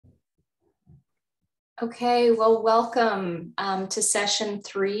Okay, well, welcome to session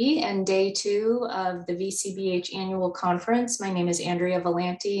 3 and day 2 of the VCBH annual conference. My name is Andrea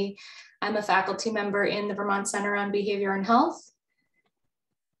Villanti. I'm a faculty member in the Vermont Center on Behavior and Health.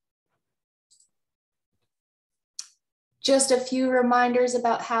 Just a few reminders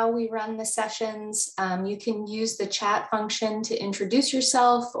about how we run the sessions. You can use the chat function to introduce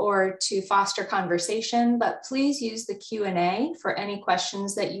yourself or to foster conversation, but please use the Q&A for any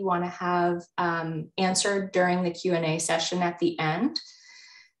questions that you want to have answered during the Q&A session at the end.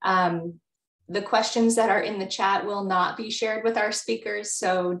 The questions that are in the chat will not be shared with our speakers,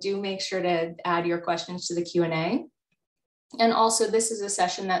 so do make sure to add your questions to the Q&A. And also, this is a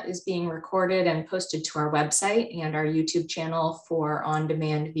session that is being recorded and posted to our website and our YouTube channel for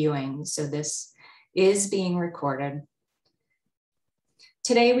on-demand viewing. So this is being recorded.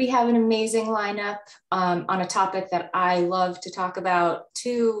 Today, we have an amazing lineup on a topic that I love to talk about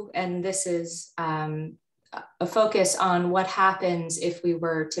too. And this is a focus on what happens if we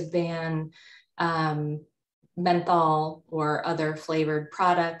were to ban menthol or other flavored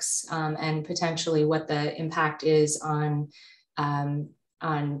products, and potentially what the impact is on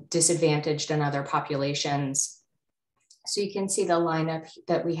disadvantaged and other populations. So you can see the lineup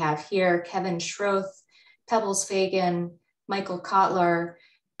that we have here: Kevin Schroth, Pebbles Fagan, Michael Kotler,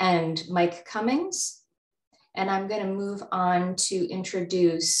 and Mike Cummings. And I'm going to move on to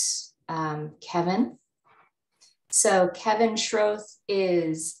introduce Kevin. So Kevin Schroth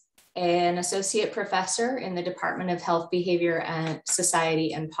is an associate professor in the Department of Health, Behavior, and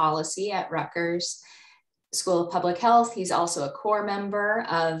Society and Policy at Rutgers School of Public Health. He's also a core member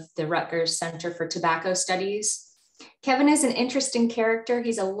of the Rutgers Center for Tobacco Studies. Kevin is an interesting character.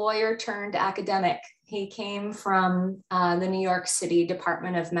 He's a lawyer turned academic. He came from the New York City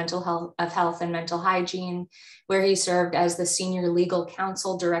Department of Health and Mental Hygiene, where he served as the senior legal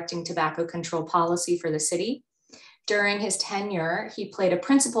counsel directing tobacco control policy for the city. During his tenure, he played a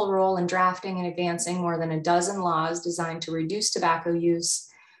principal role in drafting and advancing more than a dozen laws designed to reduce tobacco use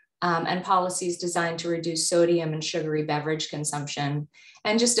and policies designed to reduce sodium and sugary beverage consumption.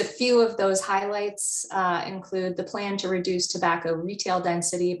 And just a few of those highlights include the plan to reduce tobacco retail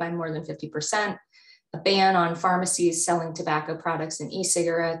density by more than 50%, a ban on pharmacies selling tobacco products and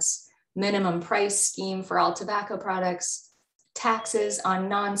e-cigarettes, minimum price scheme for all tobacco products, taxes on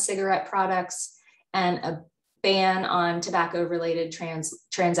non-cigarette products, and a ban on tobacco-related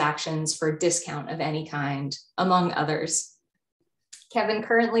transactions for discount of any kind, among others. Kevin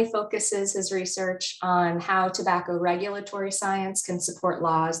currently focuses his research on how tobacco regulatory science can support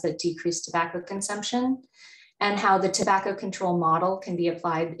laws that decrease tobacco consumption, and how the tobacco control model can be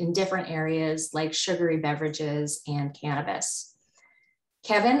applied in different areas like sugary beverages and cannabis.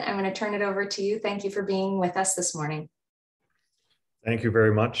 Kevin, I'm going to turn it over to you. Thank you for being with us this morning. Thank you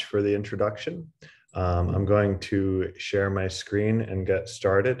very much for the introduction. I'm going to share my screen and get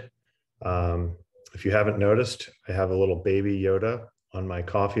started. If you haven't noticed, I have a little baby Yoda on my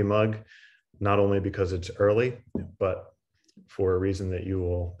coffee mug, not only because it's early, but for a reason that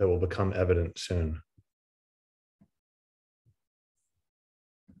will become evident soon.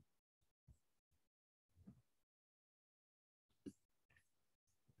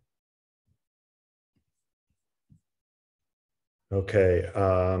 Okay.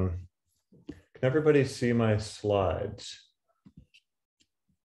 Can everybody see my slides?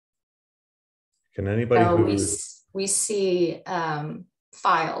 Can anybody? We see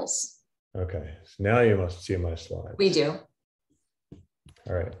files. Okay, so now you must see my slides. We do.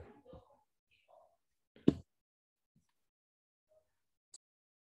 All right. I'm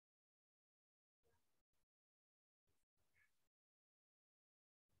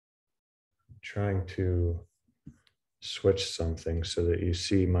trying to switch something so that you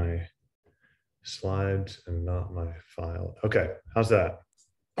see my slides and not my file. Okay, how's that?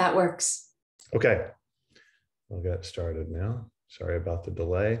 That works. Okay, we'll get started now. Sorry about the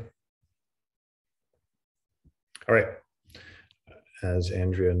delay. All right, as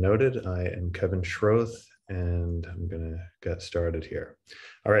Andrea noted, I am Kevin Schroth, and I'm gonna get started here.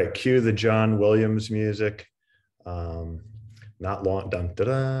 All right, cue the John Williams music. Not long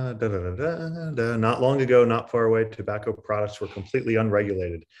ago, not far away, tobacco products were completely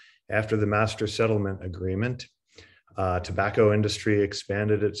unregulated. After the Master Settlement Agreement, tobacco industry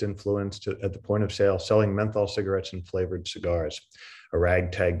expanded its influence at the point of sale, selling menthol cigarettes and flavored cigars. A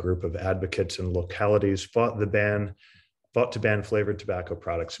ragtag group of advocates in localities fought to ban flavored tobacco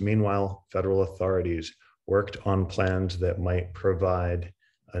products. Meanwhile, federal authorities worked on plans that might provide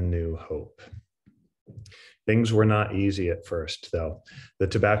a new hope. Things were not easy at first, though. The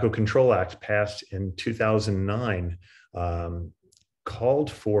Tobacco Control Act, passed in 2009,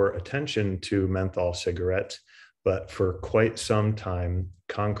 called for attention to menthol cigarettes, but for quite some time,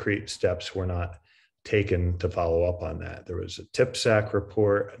 concrete steps were not taken to follow up on that. There was a TIPSAC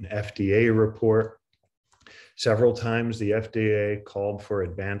report, an FDA report. Several times the FDA called for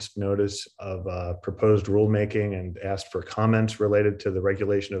advanced notice of proposed rulemaking and asked for comments related to the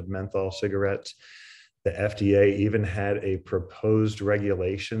regulation of menthol cigarettes. The FDA even had a proposed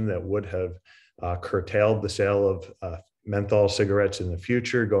regulation that would have curtailed the sale of menthol cigarettes in the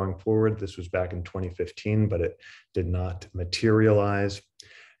future going forward. This was back in 2015, but it did not materialize.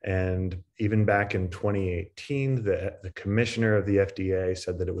 And even back in 2018, the commissioner of the FDA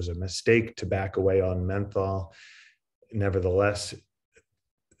said that it was a mistake to back away on menthol. Nevertheless,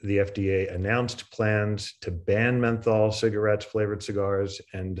 the FDA announced plans to ban menthol cigarettes, flavored cigars,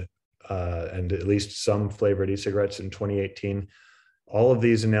 and at least some flavored e-cigarettes in 2018. All of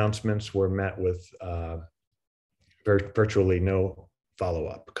these announcements were met with virtually no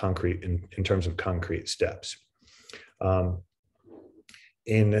follow-up, concrete in terms of concrete steps.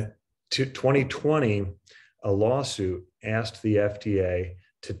 In 2020, a lawsuit asked the FDA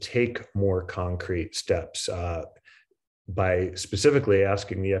to take more concrete steps by specifically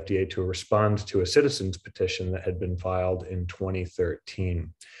asking the FDA to respond to a citizen's petition that had been filed in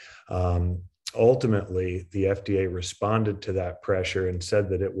 2013. Ultimately, the FDA responded to that pressure and said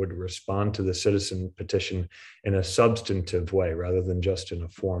that it would respond to the citizen petition in a substantive way rather than just in a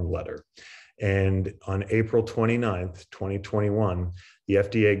form letter. And on April 29th, 2021, the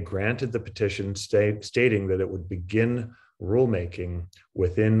FDA granted the petition stating that it would begin rulemaking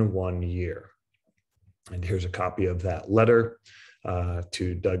within 1 year. And here's a copy of that letter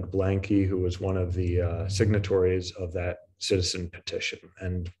to Doug Blanke, who was one of the signatories of that citizen petition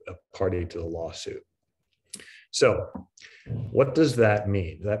and a party to the lawsuit. So what does that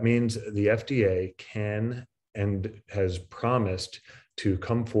mean? That means the FDA can and has promised to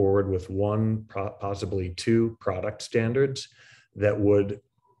come forward with one, possibly two product standards that would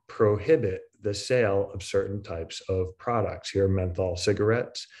prohibit the sale of certain types of products. Here, menthol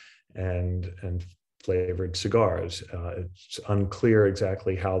cigarettes and flavored cigars. It's unclear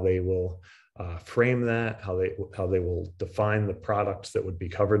exactly how they will frame that, how they will define the products that would be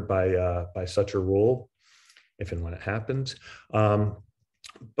covered by such a rule, if and when it happens.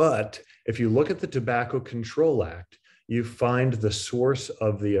 But if you look at the Tobacco Control Act, you find the source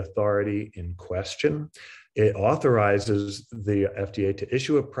of the authority in question. It authorizes the FDA to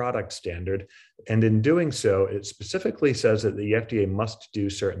issue a product standard, and in doing so, it specifically says that the FDA must do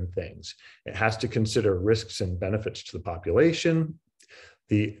certain things. It has to consider risks and benefits to the population,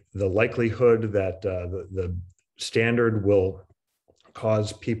 the likelihood that the standard will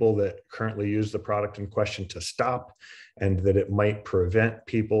cause people that currently use the product in question to stop, and that it might prevent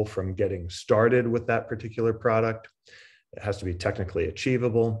people from getting started with that particular product. It has to be technically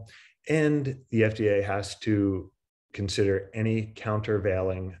achievable. And the FDA has to consider any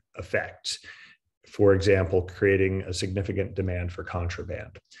countervailing effects. For example, creating a significant demand for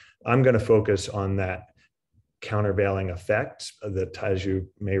contraband. I'm going to focus on that countervailing effects. That, as you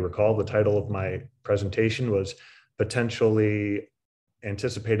may recall, the title of my presentation was Potentially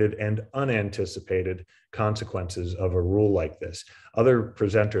Anticipated and Unanticipated Consequences of a Rule like this. Other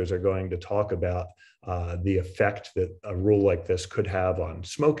presenters are going to talk about the effect that a rule like this could have on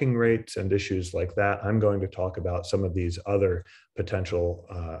smoking rates and issues like that. I'm going to talk about some of these other potential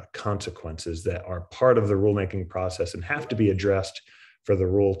consequences that are part of the rulemaking process and have to be addressed for the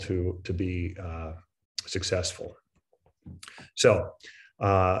rule to be successful. So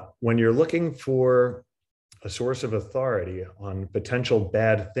when you're looking for a source of authority on potential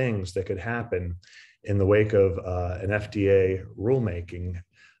bad things that could happen in the wake of an FDA rulemaking,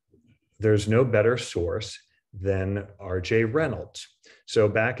 there's no better source than R.J. Reynolds. So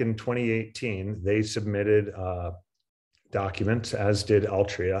back in 2018, they submitted documents, as did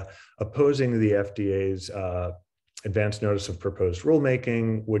Altria, opposing the FDA's advance notice of proposed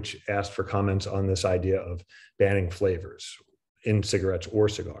rulemaking, which asked for comments on this idea of banning flavors in cigarettes or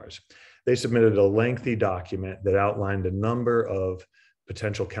cigars. They submitted a lengthy document that outlined a number of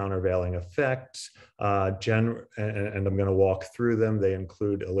potential countervailing effects, and I'm going to walk through them. They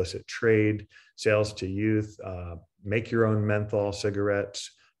include illicit trade, sales to youth, make your own menthol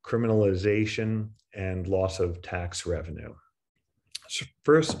cigarettes, criminalization, and loss of tax revenue. So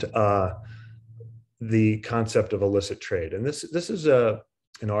first, the concept of illicit trade. And this is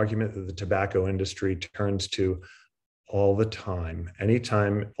an argument that the tobacco industry turns to all the time.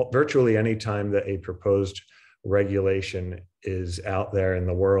 Virtually any time that a proposed regulation is out there in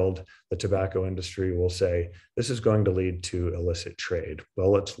the world, the tobacco industry will say, this is going to lead to illicit trade.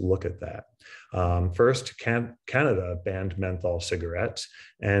 Well, let's look at that. First, Canada banned menthol cigarettes,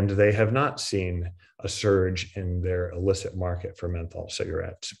 and they have not seen a surge in their illicit market for menthol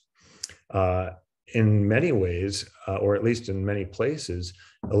cigarettes. In many ways, or at least in many places,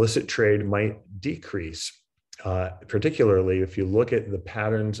 illicit trade might decrease. Particularly if you look at the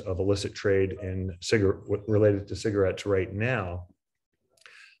patterns of illicit trade in related to cigarettes right now,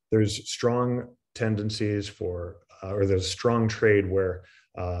 there's strong tendencies for, or there's strong trade where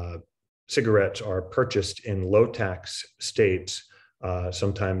cigarettes are purchased in low tax states.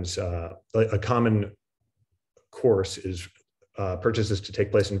 Sometimes a common course is purchases to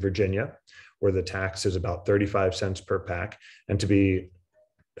take place in Virginia, where the tax is about 35 cents per pack, and to be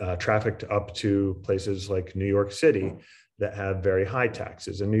trafficked up to places like New York City that have very high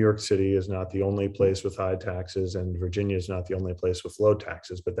taxes. And New York City is not the only place with high taxes, and Virginia is not the only place with low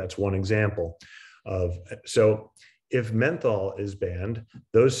taxes, but that's one example of. So if menthol is banned,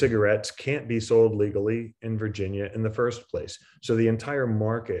 those cigarettes can't be sold legally in Virginia in the first place. So the entire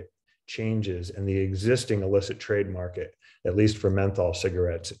market changes, and the existing illicit trade market, at least for menthol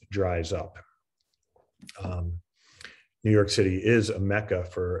cigarettes, dries up. New York City is a mecca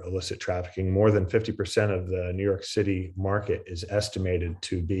for illicit trafficking. More than 50% of the New York City market is estimated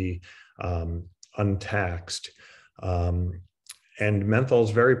to be untaxed. And menthol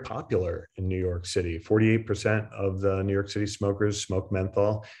is very popular in New York City. 48% of the New York City smokers smoke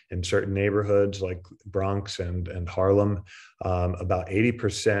menthol in certain neighborhoods like Bronx and Harlem. About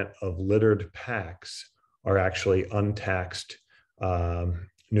 80% of littered packs are actually untaxed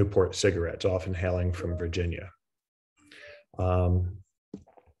Newport cigarettes, often hailing from Virginia.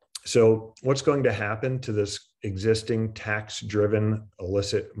 So what's going to happen to this existing tax-driven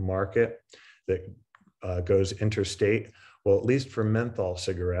illicit market that goes interstate? Well, at least for menthol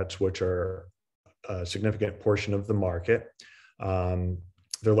cigarettes, which are a significant portion of the market,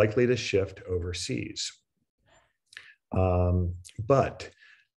 they're likely to shift overseas. But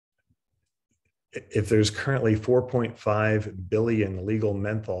if there's currently 4.5 billion legal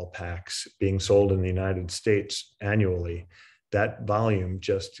menthol packs being sold in the United States annually, that volume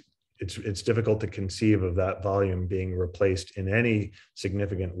it's difficult to conceive of that volume being replaced in any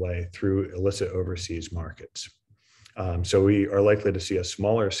significant way through illicit overseas markets. So we are likely to see a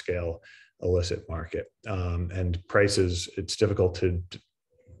smaller scale illicit market, and prices, it's difficult to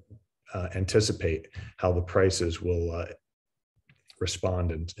anticipate how the prices will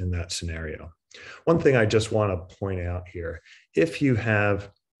respond in that scenario. One thing I just want to point out here, if you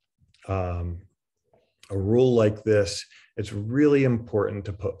have a rule like this, it's really important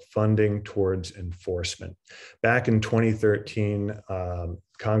to put funding towards enforcement. Back in 2013,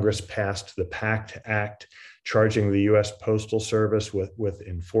 Congress passed the PACT Act, charging the US Postal Service with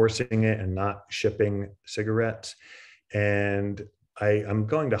enforcing it and not shipping cigarettes. And I'm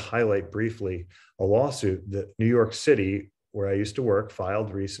going to highlight briefly a lawsuit that New York City, where I used to work,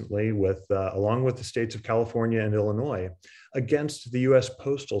 filed recently with, along with the states of California and Illinois, against the US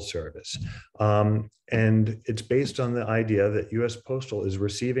Postal Service. And it's based on the idea that US Postal is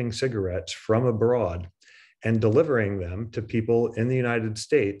receiving cigarettes from abroad and delivering them to people in the United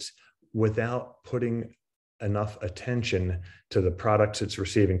States without putting enough attention to the products it's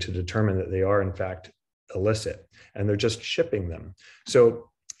receiving to determine that they are in fact illicit, and they're just shipping them. So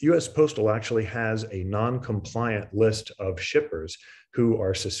US Postal actually has a non-compliant list of shippers who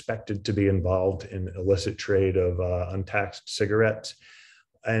are suspected to be involved in illicit trade of untaxed cigarettes.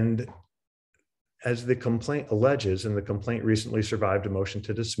 And as the complaint alleges, and the complaint recently survived a motion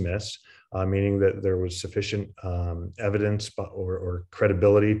to dismiss, meaning that there was sufficient evidence or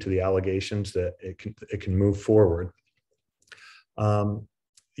credibility to the allegations that it can move forward.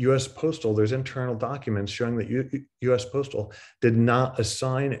 US Postal, there's internal documents showing that US Postal did not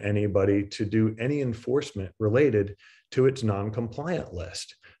assign anybody to do any enforcement related to its non-compliant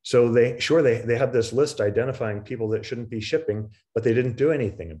list. So they have this list identifying people that shouldn't be shipping, but they didn't do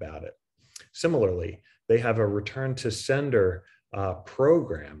anything about it. Similarly, they have a return to sender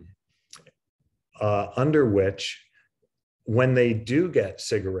program under which, when they do get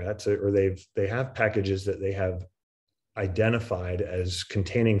cigarettes, or they have packages that they have identified as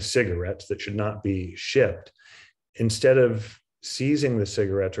containing cigarettes that should not be shipped, instead of seizing the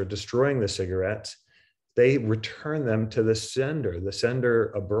cigarettes or destroying the cigarettes, they return them to the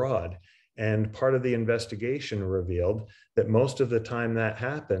sender abroad. And part of the investigation revealed that most of the time that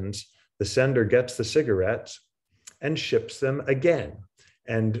happens, the sender gets the cigarettes and ships them again,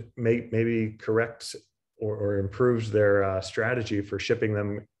 and maybe corrects or improves their strategy for shipping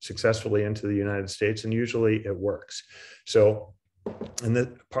them successfully into the United States, and usually it works. So, and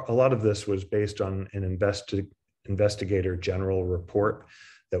a lot of this was based on an investigator general report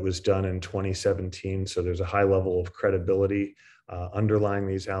that was done in 2017. So there's a high level of credibility underlying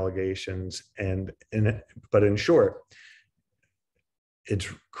these allegations. But in short, it's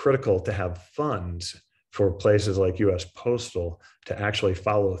critical to have funds for places like US Postal to actually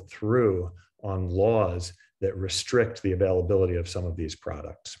follow through on laws that restrict the availability of some of these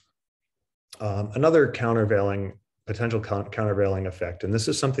products. Another potential countervailing effect, and this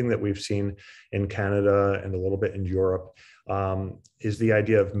is something that we've seen in Canada and a little bit in Europe, is the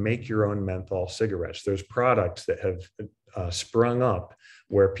idea of make your own menthol cigarettes. There's products that have sprung up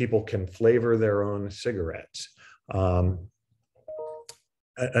where people can flavor their own cigarettes.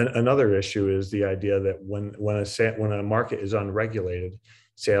 Another issue is the idea that when a market is unregulated,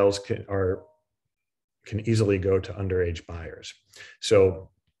 sales can easily go to underage buyers. So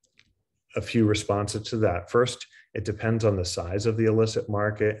a few responses to that. First, it depends on the size of the illicit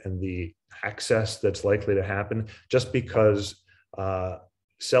market and the access that's likely to happen. Just because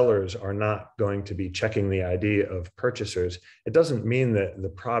sellers are not going to be checking the ID of purchasers, it doesn't mean that the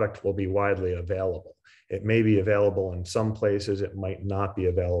product will be widely available. It may be available in some places, it might not be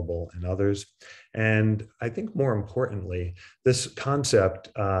available in others. And I think more importantly, this concept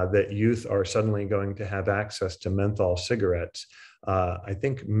that youth are suddenly going to have access to menthol cigarettes, I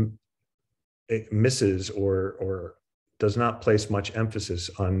think it misses or does not place much emphasis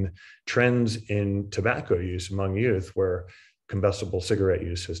on trends in tobacco use among youth, where combustible cigarette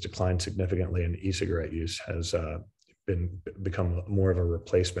use has declined significantly and e-cigarette use has become more of a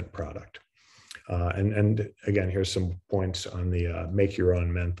replacement product. And again, here's some points on the make your own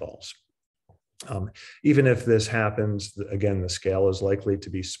menthols. Even if this happens, again, the scale is likely to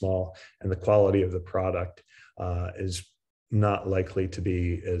be small and the quality of the product is not likely to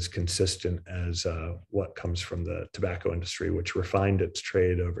be as consistent as what comes from the tobacco industry, which refined its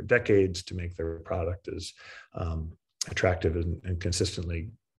trade over decades to make their product as attractive and consistent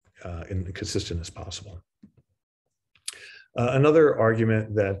as possible. Another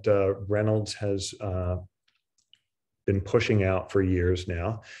argument that Reynolds has been pushing out for years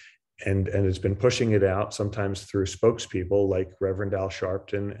now, and has been pushing it out sometimes through spokespeople like Reverend Al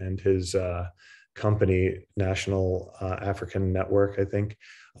Sharpton and his company, National African Network, I think,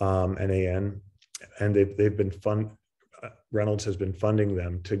 NAN, and they've been Reynolds has been funding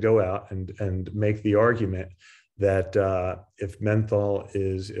them to go out and make the argument that if menthol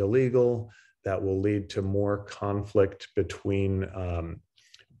is illegal, that will lead to more conflict between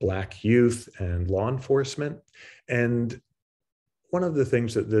Black youth and law enforcement. And one of the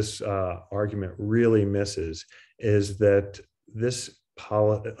things that this argument really misses is that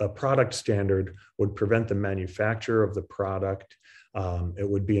a product standard would prevent the manufacture of the product. It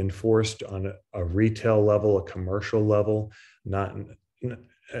would be enforced on a retail level, a commercial level.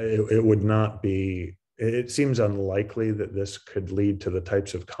 It would not be. It seems unlikely that this could lead to the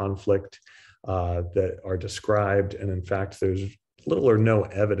types of conflict that are described. And in fact, there's little or no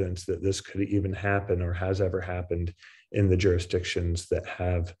evidence that this could even happen or has ever happened in the jurisdictions that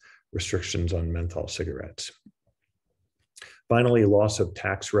have restrictions on menthol cigarettes. Finally, loss of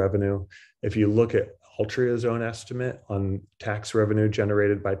tax revenue. If you look at Altria's own estimate on tax revenue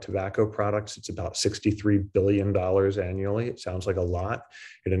generated by tobacco products, it's about $63 billion annually. It sounds like a lot.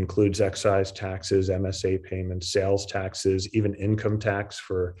 It includes excise taxes, MSA payments, sales taxes, even income tax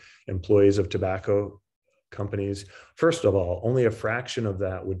for employees of tobacco companies. First of all, only a fraction of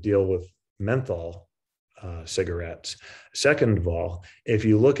that would deal with menthol cigarettes. Second of all, if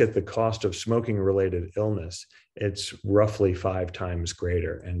you look at the cost of smoking-related illness, it's roughly 5 times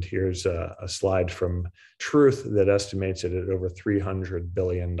greater. And here's a slide from Truth that estimates it at over $300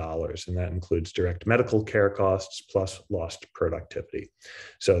 billion. And that includes direct medical care costs plus lost productivity.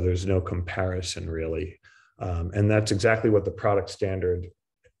 So there's no comparison really. And that's exactly what the product standard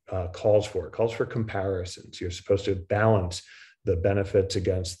calls for. It calls for comparisons. You're supposed to balance the benefits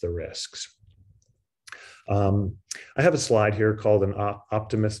against the risks. I have a slide here called an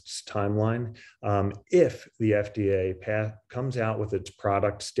optimist's timeline. If the FDA comes out with its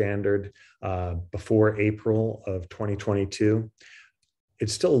product standard before April of 2022,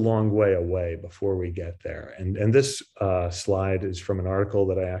 it's still a long way away before we get there. And this slide is from an article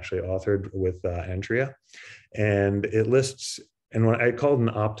that I actually authored with Andrea. And it lists, and when I called an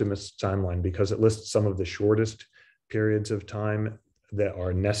optimist's timeline because it lists some of the shortest periods of time that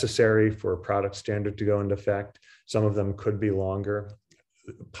are necessary for a product standard to go into effect. Some of them could be longer.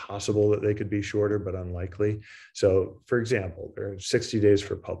 possible that they could be shorter, but unlikely. So for example, there are 60 days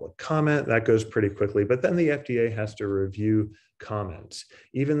for public comment. That goes pretty quickly, but then the FDA has to review comments.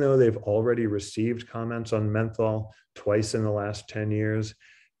 Even though they've already received comments on menthol twice in the last 10 years,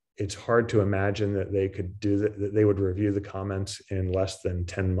 it's hard to imagine that they could do that they would review the comments in less than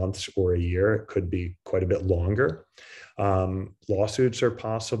 10 months or a year. It could be quite a bit longer. Lawsuits are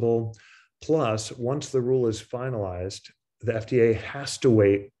possible. Plus, once the rule is finalized, the FDA has to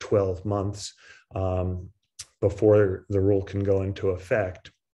wait 12 months before the rule can go into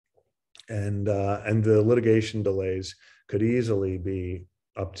effect. And the litigation delays could easily be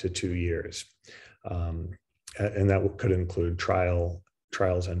up to 2 years. And that could include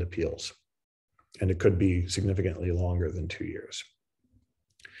trials and appeals. And it could be significantly longer than 2 years.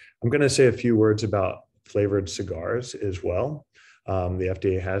 I'm going to say a few words about flavored cigars as well. The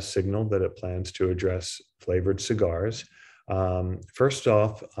FDA has signaled that it plans to address flavored cigars. First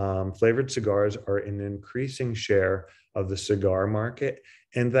off, flavored cigars are an increasing share of the cigar market,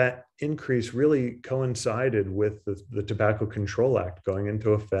 and that increase really coincided with the Tobacco Control Act going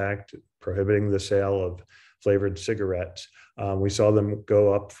into effect, prohibiting the sale of flavored cigarettes. We saw them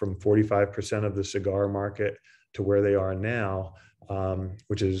go up from 45% of the cigar market to where they are now,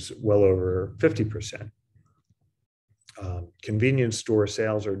 which is well over 50%. Convenience store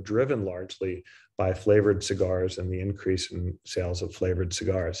sales are driven largely by flavored cigars and the increase in sales of flavored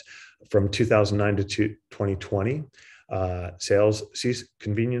cigars. From 2009 to 2020,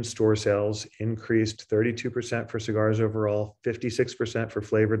 convenience store sales increased 32% for cigars overall, 56% for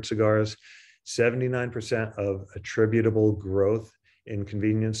flavored cigars, 79% of attributable growth in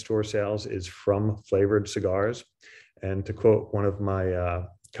convenience store sales is from flavored cigars. And to quote one of my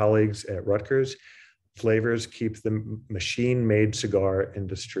colleagues at Rutgers, flavors keep the machine-made cigar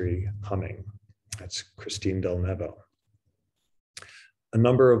industry humming. That's Christine Del Nevo. A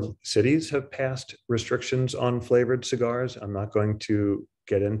number of cities have passed restrictions on flavored cigars. I'm not going to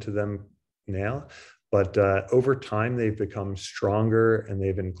get into them now, but over time they've become stronger, and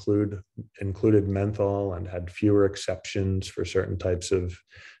they've included menthol and had fewer exceptions for certain types of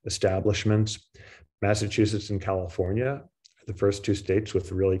establishments. Massachusetts and California, the first two states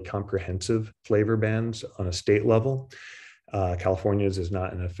with really comprehensive flavor bans on a state level. California's is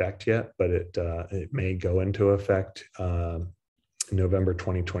not in effect yet, but it may go into effect November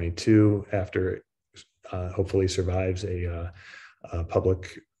 2022 after it hopefully survives a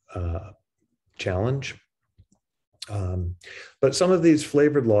public challenge. But some of these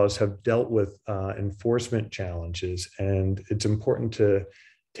flavored laws have dealt with enforcement challenges, and it's important to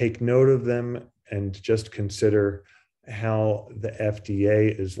take note of them and just consider how the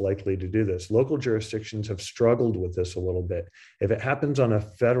FDA is likely to do this. Local jurisdictions have struggled with this a little bit. If it happens on a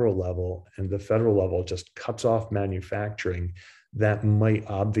federal level and the federal level just cuts off manufacturing, that might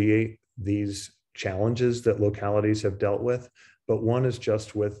obviate these challenges that localities have dealt with. But one is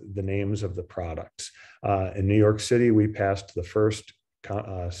just with the names of the products. In New York City, we passed the first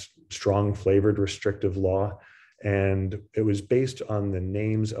strong flavored restrictive law, and it was based on the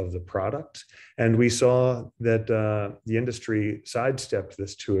names of the products. And we saw that the industry sidestepped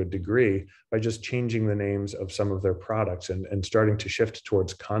this to a degree by just changing the names of some of their products and starting to shift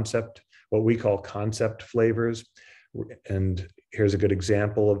towards concept, what we call concept flavors. And here's a good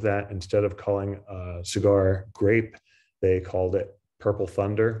example of that. Instead of calling a cigar grape, they called it Purple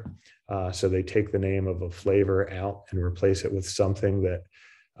Thunder. So they take the name of a flavor out and replace it with something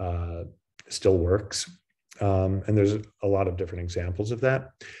that still works. And there's a lot of different examples of that.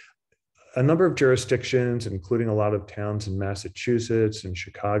 A number of jurisdictions, including a lot of towns in Massachusetts and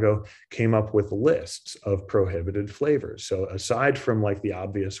Chicago, came up with lists of prohibited flavors. So aside from like the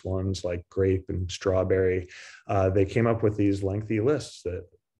obvious ones like grape and strawberry, they came up with these lengthy lists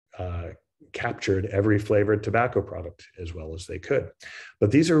that captured every flavored tobacco product as well as they could.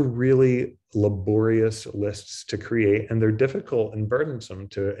 But these are really laborious lists to create, and they're difficult and burdensome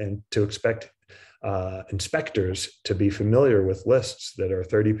to expect inspectors to be familiar with lists that are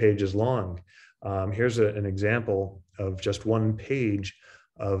 30 pages long. Here's an example of just one page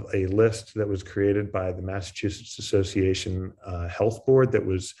of a list that was created by the Massachusetts Association Health Board that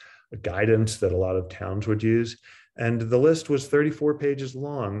was a guidance that a lot of towns would use. And the list was 34 pages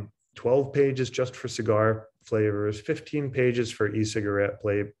long, 12 pages just for cigar flavors, 15 pages for e-cigarette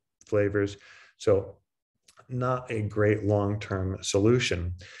flavors. So not a great long-term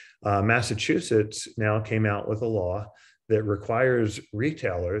solution. Massachusetts now came out with a law that requires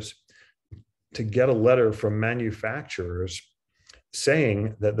retailers to get a letter from manufacturers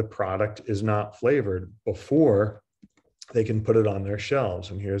saying that the product is not flavored before they can put it on their shelves.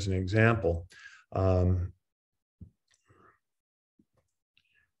 And here's an example.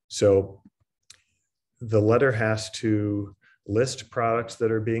 So the letter has to list products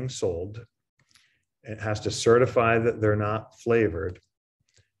that are being sold. It has to certify that they're not flavored.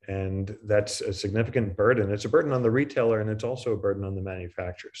 And that's a significant burden. It's a burden on the retailer, and it's also a burden on the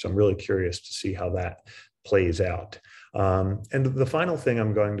manufacturer. So I'm really curious to see how that plays out. And the final thing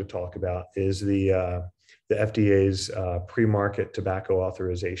I'm going to talk about is the FDA's pre-market tobacco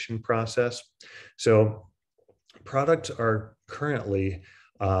authorization process. So products are currently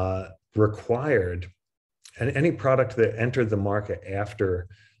required, and any product that entered the market after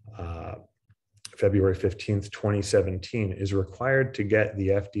February 15th, 2017 is required to get the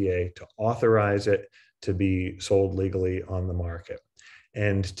FDA to authorize it to be sold legally on the market.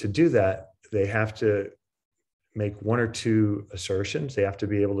 And to do that, they have to make one or two assertions. They have to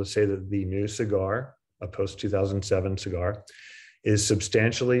be able to say that the new cigar, a post-2007 cigar, is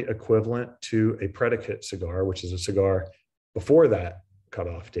substantially equivalent to a predicate cigar, which is a cigar before that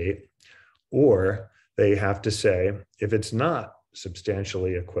cutoff date. Or they have to say, if it's not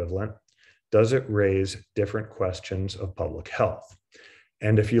substantially equivalent, does it raise different questions of public health?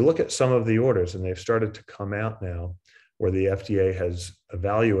 And if you look at some of the orders, and they've started to come out now, where the FDA has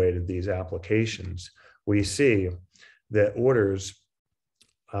evaluated these applications, we see that orders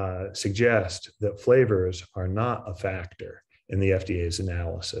suggest that flavors are not a factor in the FDA's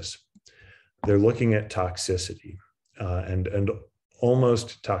analysis. They're looking at toxicity and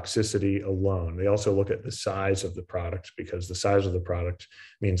almost toxicity alone. They also look at the size of the product, because the size of the product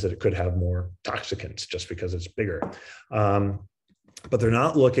means that it could have more toxicants just because it's bigger. But they're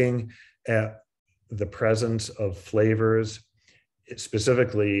not looking at the presence of flavors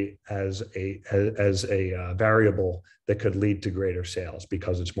specifically as a variable that could lead to greater sales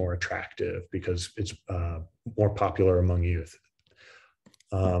because it's more attractive, because it's more popular among youth.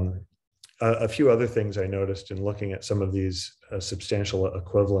 A few other things I noticed in looking at some of these substantial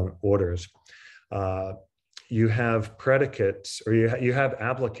equivalent orders. You have predicates, or you have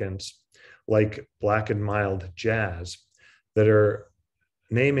applicants like Black and Mild Jazz that are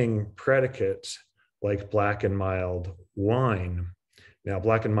naming predicates like Black and Mild Wine. Now,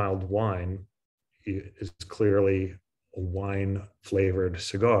 Black and Mild Wine is clearly a wine flavored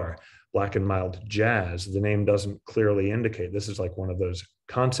cigar. Black and Mild Jazz, the name doesn't clearly indicate. This is like one of those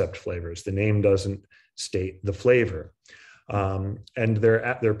concept flavors. The name doesn't state the flavor. And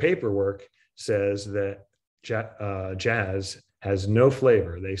their paperwork says that Jazz has no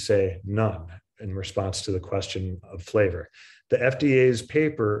flavor. They say none in response to the question of flavor. The FDA's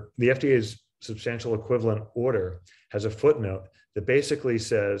substantial equivalent order has a footnote that basically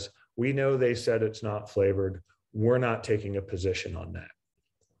says, we know they said it's not flavored. We're not taking a position on that.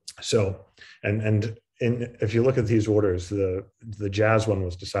 So, if you look at these orders, the Jazz one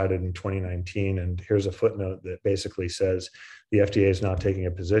was decided in 2019, and here's a footnote that basically says the FDA is not taking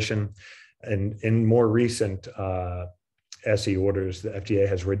a position. And in more recent SE orders, the FDA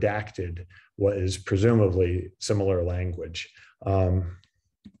has redacted what is presumably similar language. I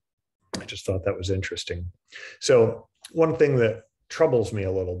just thought that was interesting. So one thing that troubles me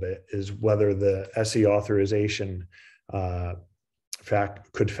a little bit is whether the SE authorization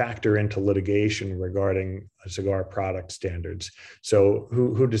could factor into litigation regarding cigar product standards. So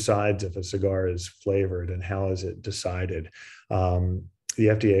who decides if a cigar is flavored, and how is it decided? The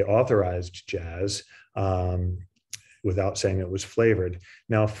FDA authorized Jazz without saying it was flavored.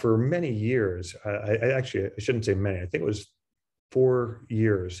 Now, for many years, I shouldn't say many, I think it was 4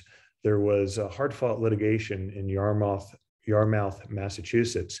 years, there was a hard-fought litigation in Yarmouth,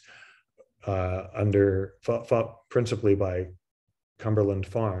 Massachusetts, fought principally by Cumberland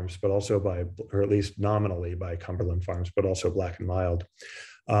Farms, but also or at least nominally by Cumberland Farms, but also Black and Mild.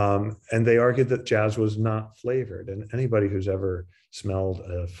 And they argued that Jazz was not flavored. And anybody who's ever smelled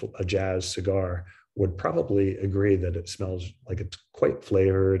a Jazz cigar would probably agree that it smells like it's quite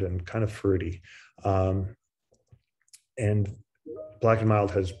flavored and kind of fruity. And Black and Mild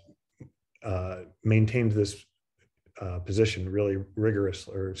has maintained this position really rigorous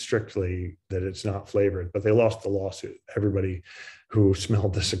or strictly that it's not flavored, but they lost the lawsuit. Everybody who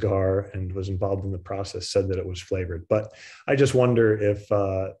smelled the cigar and was involved in the process said that it was flavored. But I just wonder if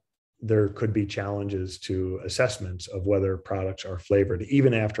there could be challenges to assessments of whether products are flavored,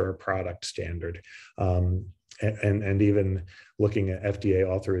 even after a product standard. And even looking at FDA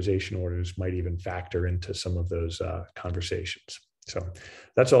authorization orders might even factor into some of those conversations. So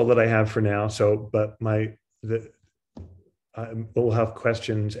that's all that I have for now. So, but we'll have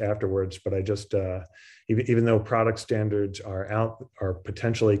questions afterwards, but I just, even though product standards are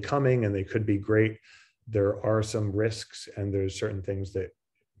potentially coming and they could be great, there are some risks, and there's certain things that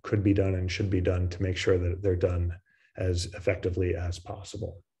could be done and should be done to make sure that they're done as effectively as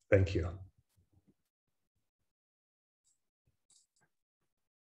possible. Thank you.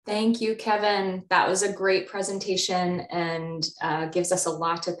 Thank you, Kevin. That was a great presentation and gives us a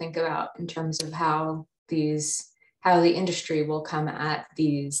lot to think about in terms of how the industry will come at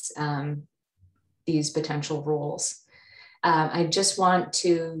these potential rules. I just want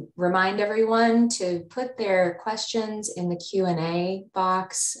to remind everyone to put their questions in the Q&A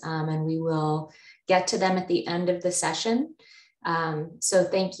box, and we will get to them at the end of the session. So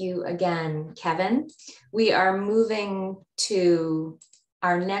thank you again, Kevin. We are moving to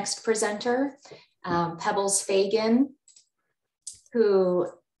our next presenter, Pebbles Fagan, who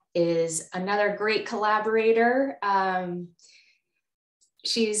is another great collaborator.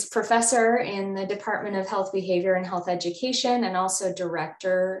 She's professor in the Department of Health Behavior and Health Education, and also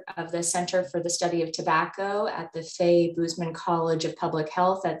director of the Center for the Study of Tobacco at the Boozman College of Public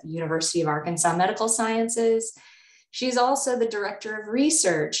Health at the University of Arkansas Medical Sciences. She's also the director of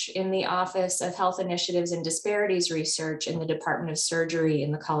research in the Office of Health Initiatives and Disparities Research in the Department of Surgery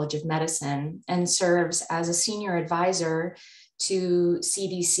in the College of Medicine, and serves as a senior advisor to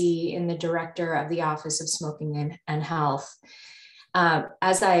CDC in the director of the Office of Smoking and Health.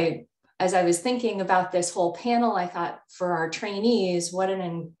 As I was thinking about this whole panel, I thought for our trainees, what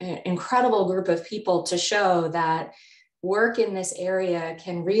an incredible group of people to show that work in this area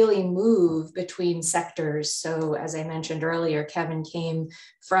can really move between sectors. So as I mentioned earlier, Kevin came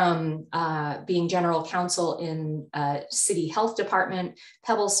from being general counsel in city health department.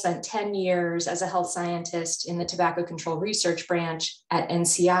 Pebbles spent 10 years as a health scientist in the tobacco control research branch at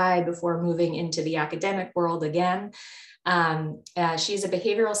NCI before moving into the academic world again. She's a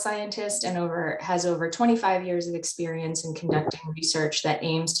behavioral scientist and has over 25 years of experience in conducting research that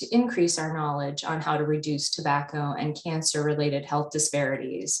aims to increase our knowledge on how to reduce tobacco and cancer-related health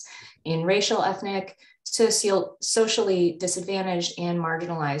disparities in racial, ethnic, socially disadvantaged, and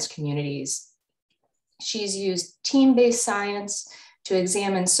marginalized communities. She's used team-based science to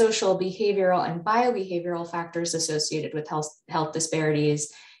examine social, behavioral, and biobehavioral factors associated with health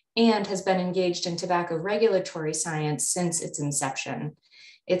disparities, and has been engaged in tobacco regulatory science since its inception.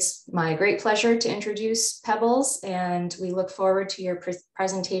 It's my great pleasure to introduce Pebbles, and we look forward to your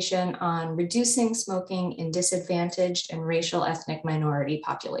presentation on reducing smoking in disadvantaged and racial ethnic minority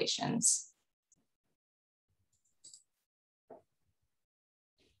populations.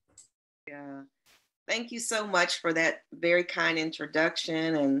 Yeah, thank you so much for that very kind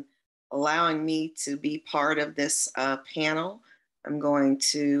introduction and allowing me to be part of this panel. I'm going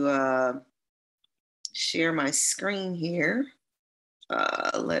to share my screen here.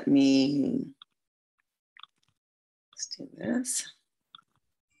 Let's do this.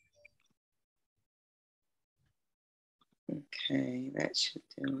 Okay, that should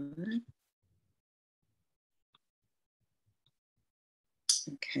do it.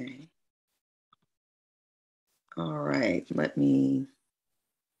 Okay. All right, let me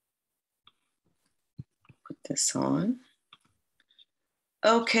put this on.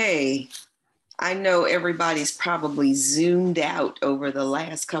 Okay, I know everybody's probably zoomed out over the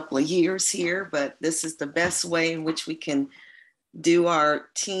last couple of years here, but this is the best way in which we can do our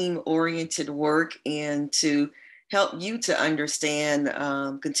team-oriented work and to help you to understand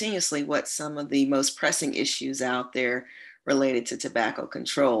continuously what some of the most pressing issues out there related to tobacco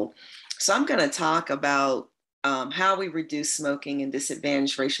control. So I'm going to talk about how we reduce smoking in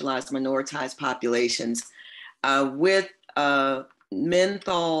disadvantaged, racialized, minoritized populations with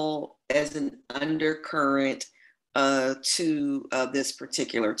menthol as an undercurrent to this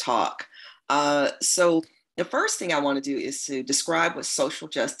particular talk. So the first thing I want to do is to describe what social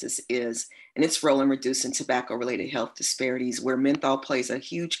justice is and its role in reducing tobacco-related health disparities, where menthol plays a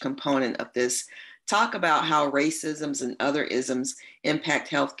huge component of this. Talk about how racisms and other isms impact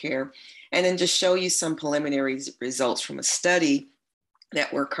healthcare, and then just show you some preliminary results from a study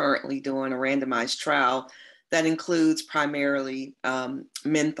that we're currently doing, a randomized trial that includes primarily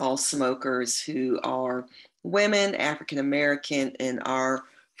menthol smokers who are women, African-American, and are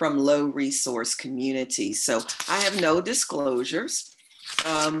from low resource communities. So I have no disclosures.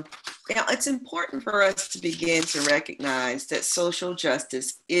 It's important for us to begin to recognize that social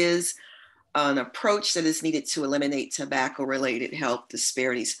justice is an approach that is needed to eliminate tobacco-related health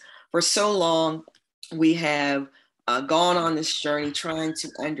disparities. For so long, we have gone on this journey trying to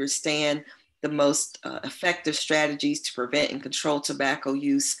understand the most effective strategies to prevent and control tobacco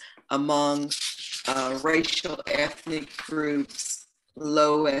use among racial, ethnic groups,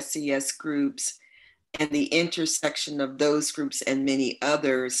 low SES groups, and the intersection of those groups and many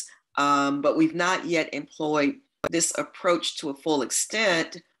others. But we've not yet employed this approach to a full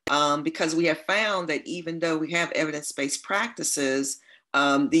extent because we have found that even though we have evidence-based practices,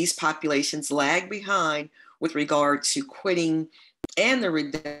 these populations lag behind with regard to quitting and the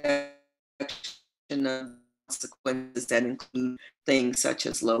reduction of consequences that include things such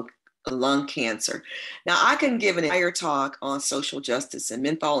as lung cancer. Now, I can give an entire talk on social justice and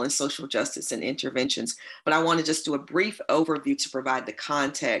menthol and social justice and interventions, but I want to just do a brief overview to provide the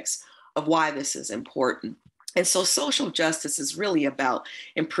context of why this is important. And so social justice is really about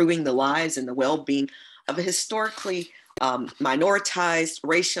improving the lives and the well-being of a historically minoritized,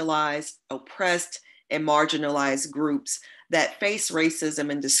 racialized, oppressed, and marginalized groups that face racism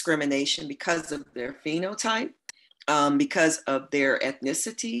and discrimination because of their phenotype, because of their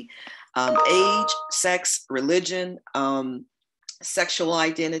ethnicity, age, sex, religion, sexual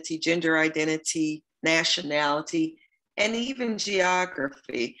identity, gender identity, nationality, and even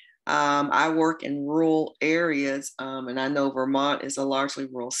geography. I work in rural areas, and I know Vermont is a largely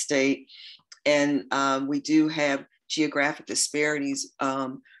rural state, and we do have geographic disparities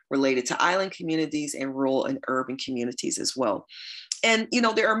related to island communities and rural and urban communities as well. And, you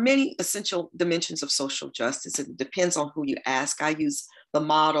know, there are many essential dimensions of social justice. It depends on who you ask. I use the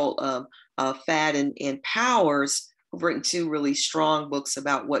model of Fagan and Powers, who've written 2 really strong books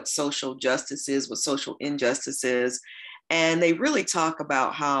about what social justice is, what social injustice is. And they really talk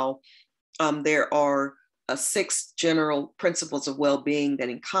about how there are 6 general principles of well-being that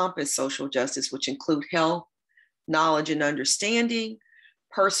encompass social justice, which include health, knowledge and understanding,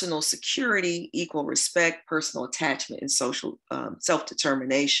 personal security, equal respect, personal attachment, and social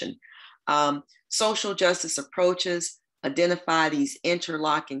self-determination. Social justice approaches identify these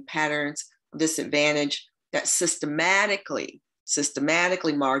interlocking patterns of disadvantage that systematically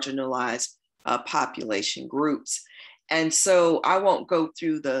marginalize population groups. And so I won't go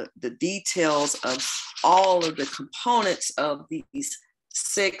through the details of all of the components of these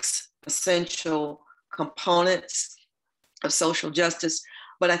 6 essential components of social justice.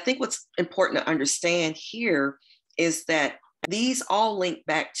 But I think what's important to understand here is that these all link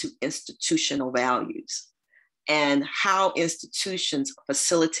back to institutional values and how institutions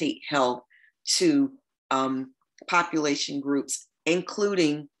facilitate health to population groups,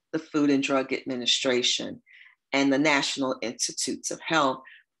 including the Food and Drug Administration and the National Institutes of Health,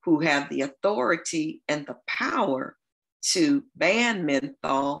 who have the authority and the power to ban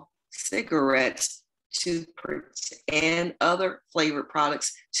menthol, cigarettes, and other flavored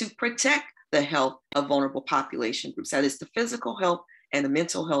products to protect the health of vulnerable population groups. That is the physical health and the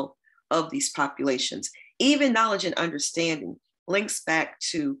mental health of these populations. Even knowledge and understanding links back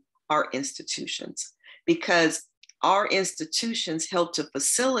to our institutions, because our institutions help to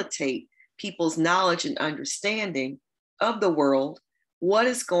facilitate people's knowledge and understanding of the world, what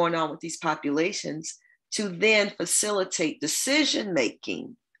is going on with these populations, to then facilitate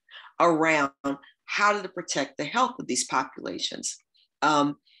decision-making around how to protect the health of these populations.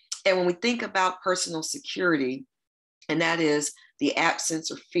 And when we think about personal security, and that is the absence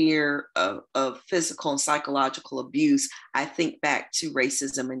or fear of physical and psychological abuse, I think back to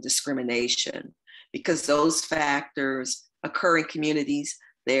racism and discrimination, because those factors occur in communities,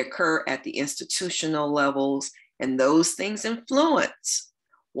 they occur at the institutional levels, and those things influence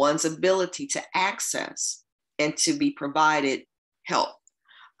one's ability to access and to be provided help.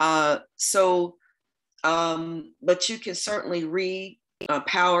 But you can certainly read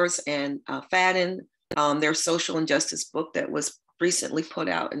Powers and Fagan, their social injustice book that was recently put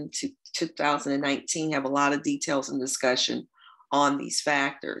out in 2019, have a lot of details and discussion on these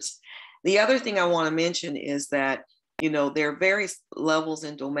factors. The other thing I want to mention is that, you know, there are various levels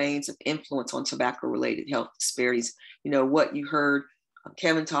and domains of influence on tobacco-related health disparities. You know, what you heard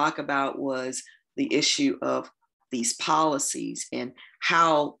Kevin talk about was the issue of these policies and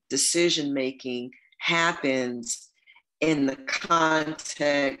how decision-making happens in the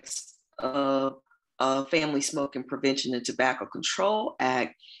context of Family Smoking Prevention and Tobacco Control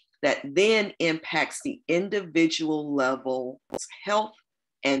Act that then impacts the individual level's health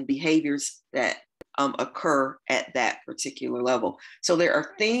and behaviors that occur at that particular level. So there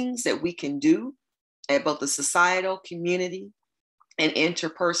are things that we can do at both the societal, community, and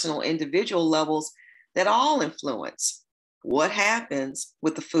interpersonal individual levels that all influence what happens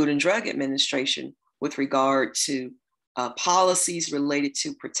with the Food and Drug Administration with regard to policies related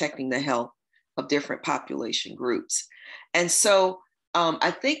to protecting the health of different population groups. And so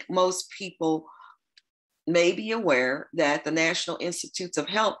I think most people may be aware that the National Institutes of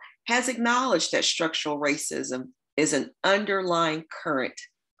Health has acknowledged that structural racism is an underlying current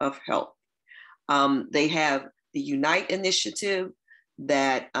of health. They have the Unite initiative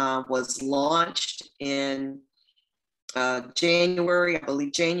that was launched in January of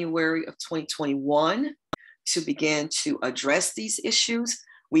 2021, to begin to address these issues.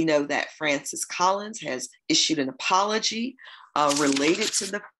 We know that Francis Collins has issued an apology related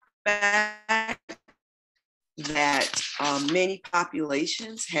to the fact that many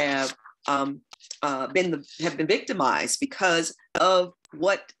populations have been victimized because of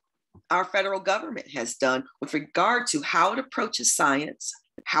what our federal government has done with regard to how it approaches science,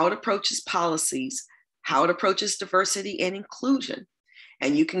 how it approaches policies, how it approaches diversity and inclusion.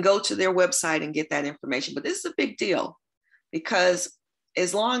 And you can go to their website and get that information. But this is a big deal because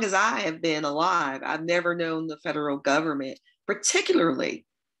as long as I have been alive, I've never known the federal government, particularly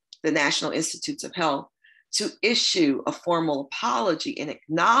the National Institutes of Health, to issue a formal apology and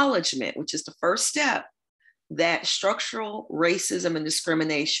acknowledgement, which is the first step, that structural racism and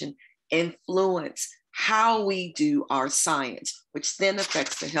discrimination influence how we do our science, which then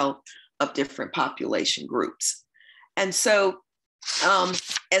affects the health of different population groups. And so,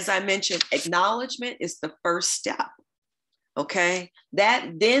 as I mentioned, acknowledgement is the first step, okay?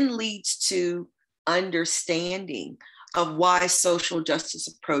 That then leads to understanding of why social justice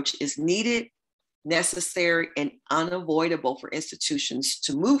approach is needed, necessary, and unavoidable for institutions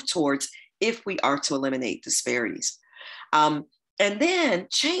to move towards if we are to eliminate disparities. And then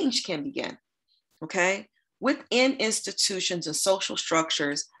change can begin, okay? Within institutions and social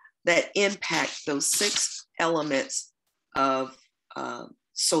structures that impact those 6 elements of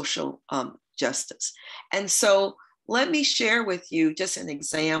social justice. And so let me share with you just an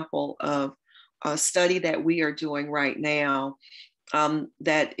example of a study that we are doing right now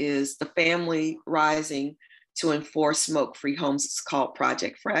that is the Family Rising to Enforce Smoke-Free Homes. It's called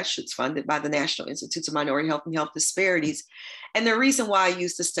Project Fresh. It's funded by the National Institutes of Minority Health and Health Disparities. And the reason why I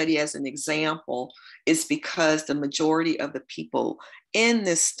use the study as an example is because the majority of the people in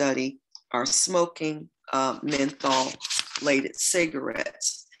this study are smoking menthol-related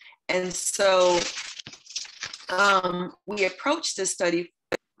cigarettes. And so we approached this study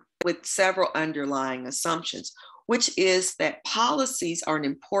with several underlying assumptions, which is that policies are an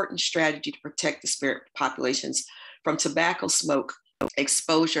important strategy to protect disparate populations from tobacco smoke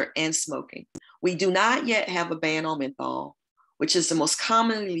exposure and smoking. We do not yet have a ban on menthol, which is the most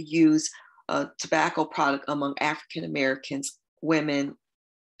commonly used tobacco product among African Americans, women,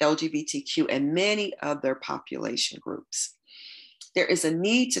 LGBTQ, and many other population groups. There is a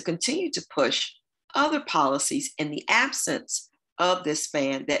need to continue to push other policies in the absence of this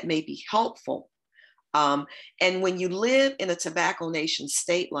ban that may be helpful. And when you live in a tobacco nation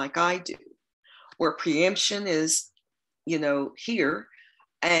state like I do, where preemption is, here,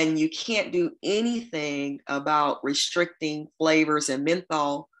 and you can't do anything about restricting flavors and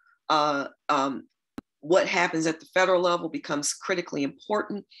menthol, what happens at the federal level becomes critically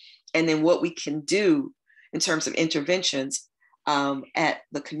important. And then what we can do in terms of interventions at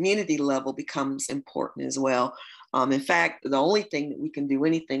the community level becomes important as well. In fact, the only thing that we can do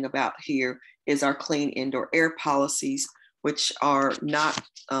anything about here is our clean indoor air policies, which are not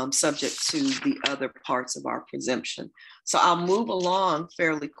subject to the other parts of our presumption. So I'll move along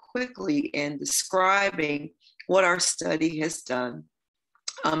fairly quickly in describing what our study has done.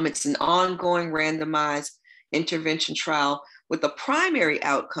 It's an ongoing randomized intervention trial with the primary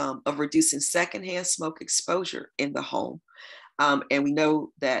outcome of reducing secondhand smoke exposure in the home. And we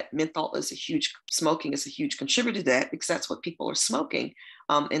know that menthol smoking is a huge contributor to that because that's what people are smoking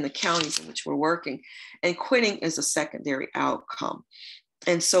in the counties in which we're working. And quitting is a secondary outcome.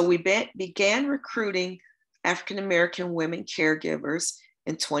 And so we began recruiting African-American women caregivers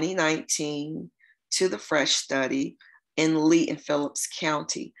in 2019 to the FRESH study in Lee and Phillips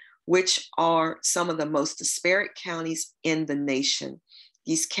County, which are some of the most disparate counties in the nation.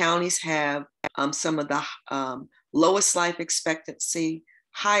 These counties have some of the lowest life expectancy,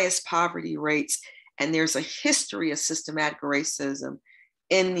 highest poverty rates, and there's a history of systematic racism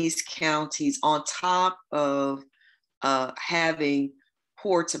in these counties on top of having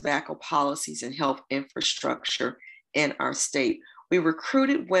poor tobacco policies and health infrastructure in our state. We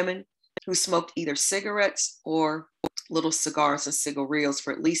recruited women who smoked either cigarettes or little cigars and cigarillos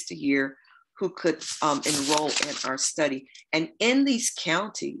for at least a year who could enroll in our study. And in these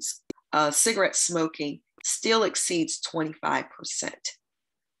counties, cigarette smoking still exceeds 25%,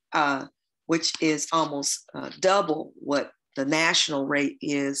 which is almost double what the national rate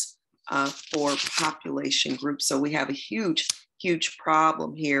is for population groups. So we have a huge, huge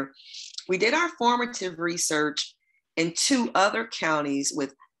problem here. We did our formative research in 2 other counties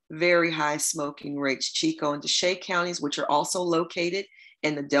with very high smoking rates, Chico and Desha counties, which are also located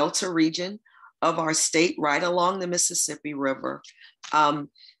in the Delta region of our state, right along the Mississippi River. From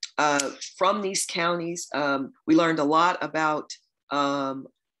these counties, we learned a lot about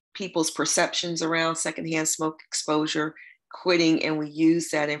people's perceptions around secondhand smoke exposure, quitting, and we use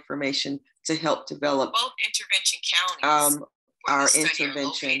that information to help develop both intervention counties. Our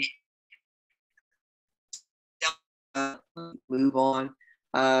intervention. Move on.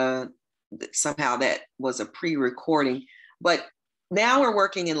 Somehow that was a pre-recording, but now we're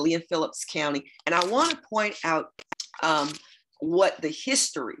working in Lee and Phillips County, and I want to point out what the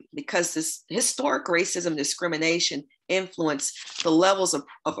history, because this historic racism, discrimination influence the levels of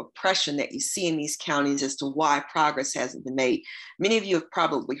oppression that you see in these counties as to why progress hasn't been made. Many of you have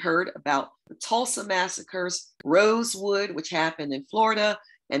probably heard about the Tulsa massacres, Rosewood, which happened in Florida,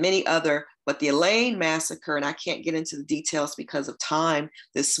 and many other, but the Elaine massacre, and I can't get into the details because of time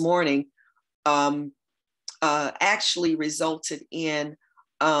this morning, actually resulted in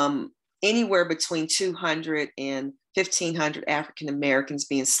anywhere between 200 and 1,500 African Americans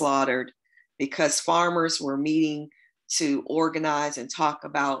being slaughtered because farmers were meeting to organize and talk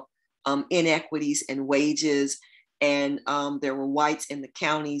about inequities in wages. And there were whites in the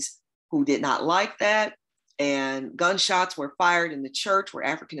counties who did not like that. And gunshots were fired in the church where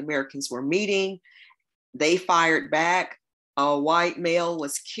African Americans were meeting. They fired back. A white male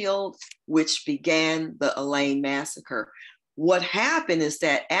was killed, which began the Elaine massacre. What happened is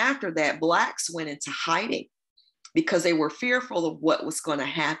that after that, Blacks went into hiding because they were fearful of what was going to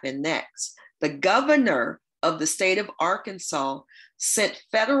happen next. The governor of the state of Arkansas sent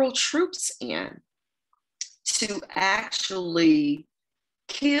federal troops in to actually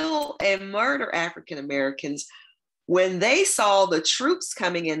kill and murder African Americans. When they saw the troops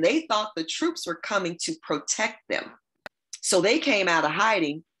coming in, they thought the troops were coming to protect them. So they came out of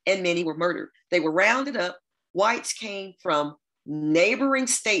hiding and many were murdered. They were rounded up. Whites came from neighboring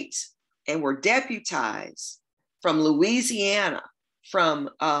states and were deputized from Louisiana, from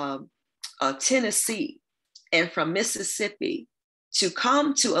Tennessee, and from Mississippi to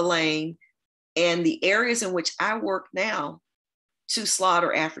come to Elaine and the areas in which I work now to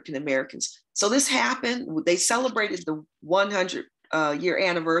slaughter African Americans. So this happened. They celebrated the 100 year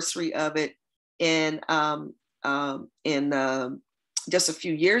anniversary of it in just a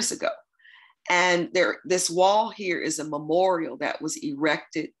few years ago. And this wall here is a memorial that was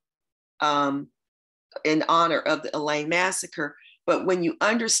erected in honor of the Elaine massacre. But when you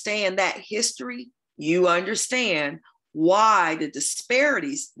understand that history, you understand why the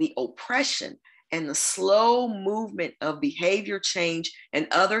disparities, the oppression, and the slow movement of behavior change and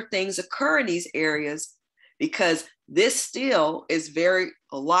other things occur in these areas, because this still is very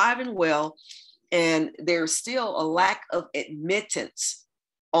alive and well, and there's still a lack of admittance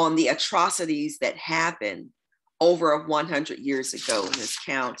on the atrocities that happened over 100 years ago in this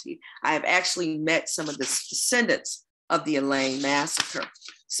county. I have actually met some of the descendants of the Elaine massacre.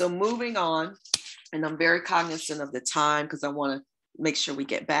 So moving on, and I'm very cognizant of the time because I want to make sure we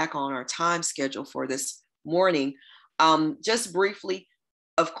get back on our time schedule for this morning. Just briefly,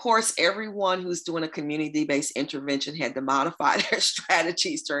 of course, everyone who's doing a community-based intervention had to modify their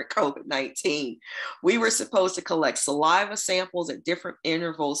strategies during COVID-19. We were supposed to collect saliva samples at different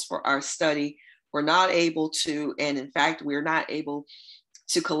intervals for our study. We're not able to, and in fact, we're not able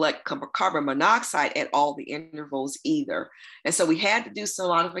to collect carbon monoxide at all the intervals either. And so we had to do some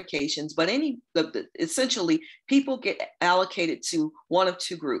modifications, but essentially people get allocated to one of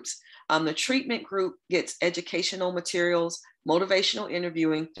two groups. The treatment group gets educational materials, motivational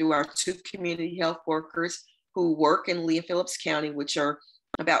interviewing through our 2 community health workers who work in Lee and Phillips County, which are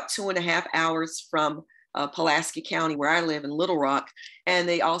about 2.5 hours from Pulaski County, where I live in Little Rock. And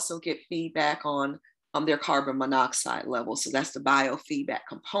they also get feedback on their carbon monoxide levels. So that's the biofeedback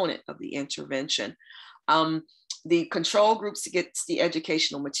component of the intervention. The control groups gets the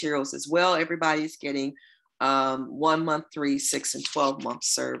educational materials as well. Everybody's getting 1 month, 3, 6, and 12-month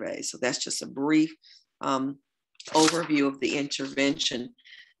surveys. So that's just a brief overview of the intervention.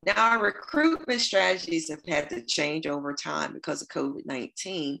 Now, our recruitment strategies have had to change over time because of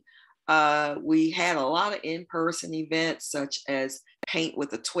COVID-19. We had a lot of in-person events such as Paint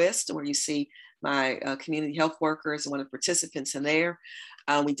with a Twist, where you see my community health workers and one of the participants in there.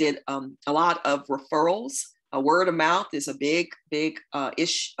 We did a lot of referrals. Word of mouth is a big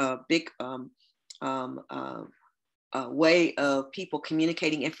way of people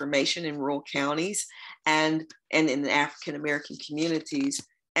communicating information in rural counties and in the African American communities.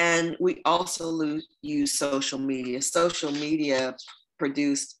 And we also use social media. Social media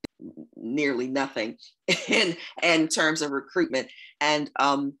produced nearly nothing in terms of recruitment. And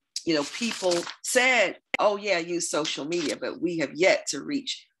people said, oh yeah, use social media, but we have yet to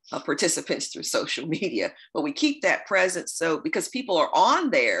reach participants through social media. But we keep that present, so because people are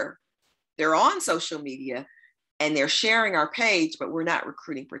on there, they're on social media, and they're sharing our page, but we're not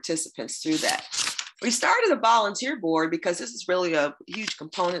recruiting participants through that. We started a volunteer board because this is really a huge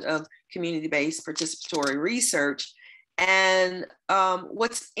component of community-based participatory research. And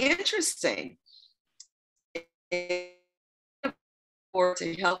what's interesting to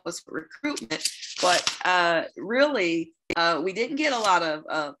help us with recruitment, but really we didn't get a lot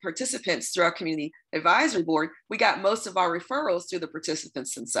of participants through our community advisory board. We got most of our referrals through the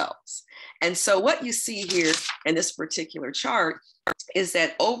participants themselves. And so what you see here in this particular chart is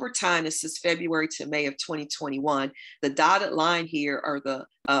that over time, this is February to May of 2021, the dotted line here are the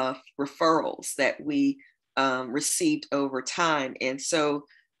referrals that we received over time. And so,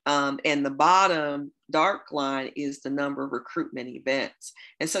 and the bottom dark line is the number of recruitment events.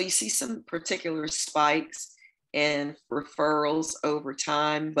 And so you see some particular spikes and referrals over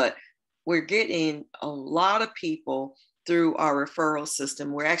time, but we're getting a lot of people through our referral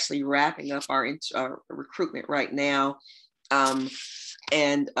system. We're actually wrapping up our recruitment right now. And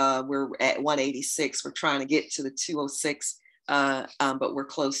we're at 186. We're trying to get to the 206, but we're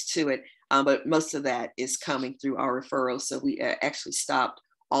close to it. But most of that is coming through our referrals. So we actually stopped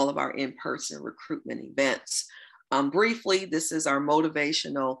all of our in-person recruitment events. Briefly, this is our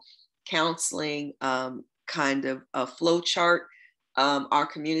motivational counseling kind of a flow chart. Our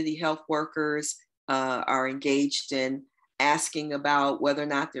community health workers are engaged in asking about whether or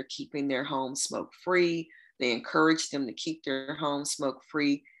not they're keeping their home smoke-free. They encourage them to keep their home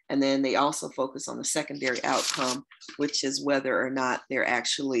smoke-free. And then they also focus on the secondary outcome, which is whether or not they're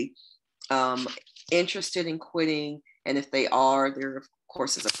actually interested in quitting. And if they are, there of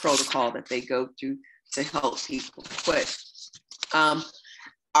course is a protocol that they go through to help people quit.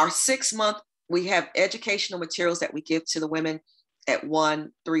 Our 6 month, we have educational materials that we give to the women at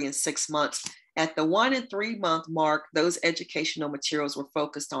 1, 3, and 6 months. At the 1 and 3 month mark, those educational materials were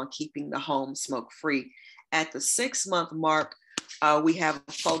focused on keeping the home smoke-free. At the 6 month mark, we have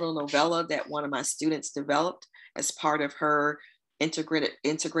a photo novella that one of my students developed as part of her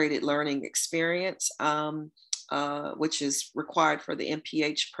integrated learning experience, which is required for the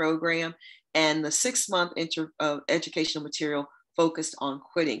MPH program. And the 6 month educational material focused on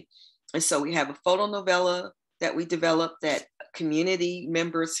quitting. And so we have a photo novella that we developed that community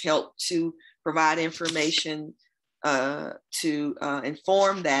members help to provide information to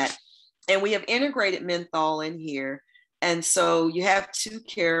inform that. And we have integrated menthol in here. And so you have 2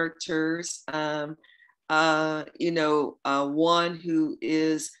 characters, one who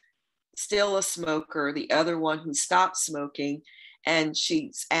is still a smoker, the other one who stopped smoking. And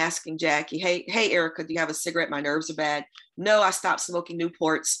she's asking Jackie, hey, Erica, do you have a cigarette? My nerves are bad. No, I stopped smoking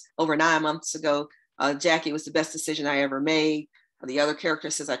Newports over 9 months ago. Jackie, it was the best decision I ever made. The other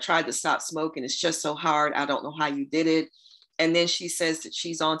character says, I tried to stop smoking. It's just so hard. I don't know how you did it. And then she says that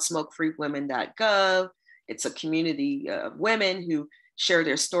she's on smokefreewomen.gov. It's a community of women who share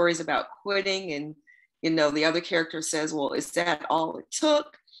their stories about quitting. And, the other character says, well, is that all it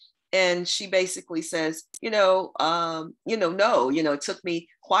took? And she basically says, no, it took me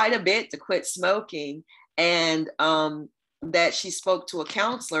quite a bit to quit smoking. And that she spoke to a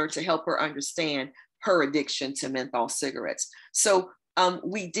counselor to help her understand her addiction to menthol cigarettes. So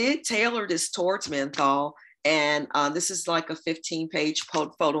we did tailor this towards menthol. And this is like a 15-page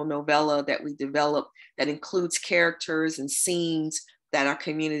photo novella that we developed that includes characters and scenes that our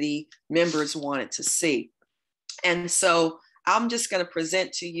community members wanted to see. And so I'm just going to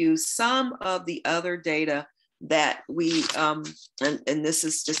present to you some of the other data that we, and this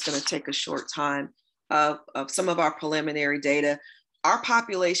is just going to take a short time, of some of our preliminary data. Our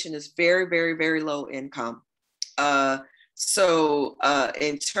population is very, very, very low income. So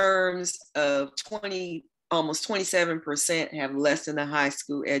in terms of almost 27% have less than a high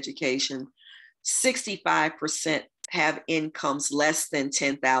school education. 65% have incomes less than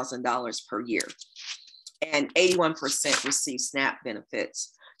 $10,000 per year. And 81% receive SNAP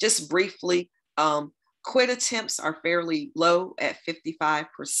benefits. Just briefly, quit attempts are fairly low at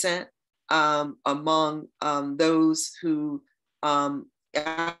 55% among those who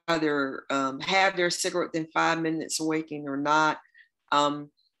either have their cigarette within 5 minutes of waking or not.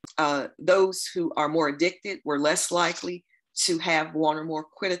 Those who are more addicted were less likely to have 1 or more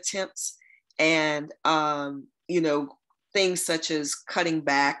quit attempts. And, things such as cutting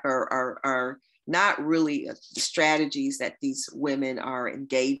back are not really strategies that these women are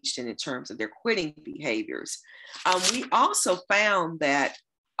engaged in terms of their quitting behaviors. We also found that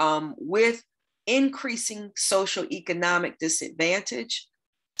with increasing socioeconomic disadvantage,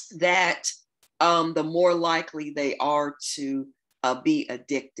 that the more likely they are to be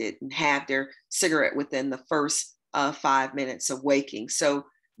addicted and have their cigarette within the first 5 minutes of waking. So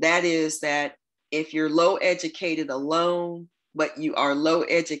that is that if you're low educated alone, but you are low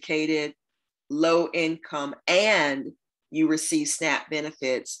educated, low income, and you receive SNAP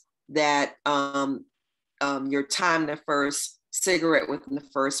benefits, that your time to first cigarette within the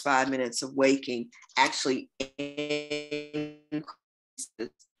first 5 minutes of waking actually increases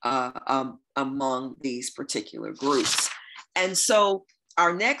among these particular groups. And so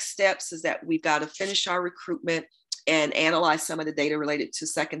our next steps is that we've got to finish our recruitment and analyze some of the data related to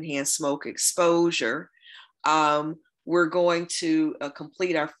secondhand smoke exposure. We're going to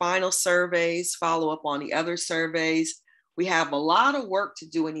complete our final surveys, follow up on the other surveys. We have a lot of work to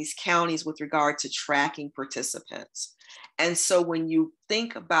do in these counties with regard to tracking participants. And so when you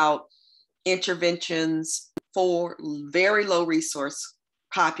think about interventions for very low resource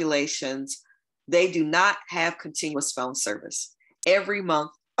populations, they do not have continuous phone service. Every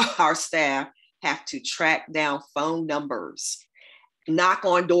month, our staff have to track down phone numbers, knock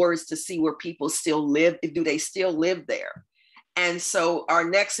on doors to see where people still live. Do they still live there? And so our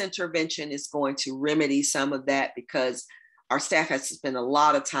next intervention is going to remedy some of that, because our staff has to spend a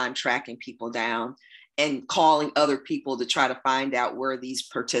lot of time tracking people down and calling other people to try to find out where these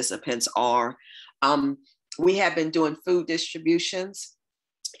participants are. We have been doing food distributions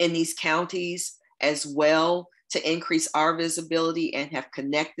in these counties as well to increase our visibility, and have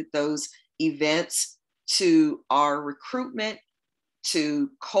connected those events to our recruitment,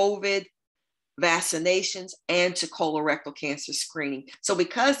 to COVID vaccinations, and to colorectal cancer screening. So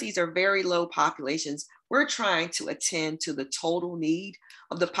because these are very low populations, we're trying to attend to the total need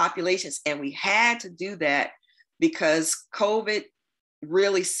of the populations. And we had to do that because COVID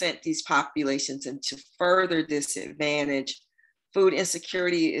really sent these populations into further disadvantage. Food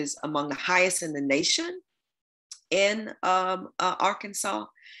insecurity is among the highest in the nation in Arkansas.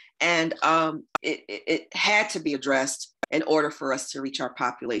 And it had to be addressed in order for us to reach our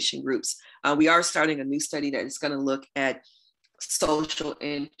population groups. We are starting a new study that is going to look at social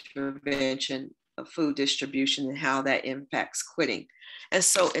intervention of food distribution and how that impacts quitting. And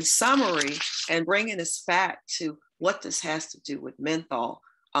so in summary, and bringing this back to what this has to do with menthol,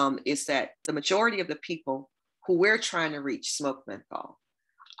 is that the majority of the people who we're trying to reach smoke menthol.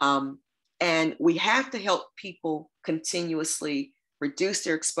 And we have to help people continuously reduce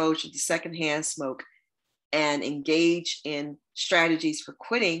their exposure to secondhand smoke and engage in strategies for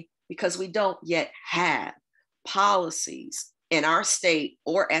quitting, because we don't yet have policies in our state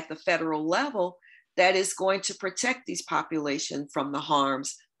or at the federal level that is going to protect these populations from the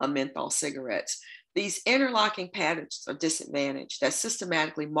harms of menthol cigarettes. These interlocking patterns of disadvantage that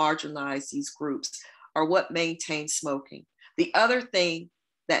systematically marginalize these groups are what maintain smoking. The other thing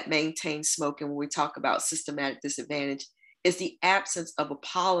that maintains smoking when we talk about systematic disadvantage is the absence of a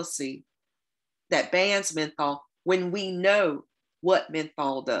policy that bans menthol when we know what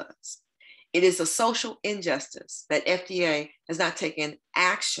menthol does. It is a social injustice that FDA has not taken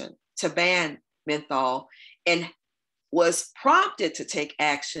action to ban menthol, and was prompted to take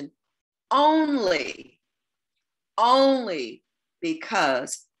action only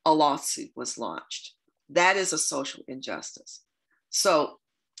because a lawsuit was launched. That is a social injustice. So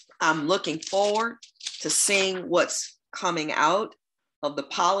I'm looking forward to seeing what's coming out of the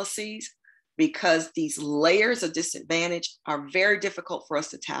policies, because these layers of disadvantage are very difficult for us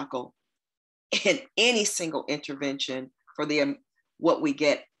to tackle in any single intervention for the what we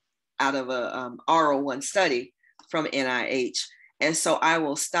get out of a R01 study from NIH. And so I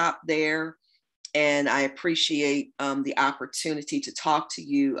will stop there, and I appreciate the opportunity to talk to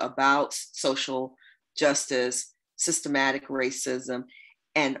you about social justice, systematic racism,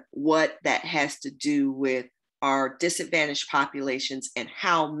 and what that has to do with our disadvantaged populations, and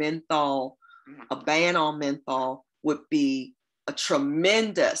how menthol, a ban on menthol, would be a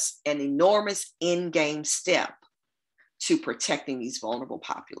tremendous and enormous in-game step to protecting these vulnerable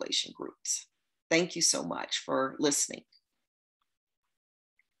population groups. Thank you so much for listening.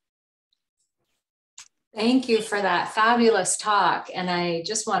 Thank you for that fabulous talk. And I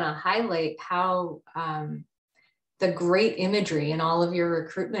just want to highlight how the great imagery in all of your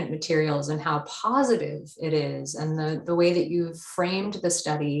recruitment materials, and how positive it is, and the way that you've framed the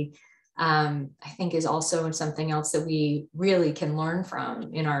study, I think is also something else that we really can learn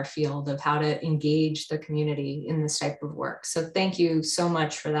from in our field of how to engage the community in this type of work. So thank you so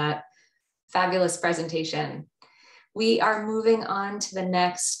much for that fabulous presentation. We are moving on to the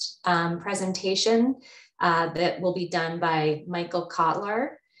next presentation that will be done by Michael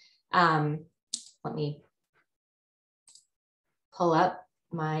Kotler. Let me pull up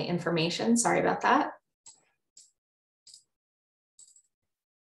my information. Sorry about that.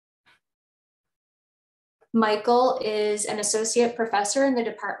 Michael is an associate professor in the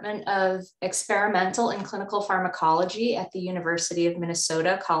Department of Experimental and Clinical Pharmacology at the University of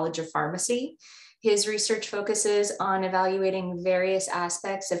Minnesota College of Pharmacy. His research focuses on evaluating various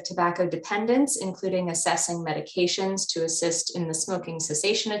aspects of tobacco dependence, including assessing medications to assist in the smoking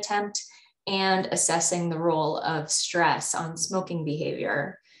cessation attempt and assessing the role of stress on smoking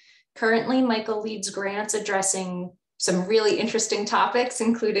behavior. Currently, Michael leads grants addressing some really interesting topics,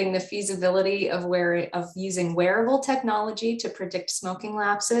 including the feasibility of using wearable technology to predict smoking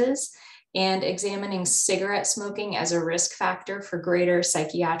lapses and examining cigarette smoking as a risk factor for greater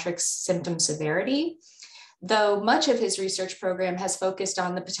psychiatric symptom severity. Though much of his research program has focused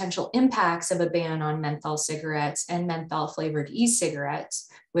on the potential impacts of a ban on menthol cigarettes and menthol flavored e-cigarettes,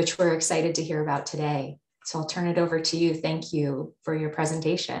 which we're excited to hear about today. So I'll turn it over to you. Thank you for your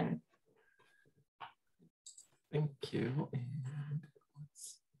presentation. Thank you.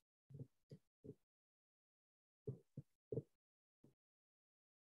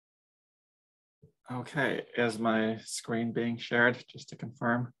 Okay, is my screen being shared, just to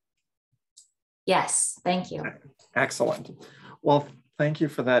confirm? Yes, thank you. Excellent. Well, thank you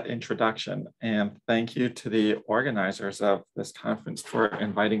for that introduction, and thank you to the organizers of this conference for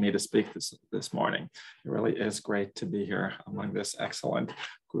inviting me to speak this morning. It really is great to be here among this excellent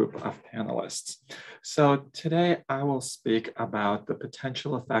group of panelists. So today I will speak about the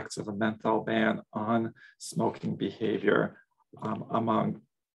potential effects of a menthol ban on smoking behavior among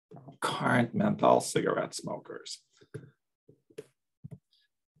current menthol cigarette smokers.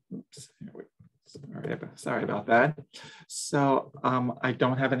 Oops, here we go. Sorry about that. So I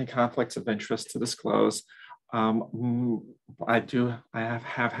don't have any conflicts of interest to disclose. I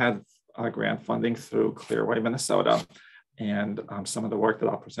have had grant funding through Clearway, Minnesota, and some of the work that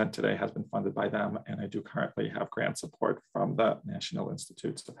I'll present today has been funded by them, and I do currently have grant support from the National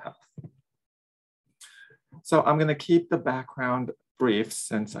Institutes of Health. So I'm going to keep the background brief,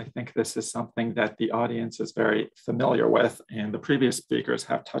 since I think this is something that the audience is very familiar with, and the previous speakers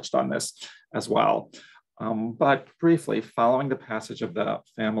have touched on this as well. But briefly, following the passage of the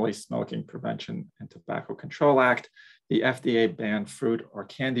Family Smoking Prevention and Tobacco Control Act, the FDA banned fruit or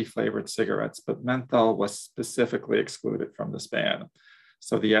candy flavored cigarettes, but menthol was specifically excluded from this ban.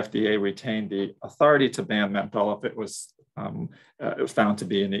 So the FDA retained the authority to ban menthol if it was found to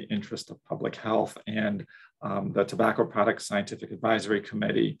be in the interest of public health, and the Tobacco Products Scientific Advisory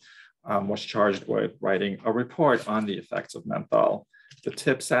Committee was charged with writing a report on the effects of menthol. The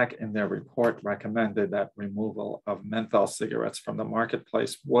TPSAC in their report recommended that removal of menthol cigarettes from the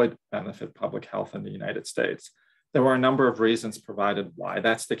marketplace would benefit public health in the United States. There were a number of reasons provided why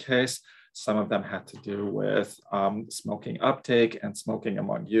that's the case. Some of them had to do with smoking uptake and smoking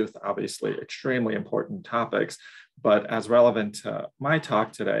among youth, obviously extremely important topics, but as relevant to my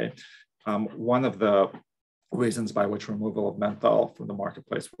talk today, one of the reasons by which removal of menthol from the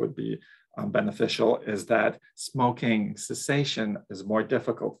marketplace would be beneficial is that smoking cessation is more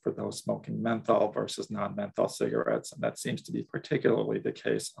difficult for those smoking menthol versus non-menthol cigarettes, and that seems to be particularly the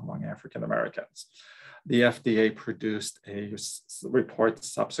case among African Americans. The FDA produced a report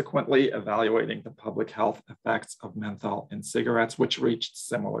subsequently evaluating the public health effects of menthol in cigarettes, which reached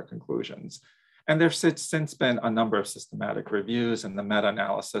similar conclusions. And there's since been a number of systematic reviews and the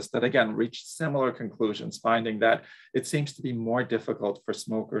meta-analysis that again reached similar conclusions, finding that it seems to be more difficult for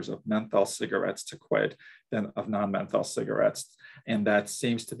smokers of menthol cigarettes to quit than of non-menthol cigarettes. And that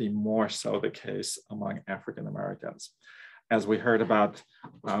seems to be more so the case among African Americans. As we heard about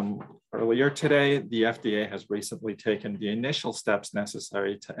earlier today, the FDA has recently taken the initial steps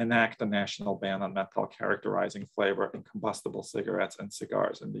necessary to enact a national ban on menthol characterizing flavor in combustible cigarettes and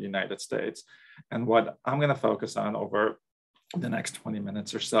cigars in the United States. And what I'm going to focus on over the next 20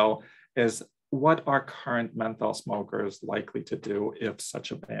 minutes or so is what are current menthol smokers likely to do if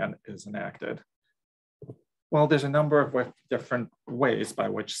such a ban is enacted? Well, there's a number of different ways by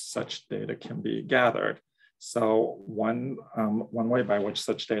which such data can be gathered. So one way by which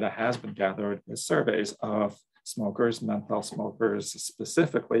such data has been gathered is surveys of smokers, menthol smokers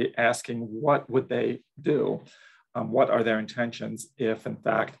specifically, asking what would they do? What are their intentions if in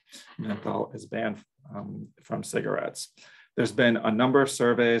fact menthol is banned from cigarettes? There's been a number of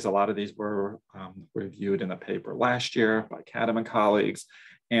surveys. A lot of these were reviewed in a paper last year by Kadam and colleagues.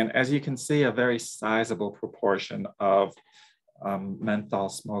 And as you can see, a very sizable proportion of menthol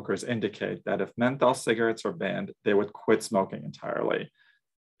smokers indicate that if menthol cigarettes are banned, they would quit smoking entirely.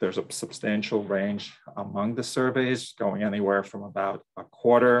 There's a substantial range among the surveys, going anywhere from about a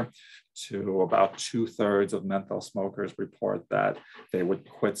quarter to about 2/3 of menthol smokers report that they would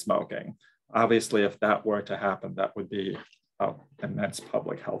quit smoking. Obviously, if that were to happen, that would be an immense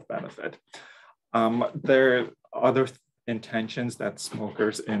public health benefit. There are other intentions that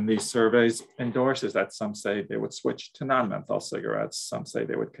smokers in these surveys endorse is that some say they would switch to non-menthol cigarettes. Some say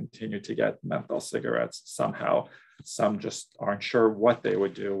they would continue to get menthol cigarettes somehow. Some just aren't sure what they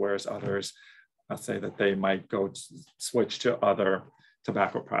would do, whereas others say that they might switch to other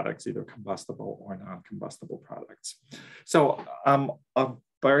tobacco products, either combustible or non-combustible products. So a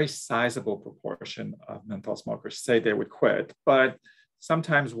very sizable proportion of menthol smokers say they would quit, but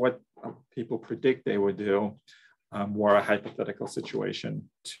sometimes what people predict they would do were a hypothetical situation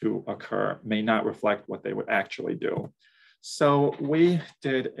to occur may not reflect what they would actually do. So we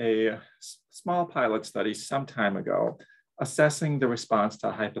did a small pilot study some time ago assessing the response to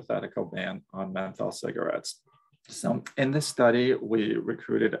a hypothetical ban on menthol cigarettes. So in this study, we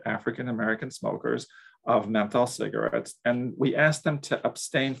recruited African-American smokers of menthol cigarettes, and we asked them to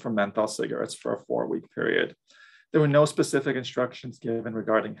abstain from menthol cigarettes for a 4-week period. There were no specific instructions given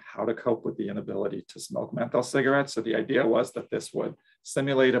regarding how to cope with the inability to smoke menthol cigarettes. So the idea was that this would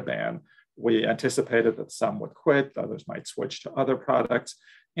simulate a ban. We anticipated that some would quit, others might switch to other products.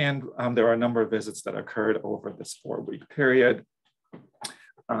 And there are a number of visits that occurred over this 4-week period.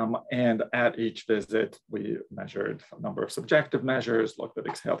 And at each visit, we measured a number of subjective measures, looked at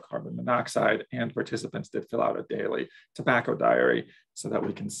exhaled carbon monoxide, and participants did fill out a daily tobacco diary so that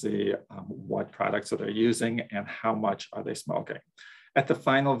we can see what products are they using and how much are they smoking. At the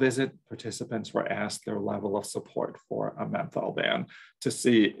final visit, participants were asked their level of support for a menthol ban to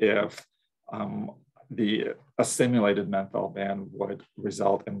see if a simulated menthol ban would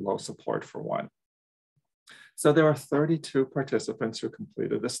result in low support for one. So there were 32 participants who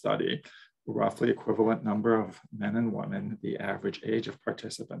completed the study, roughly equivalent number of men and women. The average age of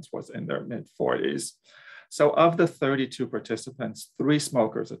participants was in their mid-40s. So of the 32 participants, 3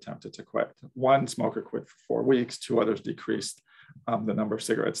 smokers attempted to quit. 1 smoker quit for 4 weeks, 2 others decreased the number of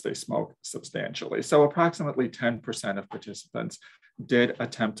cigarettes they smoked substantially. So approximately 10% of participants did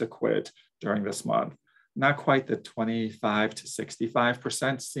attempt to quit during this month. Not quite the 25 to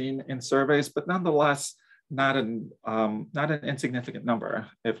 65% seen in surveys, but nonetheless, not an insignificant number.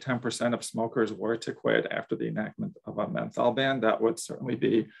 If 10% of smokers were to quit after the enactment of a menthol ban, that would certainly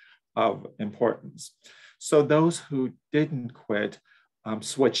be of importance. So those who didn't quit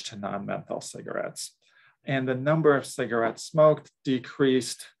switched to non-menthol cigarettes. And the number of cigarettes smoked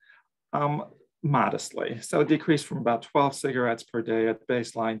decreased modestly. So it decreased from about 12 cigarettes per day at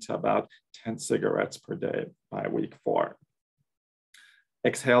baseline to about 10 cigarettes per day by week 4.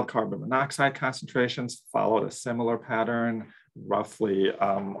 Exhaled carbon monoxide concentrations followed a similar pattern, roughly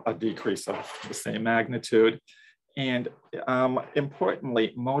a decrease of the same magnitude. And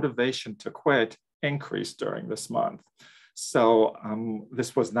importantly, motivation to quit increased during this month. So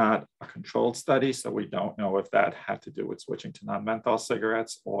this was not a controlled study, so we don't know if that had to do with switching to non-menthol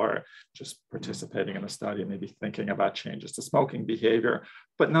cigarettes or just participating in a study, maybe thinking about changes to smoking behavior.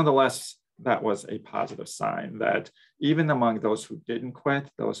 But nonetheless, that was a positive sign that even among those who didn't quit,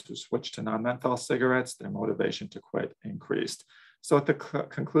 those who switched to non-menthol cigarettes, their motivation to quit increased. So at the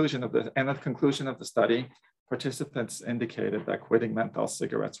conclusion of the study, participants indicated that quitting menthol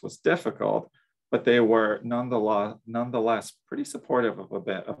cigarettes was difficult, but they were nonetheless pretty supportive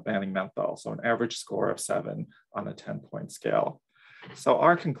of banning menthol. So an average score of 7 on a 10-point scale. So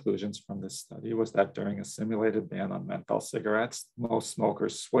our conclusions from this study was that during a simulated ban on menthol cigarettes, most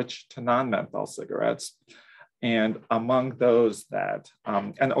smokers switched to non-menthol cigarettes. And among those that,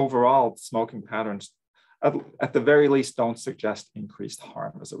 and overall smoking patterns, at the very least, don't suggest increased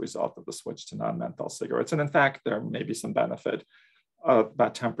harm as a result of the switch to non-menthol cigarettes. And in fact, there may be some benefit.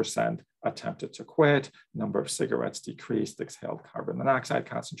 About 10% attempted to quit, number of cigarettes decreased, exhaled carbon monoxide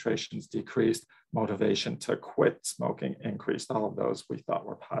concentrations decreased, motivation to quit smoking increased. All of those we thought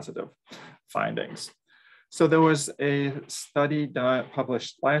were positive findings. So there was a study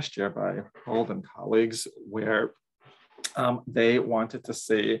published last year by Holt and colleagues where they wanted to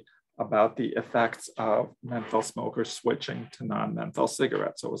see about the effects of menthol smokers switching to non-menthol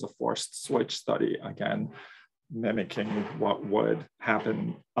cigarettes. So it was a forced switch study, again, mimicking what would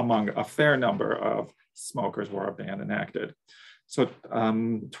happen among a fair number of smokers where a ban enacted. So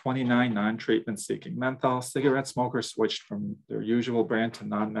 29 non-treatment seeking menthol cigarette smokers switched from their usual brand to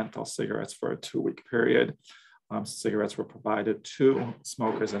non-menthol cigarettes for a 2-week period. Cigarettes were provided to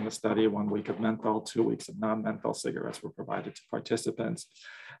smokers in the study, 1 week of menthol, 2 weeks of non-menthol cigarettes were provided to participants.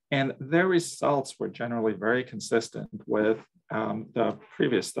 And their results were generally very consistent with the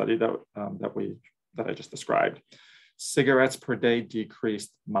previous study that I just described. Cigarettes per day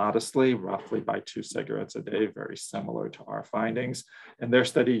decreased modestly, roughly by 2 cigarettes a day, very similar to our findings. In their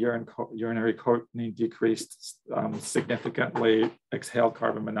study, urinary nicotine decreased significantly. Exhaled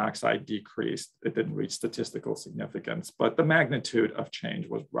carbon monoxide decreased. It didn't reach statistical significance, but the magnitude of change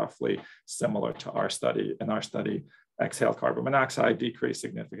was roughly similar to our study. In our study, exhaled carbon monoxide decreased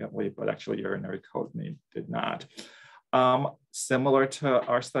significantly, but actually urinary nicotine did not. Similar to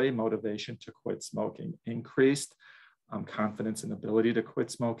our study, motivation to quit smoking increased. Confidence and ability to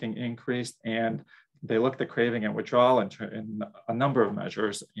quit smoking increased, and they looked at craving and withdrawal in a number of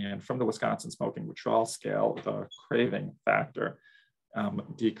measures. And from the Wisconsin Smoking Withdrawal Scale, the craving factor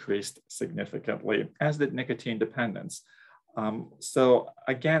decreased significantly, as did nicotine dependence. So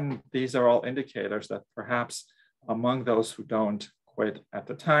again, these are all indicators that perhaps among those who don't quit at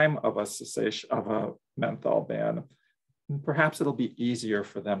the time of a cessation of a menthol ban, perhaps it'll be easier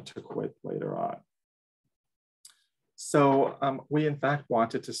for them to quit later on. So we in fact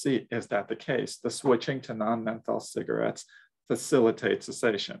wanted to see, is that the case? The switching to non-menthol cigarettes facilitates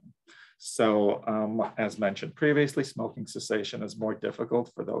cessation. So as mentioned previously, smoking cessation is more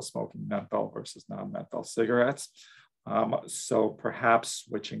difficult for those smoking menthol versus non-menthol cigarettes. So perhaps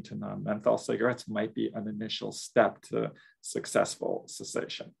switching to non-menthol cigarettes might be an initial step to successful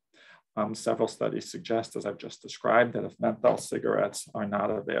cessation. Several studies suggest, as I've just described, that if menthol cigarettes are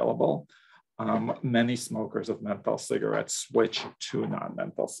not available, many smokers of menthol cigarettes switch to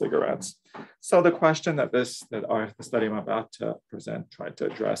non-menthol cigarettes. So the question that the study I'm about to present tried to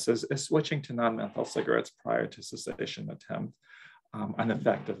address is switching to non-menthol cigarettes prior to cessation attempt an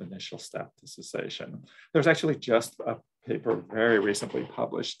effective initial step to cessation? There's actually just a paper very recently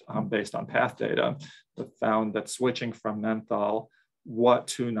published based on path data that found that switching from menthol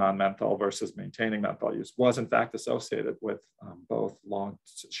to non-menthol versus maintaining menthol use was in fact associated with both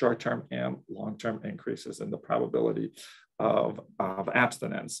short-term and long-term increases in the probability of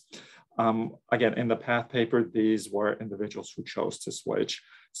abstinence. Again, in the path paper, these were individuals who chose to switch,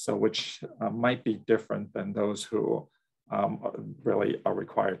 so which might be different than those who really are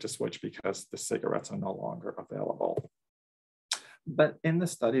required to switch because the cigarettes are no longer available. But in the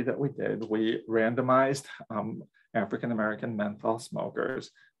study that we did, we randomized African-American menthol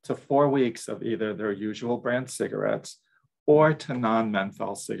smokers to 4 weeks of either their usual brand cigarettes or to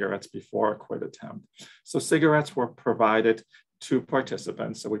non-menthol cigarettes before a quit attempt. So cigarettes were provided to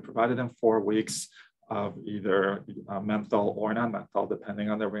participants. So we provided them 4 weeks of either menthol or non-menthol, depending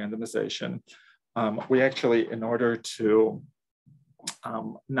on their randomization. We actually, in order to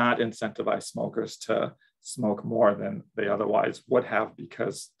not incentivize smokers to smoke more than they otherwise would have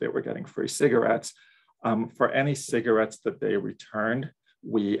because they were getting free cigarettes, for any cigarettes that they returned,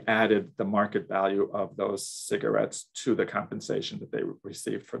 we added the market value of those cigarettes to the compensation that they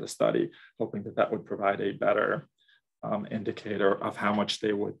received for the study, hoping that that would provide a better indicator of how much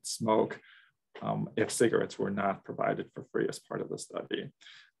they would smoke if cigarettes were not provided for free as part of the study.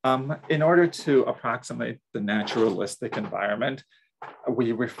 In order to approximate the naturalistic environment,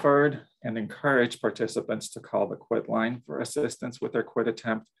 we referred and encouraged participants to call the quit line for assistance with their quit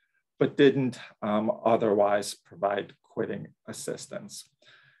attempt, but didn't otherwise provide quitting assistance.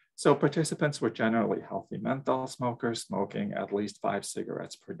 So participants were generally healthy menthol smokers smoking at least 5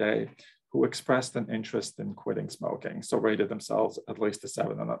 cigarettes per day who expressed an interest in quitting smoking. So rated themselves at least a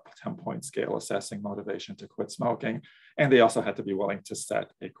 7 on a 10-point scale assessing motivation to quit smoking. And they also had to be willing to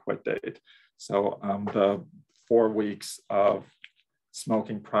set a quit date. So the 4 weeks of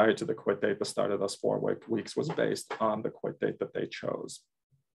smoking prior to the quit date, the start of those 4 weeks was based on the quit date that they chose.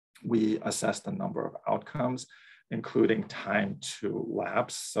 We assessed a number of outcomes, including time to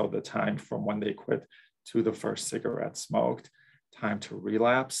lapse. So the time from when they quit to the first cigarette smoked, time to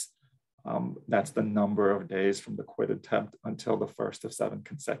relapse. That's the number of days from the quit attempt until the first of 7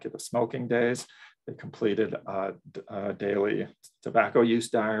 consecutive smoking days. They completed a daily tobacco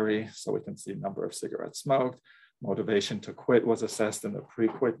use diary, so we can see number of cigarettes smoked. Motivation to quit was assessed in the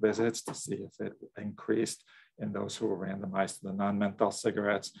pre-quit visits to see if it increased in those who were randomized to the non-menthol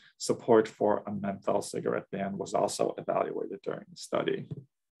cigarettes. Support for a menthol cigarette ban was also evaluated during the study.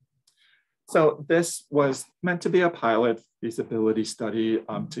 So this was meant to be a pilot feasibility study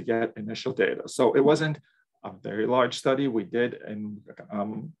to get initial data. So it wasn't a very large study. We did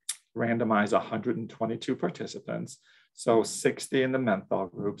randomize 122 participants. So 60 in the menthol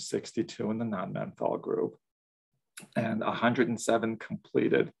group, 62 in the non-menthol group, and 107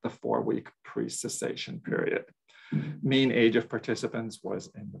 completed the 4-week pre-cessation period. Mean age of participants was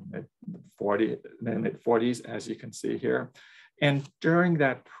in the mid-40s, as you can see here. And during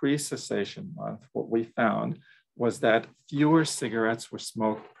that pre-cessation month, what we found was that fewer cigarettes were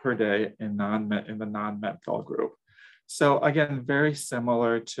smoked per day in the non-menthol group. So again, very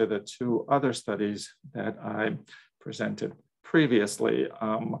similar to the two other studies that I presented previously.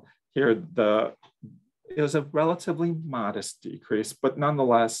 Here, it was a relatively modest decrease, but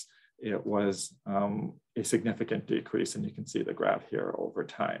nonetheless, it was a significant decrease, and you can see the graph here over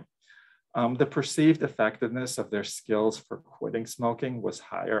time. The perceived effectiveness of their skills for quitting smoking was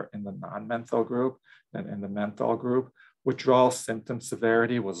higher in the non-menthol group than in the menthol group. Withdrawal symptom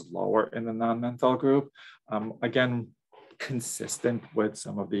severity was lower in the non-menthol group. Again, consistent with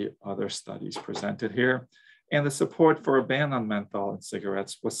some of the other studies presented here. And the support for a ban on menthol in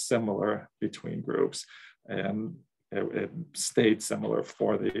cigarettes was similar between groups. And it stayed similar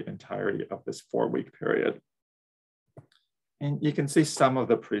for the entirety of this 4-week period. And you can see some of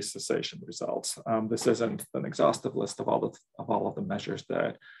the pre-cessation results. This isn't an exhaustive list of all of the measures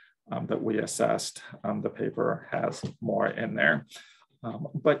that we assessed. The paper has more in there.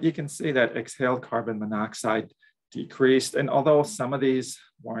 But you can see that exhaled carbon monoxide decreased. And although some of these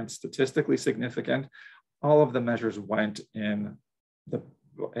weren't statistically significant, all of the measures went in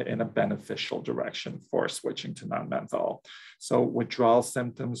a beneficial direction for switching to non-menthol. So withdrawal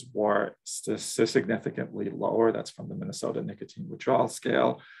symptoms were significantly lower. That's from the Minnesota Nicotine Withdrawal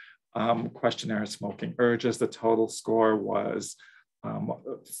Scale. Questionnaire smoking urges, the total score was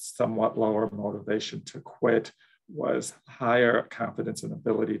somewhat lower. Motivation to quit was higher. Confidence and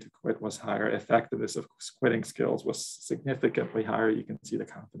ability to quit was higher. Effectiveness of quitting skills was significantly higher. You can see the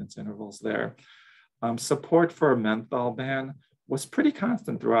confidence intervals there. Support for a menthol ban was pretty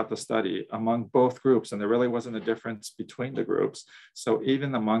constant throughout the study among both groups, and there really wasn't a difference between the groups. So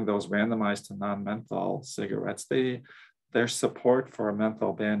even among those randomized to non-menthol cigarettes, their support for a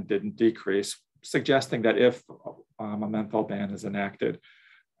menthol ban didn't decrease, suggesting that if a menthol ban is enacted,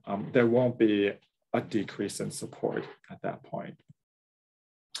 there won't be a decrease in support at that point.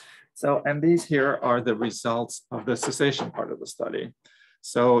 So, and these here are the results of the cessation part of the study.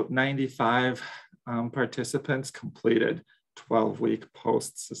 So 95 participants completed 12-week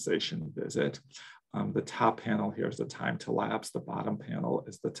post-cessation visit. The top panel here is the time to lapse. The bottom panel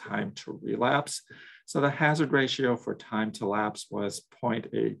is the time to relapse. So the hazard ratio for time to lapse was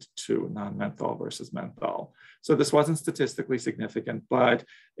 0.82 non-menthol versus menthol. So this wasn't statistically significant, but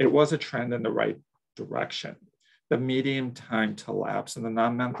it was a trend in the right direction. The median time to lapse in the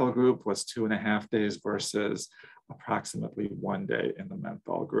non-menthol group was 2.5 days versus approximately 1 day in the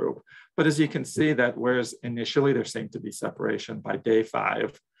menthol group. But as you can see that whereas initially there seemed to be separation, by day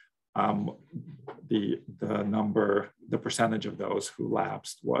 5, the percentage of those who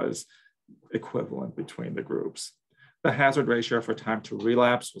lapsed was equivalent between the groups. The hazard ratio for time to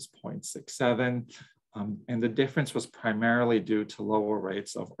relapse was 0.67. And the difference was primarily due to lower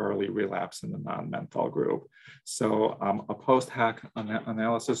rates of early relapse in the non-menthol group. So a post-hoc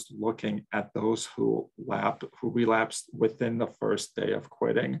analysis looking at those who relapsed within the first day of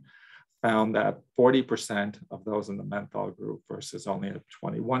quitting found that 40% of those in the menthol group versus only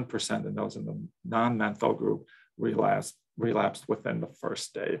 21% in those in the non-menthol group relapsed within the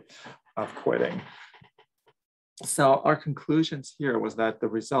first day of quitting. So our conclusions here was that the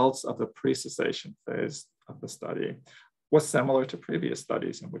results of the pre-cessation phase of the study was similar to previous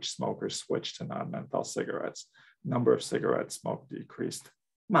studies in which smokers switched to non-menthol cigarettes. Number of cigarettes smoked decreased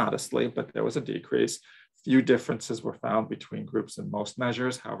modestly, but there was a decrease. Few differences were found between groups in most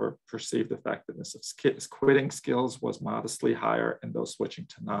measures. However, perceived effectiveness of quitting skills was modestly higher in those switching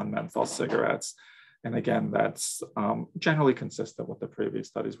to non-menthol cigarettes. And again, that's generally consistent with the previous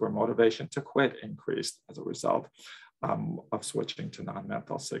studies where motivation to quit increased as a result of switching to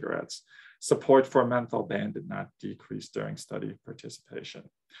non-menthol cigarettes. Support for a menthol ban did not decrease during study participation.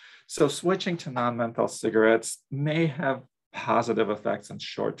 So switching to non-menthol cigarettes may have positive effects on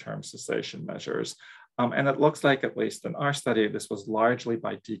short-term cessation measures. And it looks like, at least in our study, this was largely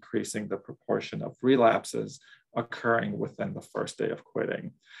by decreasing the proportion of relapses occurring within the first day of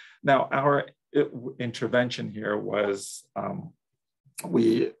quitting. Now, our intervention here was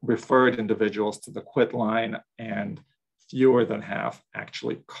we referred individuals to the quit line, and fewer than half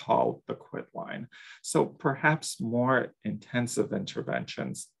actually called the quit line. So perhaps more intensive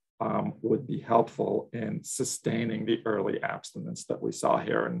interventions would be helpful in sustaining the early abstinence that we saw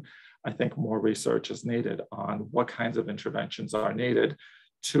here. And I think more research is needed on what kinds of interventions are needed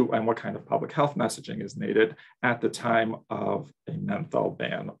and what kind of public health messaging is needed at the time of a menthol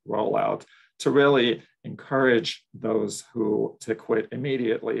ban rollout to really encourage those who to quit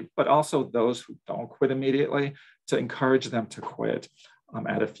immediately, but also those who don't quit immediately, to encourage them to quit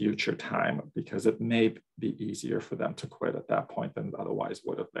at a future time, because it may be easier for them to quit at that point than it otherwise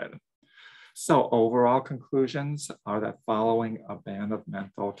would have been. So overall conclusions are that following a ban of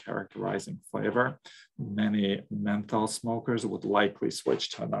menthol characterizing flavor, many menthol smokers would likely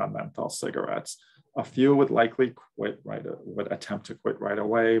switch to non-menthol cigarettes. A few would likely would attempt to quit right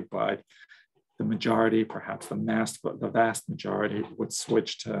away, but the majority, perhaps the vast majority, would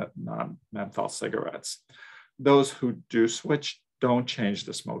switch to non-menthol cigarettes. Those who do switch don't change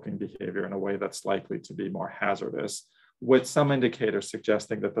the smoking behavior in a way that's likely to be more hazardous, with some indicators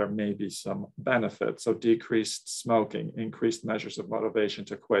suggesting that there may be some benefits. So decreased smoking, increased measures of motivation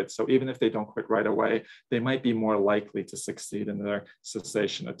to quit. So even if they don't quit right away, they might be more likely to succeed in their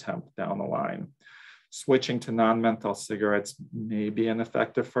cessation attempt down the line. Switching to non-menthol cigarettes may be an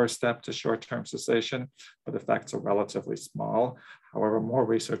effective first step to short-term cessation, but effects are relatively small. However, more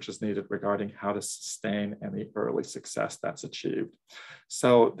research is needed regarding how to sustain any early success that's achieved.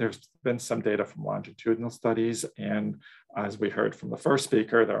 So there's been some data from longitudinal studies, and as we heard from the first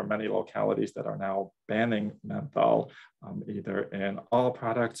speaker, there are many localities that are now banning menthol, either in all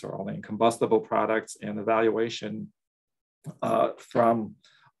products or only in combustible products, and evaluation from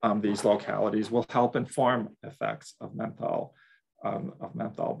these localities will help inform effects of menthol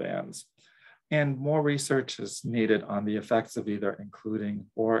bans. And more research is needed on the effects of either including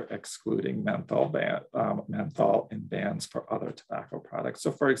or excluding menthol in bans for other tobacco products.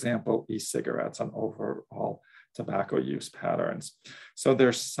 So for example, e-cigarettes on overall tobacco use patterns. So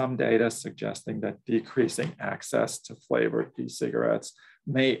there's some data suggesting that decreasing access to flavored e-cigarettes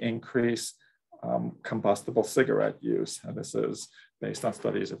may increase combustible cigarette use. And this is based on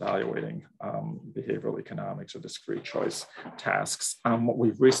studies evaluating behavioral economics or discrete choice tasks.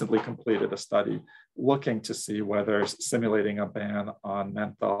 We've recently completed a study looking to see whether simulating a ban on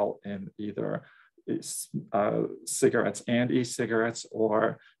menthol in either cigarettes and e-cigarettes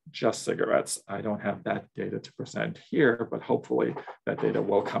or just cigarettes. I don't have that data to present here, but hopefully that data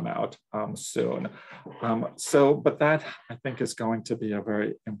will come out soon. But that I think is going to be a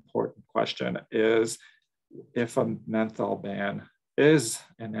very important question, is if a menthol ban is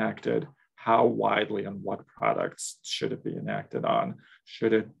enacted, how widely and what products should it be enacted on?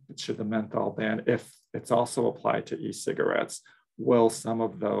 Should the menthol ban, if it's also applied to e-cigarettes, will some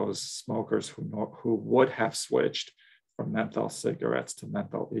of those smokers who would have switched from menthol cigarettes to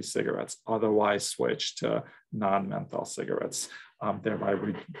menthol e-cigarettes otherwise switch to non-menthol cigarettes, thereby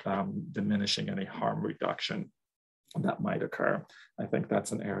diminishing any harm reduction that might occur? I think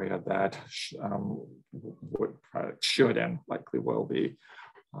that's an area that should and likely will be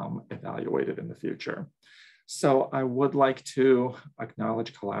evaluated in the future. So I would like to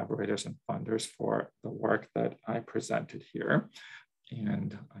acknowledge collaborators and funders for the work that I presented here.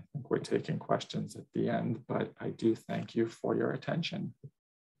 And I think we're taking questions at the end, but I do thank you for your attention.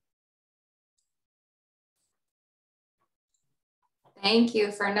 Thank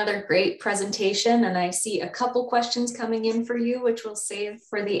you for another great presentation. And I see a couple questions coming in for you, which we'll save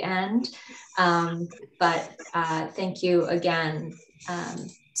for the end. Thank you again.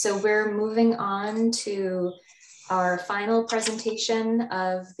 So we're moving on to our final presentation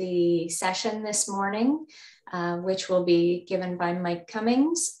of the session this morning, which will be given by Mike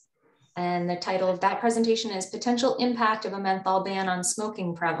Cummings. And the title of that presentation is Potential Impact of a Menthol Ban on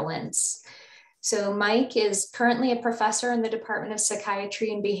Smoking Prevalence. So Mike is currently a professor in the Department of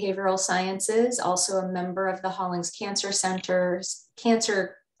Psychiatry and Behavioral Sciences, also a member of the Hollings Cancer Center's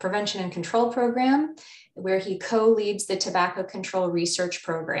Cancer Prevention and Control Program, where he co-leads the Tobacco Control Research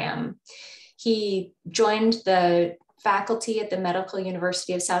Program. He joined the faculty at the Medical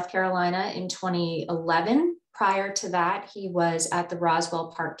University of South Carolina in 2011. Prior to that, he was at the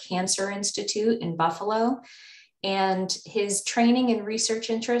Roswell Park Cancer Institute in Buffalo. And his training and research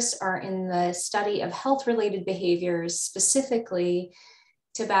interests are in the study of health-related behaviors, specifically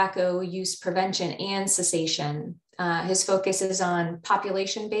tobacco use prevention and cessation. His focus is on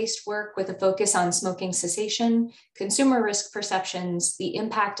population-based work with a focus on smoking cessation, consumer risk perceptions, the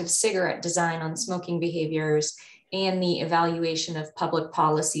impact of cigarette design on smoking behaviors, and the evaluation of public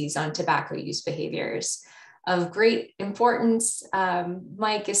policies on tobacco use behaviors. Of great importance,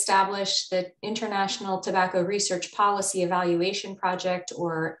 Mike established the International Tobacco Research Policy Evaluation Project,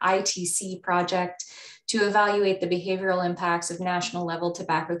 or ITC project, to evaluate the behavioral impacts of national level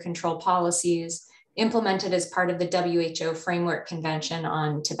tobacco control policies implemented as part of the WHO Framework Convention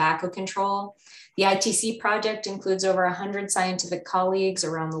on Tobacco Control. The ITC project includes over 100 scientific colleagues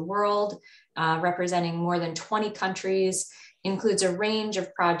around the world, representing more than 20 countries, includes a range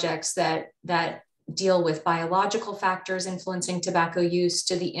of projects that deal with biological factors influencing tobacco use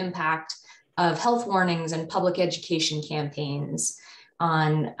to the impact of health warnings and public education campaigns.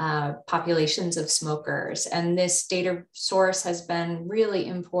 on populations of smokers. And this data source has been really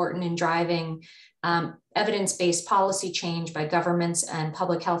important in driving evidence-based policy change by governments and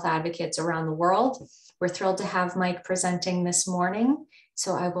public health advocates around the world. We're thrilled to have Mike presenting this morning,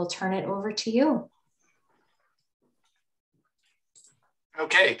 so I will turn it over to you.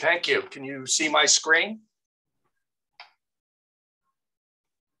 Okay, thank you. Can you see my screen?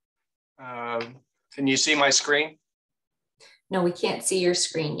 Can you see my screen? No, we can't see your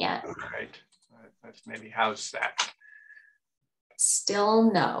screen yet. All right, that's maybe, how's that?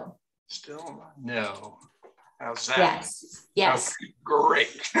 Still no. Still no. How's that? Yes, yes. Okay,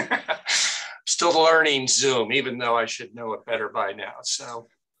 great. Still learning Zoom, even though I should know it better by now. So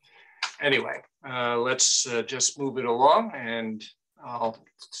anyway, let's just move it along and I'll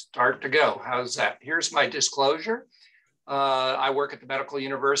start to go. How's that? Here's my disclosure. I work at the Medical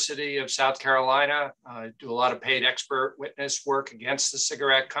University of South Carolina. I do a lot of paid expert witness work against the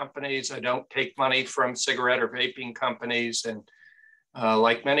cigarette companies. I don't take money from cigarette or vaping companies. And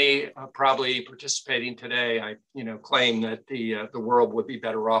like many probably participating today, I claim that the world would be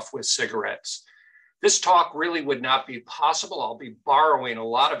better off with cigarettes. This talk really would not be possible. I'll be borrowing a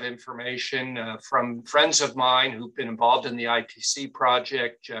lot of information from friends of mine who've been involved in the ITC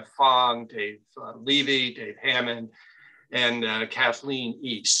project, Jeff Fong, Dave Levy, Dave Hammond, and Kathleen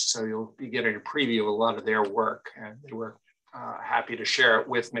East. So you'll be getting a preview of a lot of their work, and they were happy to share it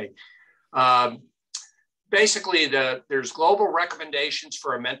with me. Basically, there's global recommendations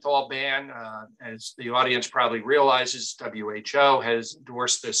for a menthol ban. As the audience probably realizes, WHO has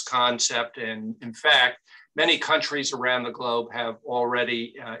endorsed this concept. And in fact, many countries around the globe have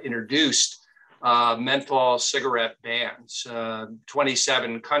already introduced menthol cigarette bans.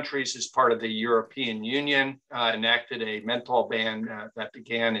 27 countries as part of the European Union enacted a menthol ban that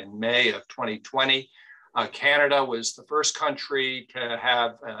began in May of 2020. Canada was the first country to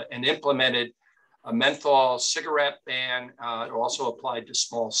have an implemented a menthol cigarette ban. It also applied to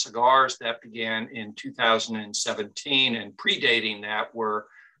small cigars. That began in 2017, and predating that were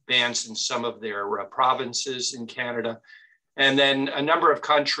bans in some of their provinces in Canada. And then a number of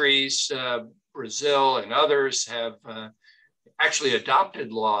countries, Brazil and others, have actually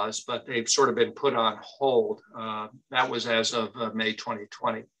adopted laws, but they've sort of been put on hold. That was as of May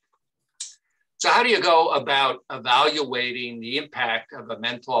 2020. So how do you go about evaluating the impact of a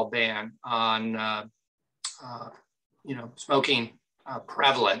menthol ban on smoking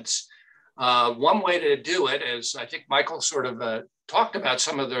prevalence? One way to do it, as I think Michael sort of talked about,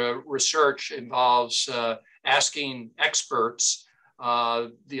 some of the research involves asking experts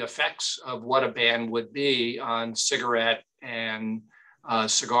the effects of what a ban would be on cigarette and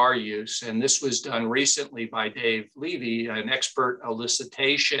cigar use. And this was done recently by Dave Levy, an expert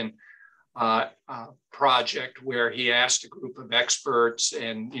elicitation project, where he asked a group of experts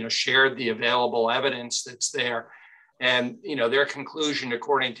and shared the available evidence that's there. And their conclusion,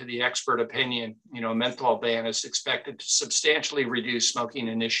 according to the expert opinion, a menthol ban is expected to substantially reduce smoking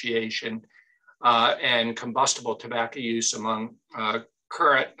initiation and combustible tobacco use among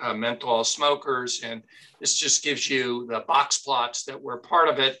current menthol smokers. And this just gives you the box plots that were part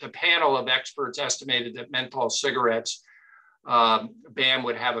of it. The panel of experts estimated that menthol cigarettes ban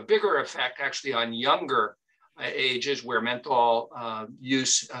would have a bigger effect actually on younger ages, where menthol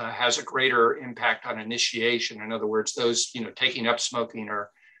use has a greater impact on initiation. In other words, those taking up smoking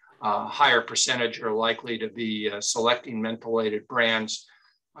are higher percentage are likely to be selecting mentholated brands.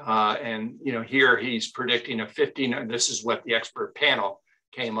 And here he's predicting a 59. This is what the expert panel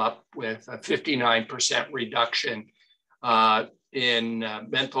came up with: a 59% reduction in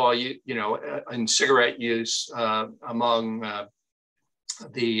menthol, in cigarette use among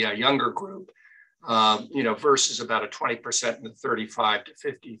the younger group, versus about a 20% in the 35 to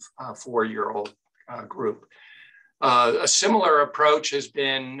 54-year-old group. A similar approach has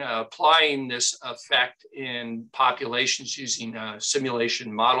been applying this effect in populations using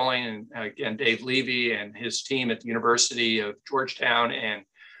simulation modeling. And again, Dave Levy and his team at the University of Georgetown and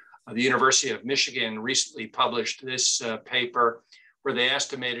the University of Michigan recently published this paper, where they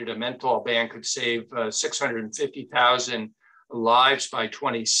estimated a menthol ban could save 650,000 lives by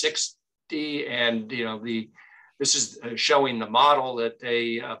 2060. And this is showing the model that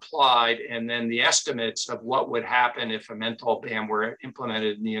they applied, and then the estimates of what would happen if a menthol ban were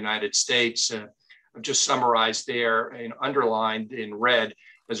implemented in the United States. I've just summarized there and underlined in red.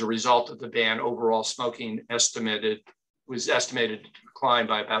 As a result of the ban, overall smoking was estimated to decline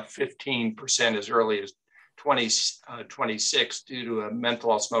by about 15% as early as 2026 due to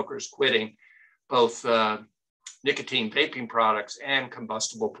menthol smokers quitting both nicotine vaping products and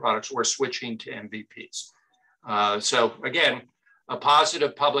combustible products or switching to MVPs. So again, a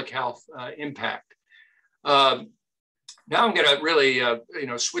positive public health impact. Now I'm going to really,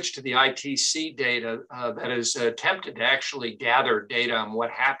 switch to the ITC data that is attempted to actually gather data on what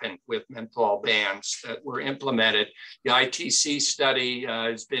happened with menthol bans that were implemented. The ITC study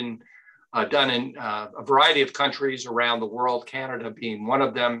has been done in a variety of countries around the world, Canada being one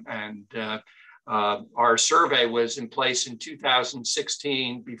of them. And our survey was in place in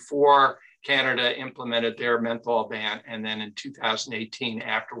 2016 before Canada implemented their menthol ban, and then in 2018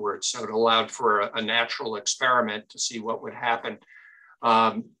 afterwards. So it allowed for a natural experiment to see what would happen.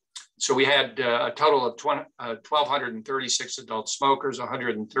 So we had a total of 1,236 adult smokers,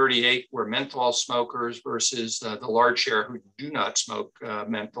 138 were menthol smokers versus the large share who do not smoke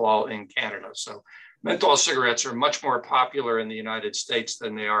menthol in Canada. So menthol cigarettes are much more popular in the United States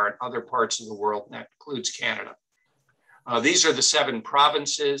than they are in other parts of the world, and that includes Canada. These are the 7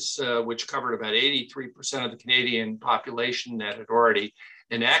 provinces, which covered about 83% of the Canadian population that had already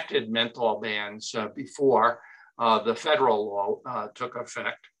enacted menthol bans before the federal law took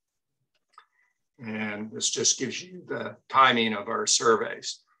effect. And this just gives you the timing of our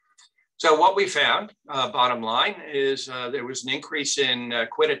surveys. So what we found, bottom line, is there was an increase in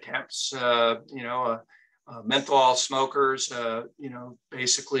quit attempts. Menthol smokers,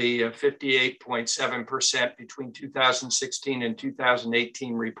 basically 58.7% between 2016 and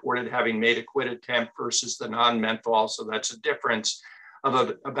 2018 reported having made a quit attempt versus the non-menthol. So that's a difference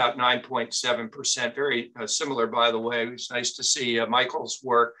of about 9.7%. Very similar, by the way. It was nice to see Michael's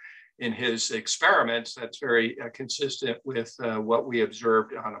work in his experiments. That's very consistent with what we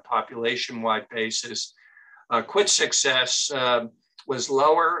observed on a population-wide basis. Quit success was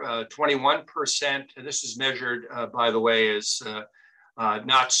lower, 21%. And this is measured, by the way, as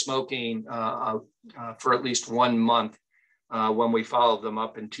not smoking for at least 1 month when we followed them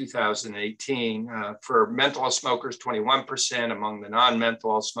up in 2018. For menthol smokers, 21%. Among the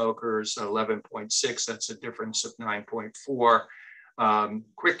non-menthol smokers, 11.6. That's a difference of 9.4.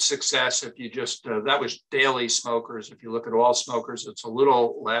 Quit success, if you just, that was daily smokers. If you look at all smokers, it's a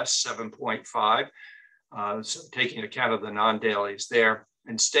little less, 7.5. So taking account of the non-dailies there,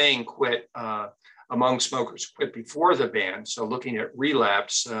 and staying quit among smokers who quit before the ban. So looking at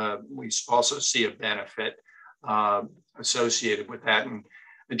relapse, we also see a benefit associated with that. And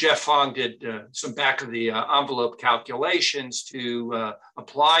Jeff Fong did some back of the envelope calculations to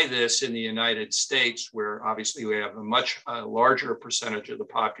apply this in the United States, where obviously we have a much larger percentage of the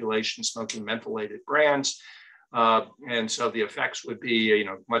population smoking mentholated brands. And so the effects would be,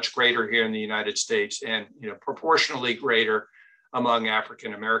 much greater here in the United States, and, proportionally greater among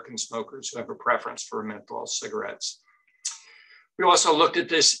African-American smokers who have a preference for menthol cigarettes. We also looked at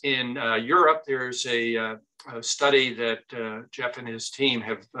this in Europe. There's a study that Jeff and his team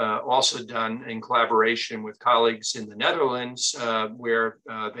have also done in collaboration with colleagues in the Netherlands, where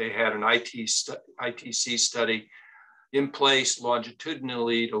they had an ITC study in place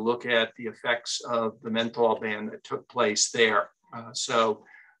longitudinally to look at the effects of the menthol ban that took place there. So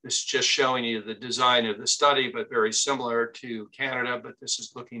this is just showing you the design of the study, but very similar to Canada, but this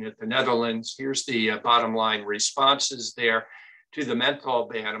is looking at the Netherlands. Here's the bottom line responses there to the menthol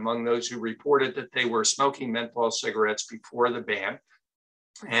ban among those who reported that they were smoking menthol cigarettes before the ban.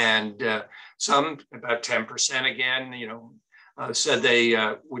 And some, about 10% again, said they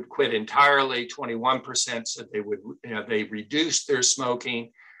would quit entirely. 21% said they would, they reduced their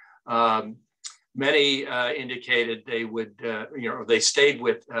smoking. Many indicated they would, they stayed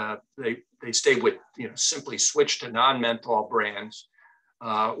with, simply switch to non-menthol brands.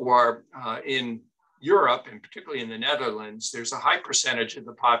 Or in Europe, and particularly in the Netherlands, there's a high percentage of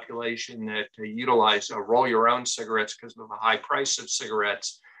the population that utilize roll your own cigarettes because of the high price of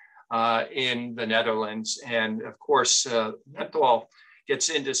cigarettes in the Netherlands. And of course, menthol gets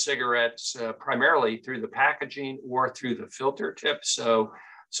into cigarettes primarily through the packaging or through the filter tip. So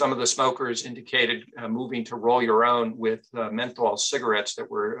some of the smokers indicated moving to roll your own with menthol cigarettes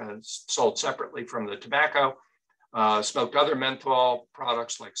that were sold separately from the tobacco, smoked other menthol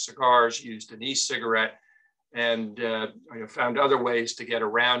products like cigars, used an e-cigarette, and found other ways to get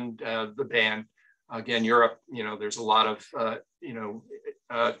around the ban. Again, Europe, there's a lot of,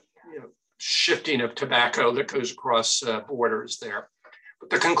 shifting of tobacco that goes across borders there.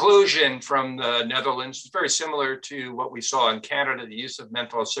 But the conclusion from the Netherlands is very similar to what we saw in Canada. The use of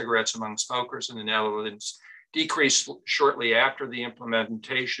menthol cigarettes among smokers in the Netherlands decreased shortly after the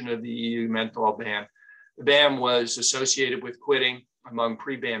implementation of the EU menthol ban. The ban was associated with quitting among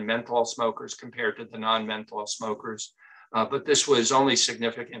pre-ban menthol smokers compared to the non-menthol smokers. But this was only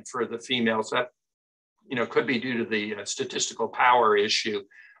significant for the females. That could be due to the statistical power issue.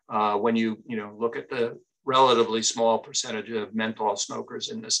 When you look at the relatively small percentage of menthol smokers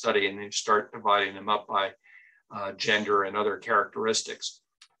in the study, and you start dividing them up by gender and other characteristics.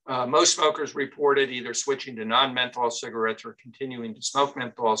 Most smokers reported either switching to non-menthol cigarettes or continuing to smoke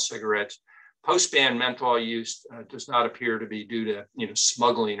menthol cigarettes. Post-ban menthol use does not appear to be due to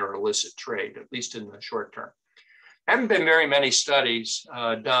smuggling or illicit trade, at least in the short term. Haven't been very many studies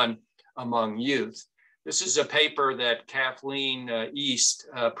done among youth. This is a paper that Kathleen East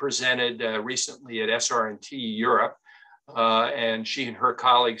presented recently at SRNT Europe, and she and her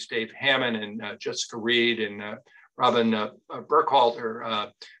colleagues, Dave Hammond and Jessica Reed and Robin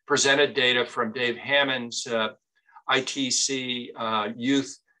Burkhalter, presented data from Dave Hammond's ITC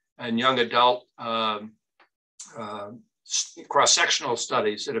youth and young adult cross-sectional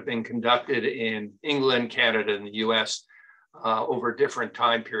studies that have been conducted in England, Canada, and the US over different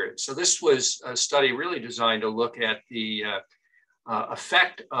time periods. So this was a study really designed to look at the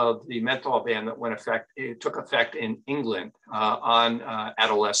effect of the menthol ban that took effect in England on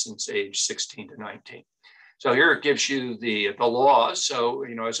adolescents aged 16 to 19. So here it gives you the laws. So,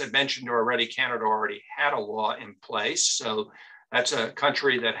 as I mentioned already, Canada already had a law in place. So that's a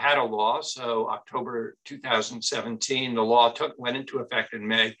country that had a law. So October 2017, the law went into effect in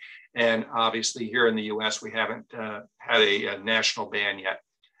May. And obviously here in the US, we haven't had a national ban yet.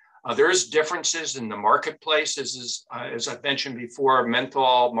 There's differences in the marketplace. As I've mentioned before,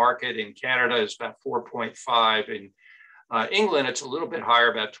 menthol market in Canada is about 4.5. In England, it's a little bit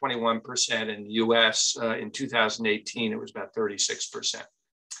higher, about 21%. In the US, in 2018, it was about 36%.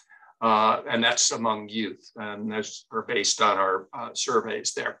 And that's among youth, and those are based on our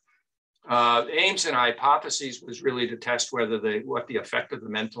surveys there. Aims and hypotheses was really to test what the effect of the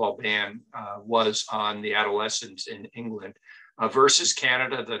menthol ban was on the adolescents in England versus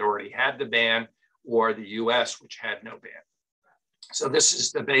Canada that already had the ban, or the US, which had no ban. So this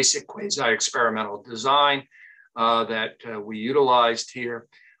is the basic quasi-experimental design that we utilized here.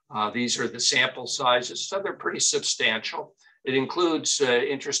 These are the sample sizes, so they're pretty substantial. It includes,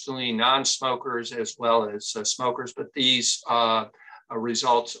 interestingly, non-smokers as well as smokers, but these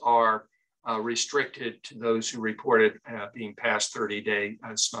results are restricted to those who reported being past 30-day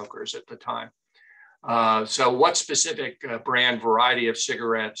smokers at the time. So what specific brand, variety of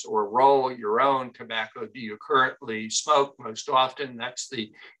cigarettes or roll your own tobacco do you currently smoke most often? That's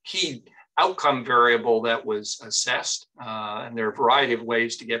the key outcome variable that was assessed. And there are a variety of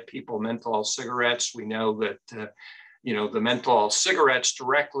ways to get people menthol cigarettes. We know that the menthol cigarettes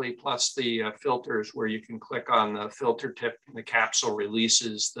directly, plus the filters where you can click on the filter tip and the capsule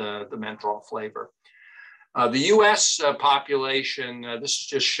releases the menthol flavor. The US population, this is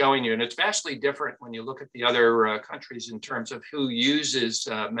just showing you, and it's vastly different when you look at the other countries in terms of who uses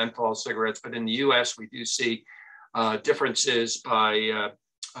menthol cigarettes, but in the US we do see differences by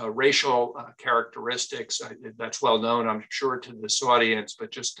racial characteristics. That's well known, I'm sure, to this audience,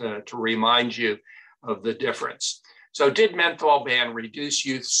 but just to remind you of the difference. So did menthol ban reduce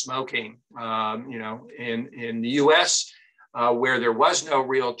youth smoking? In the US, where there was no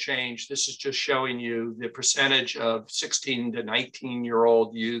real change, this is just showing you the percentage of 16 to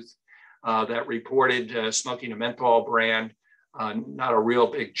 19-year-old youth that reported smoking a menthol brand. Not a real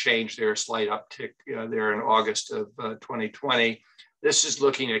big change there, slight uptick there in August of 2020. This is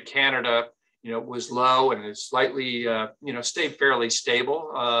looking at Canada. It was low and is slightly, stayed fairly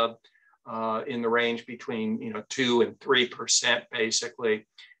stable. In the range between 2 and 3% basically.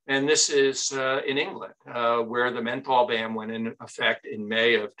 And this is in England, where the menthol ban went in effect in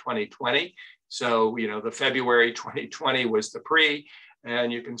May of 2020. So, the February 2020 was the pre,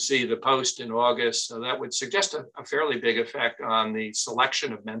 and you can see the post in August. So that would suggest a fairly big effect on the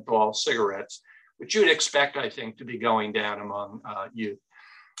selection of menthol cigarettes, which you'd expect, I think, to be going down among youth.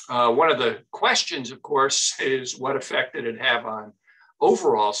 One of the questions, of course, is what effect did it have on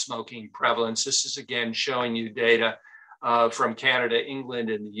overall smoking prevalence? This is again showing you data from Canada, England,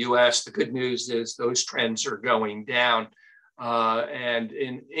 and the US. The good news is those trends are going down. And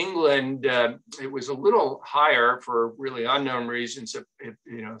in England, it was a little higher for really unknown reasons. It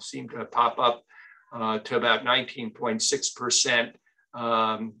seemed to pop up to about 19.6%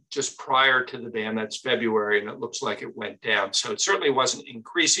 just prior to the ban. That's February, and it looks like it went down. So it certainly wasn't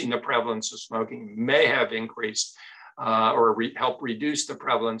increasing the prevalence of smoking. It may have increased or help reduce the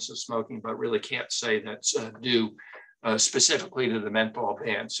prevalence of smoking, but really can't say that's due specifically to the menthol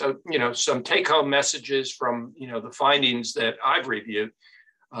ban. So, some take-home messages from, the findings that I've reviewed,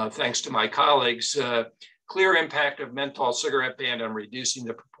 thanks to my colleagues. Clear impact of menthol cigarette ban on reducing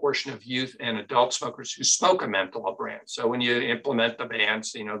the proportion of youth and adult smokers who smoke a menthol brand. So when you implement the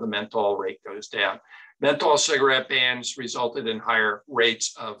bans, the menthol rate goes down. Menthol cigarette bans resulted in higher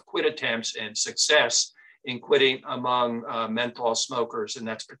rates of quit attempts and success in quitting among menthol smokers, and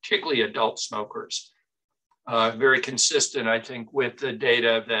that's particularly adult smokers. Very consistent, I think, with the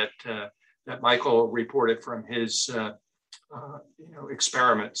data that Michael reported from his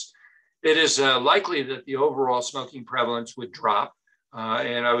experiments. It is likely that the overall smoking prevalence would drop.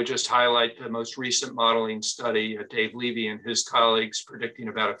 And I would just highlight the most recent modeling study, Dave Levy and his colleagues predicting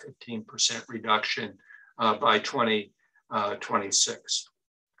about a 15% reduction by 2026.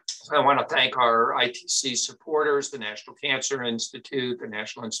 I want to thank our ITC supporters, the National Cancer Institute, the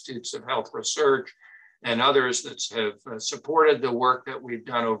National Institutes of Health Research, and others that have supported the work that we've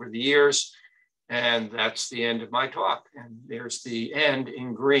done over the years. And that's the end of my talk. And there's the end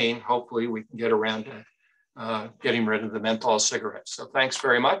in green. Hopefully we can get around to getting rid of the menthol cigarettes. So thanks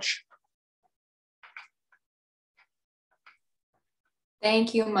very much.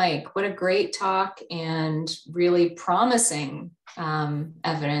 Thank you, Mike. What a great talk and really promising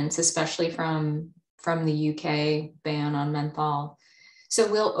evidence, especially from the UK ban on menthol. So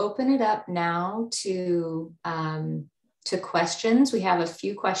we'll open it up now to questions. We have a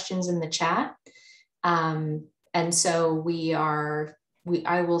few questions in the chat. And so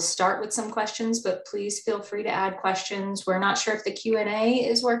I will start with some questions, but please feel free to add questions. We're not sure if the Q&A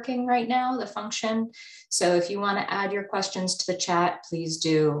is working right now, the function. So if you want to add your questions to the chat, please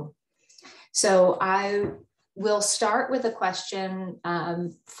do. So I will start with a question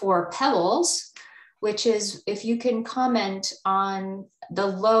for Pebbles, which is if you can comment on the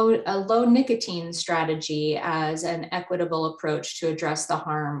low nicotine strategy as an equitable approach to address the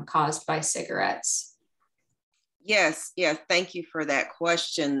harm caused by cigarettes. Yes, thank you for that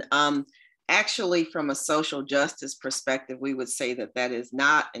question. Actually, from a social justice perspective, we would say that that is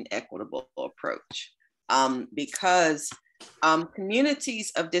not an equitable approach because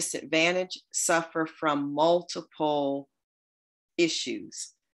communities of disadvantage suffer from multiple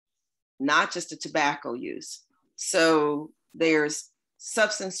issues, not just the tobacco use. So there's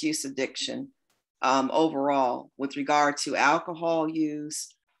substance use addiction overall with regard to alcohol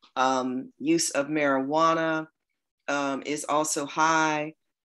use, use of marijuana, is also high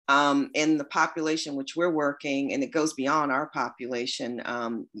in the population which we're working, and it goes beyond our population.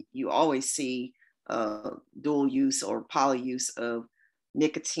 You always see dual use or poly use of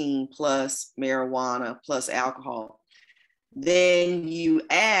nicotine plus marijuana plus alcohol. Then you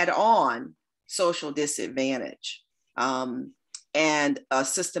add on social disadvantage and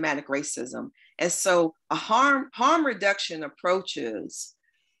systematic racism. And so a harm reduction approaches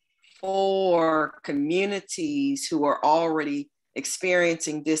for communities who are already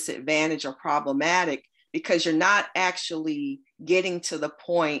experiencing disadvantage or problematic, because you're not actually getting to the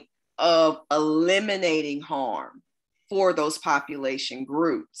point of eliminating harm for those population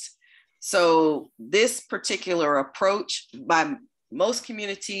groups. So this particular approach by most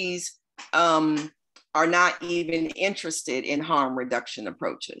communities are not even interested in harm reduction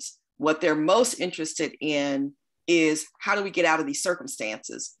approaches. What they're most interested in is how do we get out of these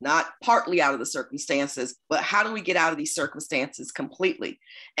circumstances, not partly out of the circumstances, but how do we get out of these circumstances completely?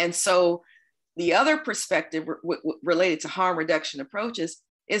 And so the other perspective related to harm reduction approaches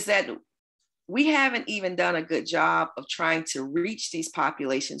is that we haven't even done a good job of trying to reach these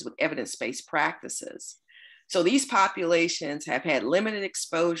populations with evidence-based practices. So these populations have had limited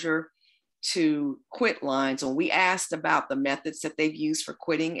exposure to quit lines. And we asked about the methods that they've used for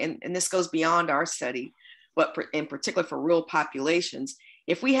quitting, and this goes beyond our study, but in particular for rural populations,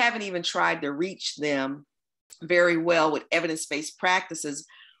 if we haven't even tried to reach them very well with evidence-based practices,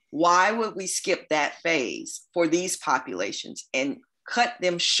 why would we skip that phase for these populations and cut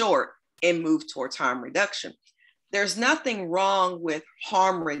them short and move towards harm reduction? There's nothing wrong with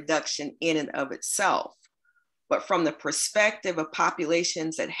harm reduction in and of itself, but from the perspective of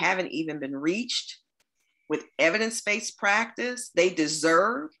populations that haven't even been reached with evidence-based practice, they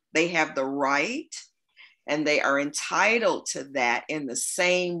have the right, and they are entitled to that in the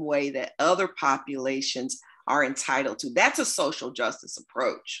same way that other populations are entitled to. That's a social justice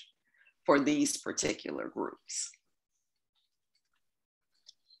approach for these particular groups.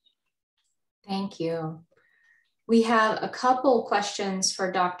 Thank you. We have a couple questions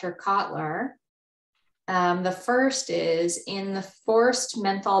for Dr. Kotler. The first is, in the forced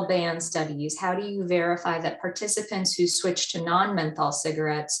menthol ban studies, how do you verify that participants who switch to non-menthol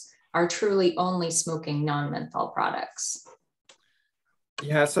cigarettes are truly only smoking non-menthol products?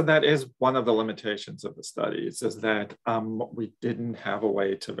 Yeah, so that is one of the limitations of the studies, is that we didn't have a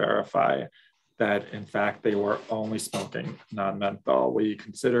way to verify that, in fact, they were only smoking non-menthol. We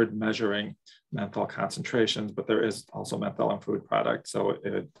considered measuring menthol concentrations, but there is also menthol in food products, so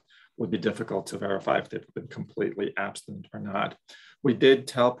it would be difficult to verify if they've been completely abstinent or not. We did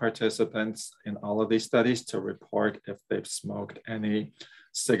tell participants in all of these studies to report if they've smoked any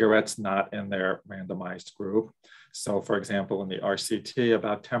cigarettes not in their randomized group. So for example, in the RCT,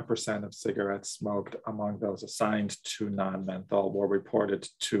 about 10% of cigarettes smoked among those assigned to non-menthol were reported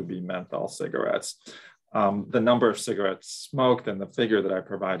to be menthol cigarettes. The number of cigarettes smoked and the figure that I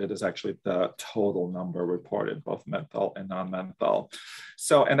provided is actually the total number reported, both menthol and non-menthol.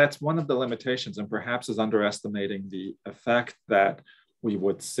 So, and that's one of the limitations, and perhaps is underestimating the effect that we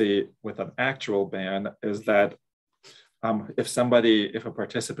would see with an actual ban, is that if a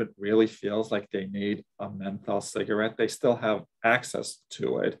participant really feels like they need a menthol cigarette, they still have access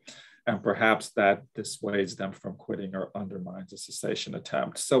to it. And perhaps that dissuades them from quitting or undermines a cessation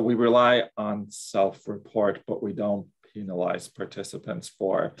attempt. So we rely on self-report, but we don't penalize participants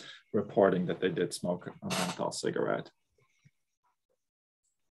for reporting that they did smoke a menthol cigarette.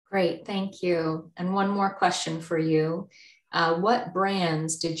 Great, thank you. And one more question for you. What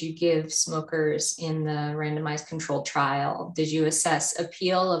brands did you give smokers in the randomized controlled trial? Did you assess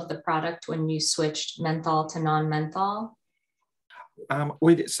appeal of the product when you switched menthol to non-menthol?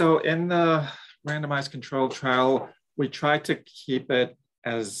 So in the randomized controlled trial, we tried to keep it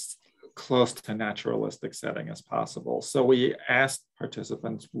as close to naturalistic setting as possible. So we asked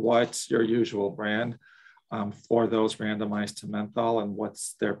participants, what's your usual brand for those randomized to menthol, and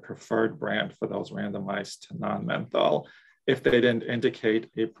what's their preferred brand for those randomized to non-menthol? If they didn't indicate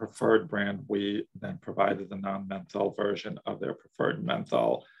a preferred brand, we then provided the non-menthol version of their preferred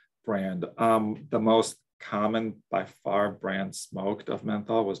menthol brand. The most common by far brand smoked of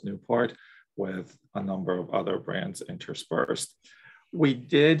menthol was Newport, with a number of other brands interspersed. We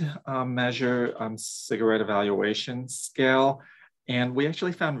did measure cigarette evaluation scale, and we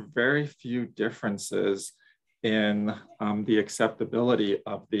actually found very few differences in the acceptability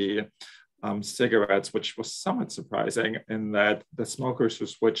of the cigarettes, which was somewhat surprising in that the smokers who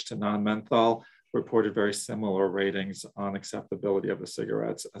switched to non-menthol reported very similar ratings on acceptability of the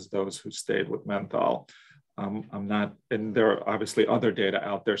cigarettes as those who stayed with menthol. And there are obviously other data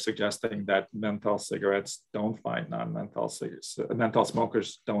out there suggesting that menthol cigarettes don't find menthol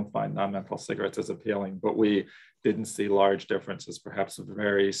smokers don't find non-menthol cigarettes as appealing, but we didn't see large differences, perhaps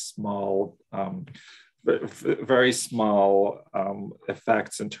very small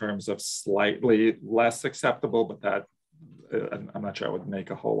effects in terms of slightly less acceptable, but that I'm not sure I would make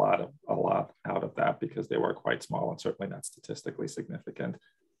a lot out of that because they were quite small and certainly not statistically significant.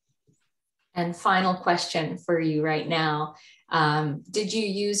 And final question for you right now. Did you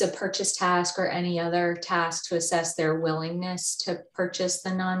use a purchase task or any other task to assess their willingness to purchase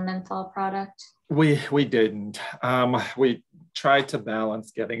the non-menthol product? We didn't. We tried to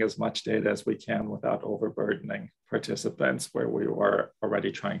balance getting as much data as we can without overburdening participants where we were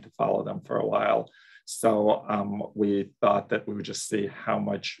already trying to follow them for a while. So we thought that we would just see how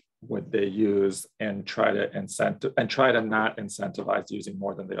much would they use and try to not incentivize using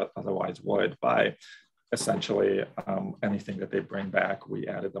more than they otherwise would by essentially anything that they bring back. We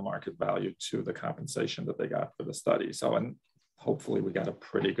added the market value to the compensation that they got for the study. So, and hopefully we got a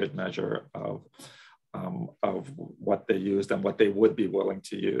pretty good measure of what they used and what they would be willing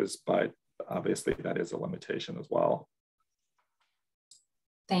to use, but obviously that is a limitation as well.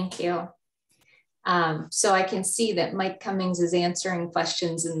 Thank you. So I can see that Mike Cummings is answering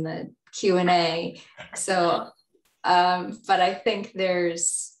questions in the Q&A. So, but I think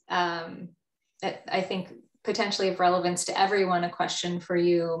there's, I think potentially of relevance to everyone, a question for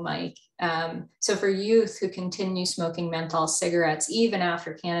you, Mike. So for youth who continue smoking menthol cigarettes, even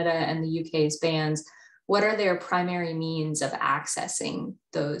after Canada and the UK's bans, what are their primary means of accessing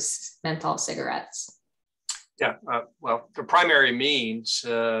those menthol cigarettes? Yeah, well, the primary means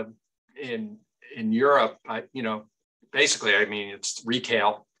in Europe, basically, I mean, it's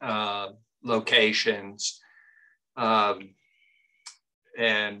retail locations, but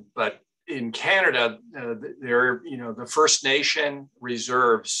in Canada, the First Nation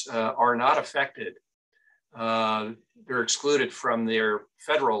reserves are not affected. They're excluded from their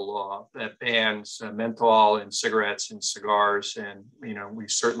federal law that bans menthol in cigarettes and cigars. And, we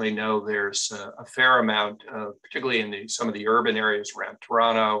certainly know there's a fair amount, particularly in some of the urban areas around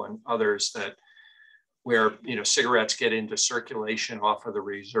Toronto and others where, cigarettes get into circulation off of the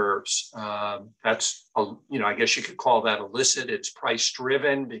reserves. That's, I guess you could call that illicit. It's price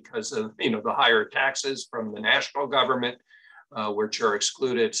driven because of, the higher taxes from the national government, which are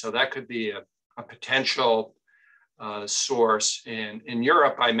excluded. So that could be a potential source. In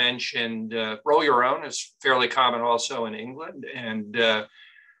Europe, I mentioned roll your own is fairly common also in England. And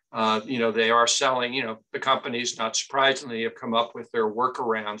They are selling, the companies, not surprisingly, have come up with their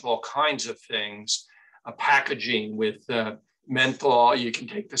workarounds, all kinds of things, packaging with menthol. You can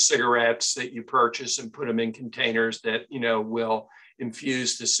take the cigarettes that you purchase and put them in containers that, will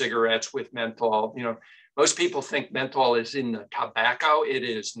infuse the cigarettes with menthol. Most people think menthol is in the tobacco. It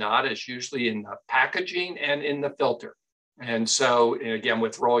is not. It's usually in the packaging and in the filter. And so, again,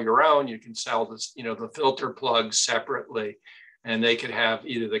 with Roll Your Own, you can sell this, the filter plugs separately, and they could have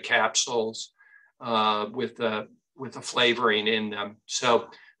either the capsules with the flavoring in them. So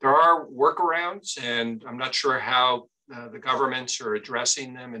there are workarounds, and I'm not sure how the governments are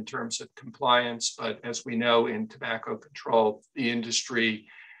addressing them in terms of compliance. But as we know, in tobacco control, the industry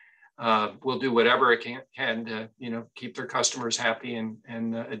will do whatever it can to, keep their customers happy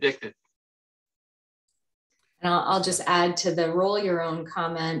and addicted. And I'll just add to the Roll Your Own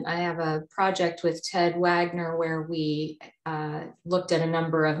comment. I have a project with Ted Wagner where we looked at a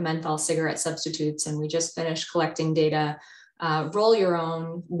number of menthol cigarette substitutes, and we just finished collecting data. Roll Your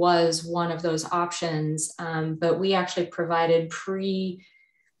Own was one of those options, but we actually provided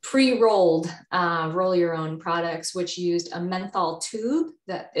pre-rolled Roll Your Own products, which used a menthol tube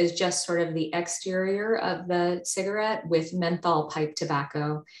that is just sort of the exterior of the cigarette with menthol pipe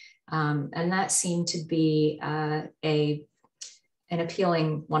tobacco. And that seemed to be an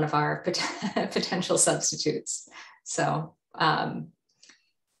appealing one of our potential substitutes. So I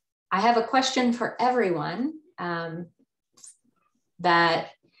have a question for everyone that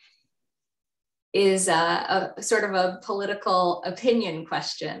is a sort of a political opinion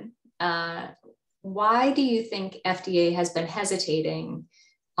question. Why do you think FDA has been hesitating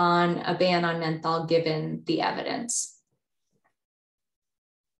on a ban on menthol given the evidence?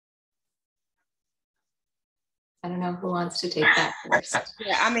 I don't know who wants to take that first.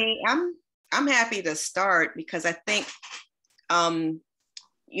 Yeah, I mean, I'm happy to start because I think,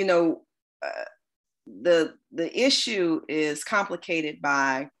 the issue is complicated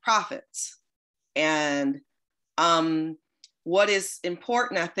by profits, and what is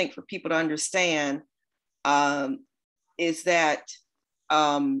important, I think, for people to understand is that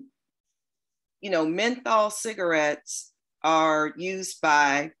menthol cigarettes are used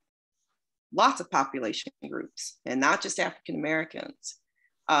by lots of population groups, and not just African Americans,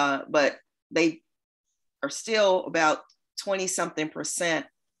 but they are still about 20-something%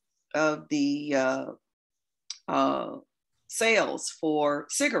 of the sales for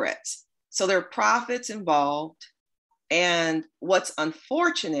cigarettes. So there are profits involved. And what's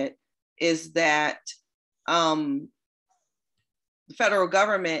unfortunate is that the federal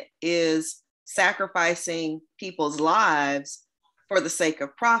government is sacrificing people's lives for the sake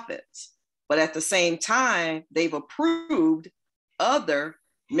of profits. But at the same time, they've approved other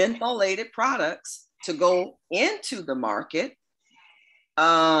mentholated products to go into the market,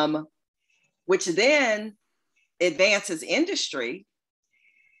 which then advances industry,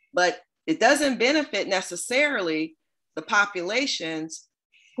 but it doesn't benefit necessarily the populations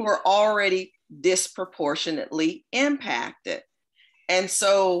who are already disproportionately impacted. And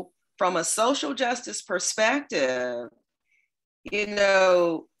so from a social justice perspective,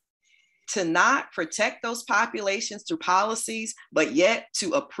 to not protect those populations through policies, but yet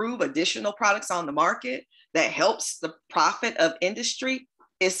to approve additional products on the market that helps the profit of industry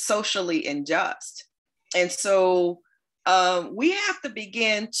is socially unjust. And so we have to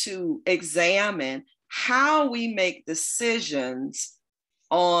begin to examine how we make decisions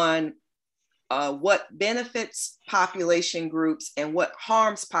on what benefits population groups and what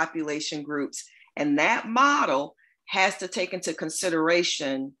harms population groups. And that model has to take into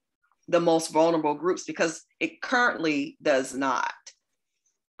consideration the most vulnerable groups, because it currently does not.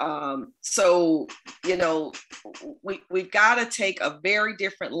 We've got to take a very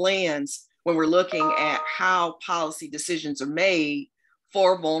different lens when we're looking at how policy decisions are made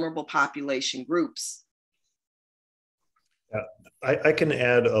for vulnerable population groups. Yeah, I can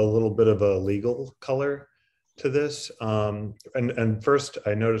add a little bit of a legal color to this. And first,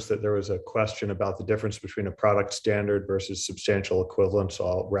 I noticed that there was a question about the difference between a product standard versus substantial equivalence. So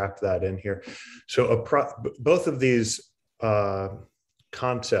I'll wrap that in here. So both of these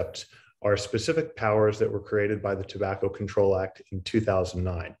concepts are specific powers that were created by the Tobacco Control Act in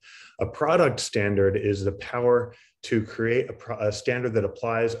 2009. A product standard is the power to create a standard that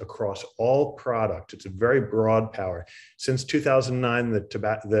applies across all product. It's a very broad power. Since 2009, the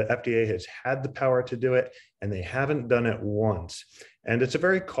FDA has had the power to do it, and they haven't done it once. And it's a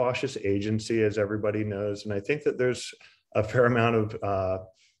very cautious agency, as everybody knows. And I think that there's a fair amount of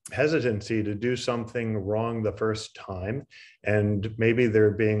hesitancy to do something wrong the first time. And maybe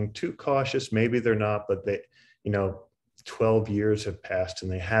they're being too cautious, maybe they're not, but they, 12 years have passed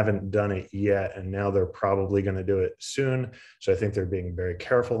and they haven't done it yet. And now they're probably going to do it soon. So I think they're being very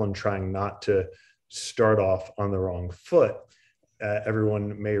careful and trying not to start off on the wrong foot.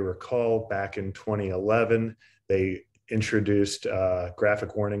 Everyone may recall back in 2011, they introduced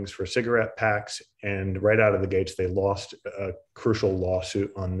graphic warnings for cigarette packs. And right out of the gates, they lost a crucial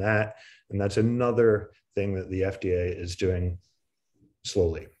lawsuit on that. And that's another thing that the FDA is doing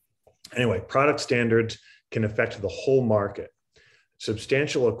slowly. Anyway, product standards can affect the whole market.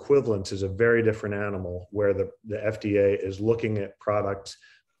 Substantial equivalence is a very different animal where the FDA is looking at products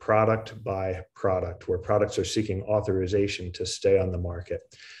product by product, where products are seeking authorization to stay on the market.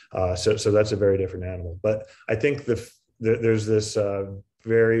 So that's a very different animal. But I think there's this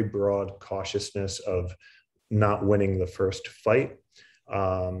very broad cautiousness of not winning the first fight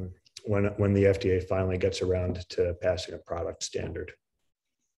when the FDA finally gets around to passing a product standard.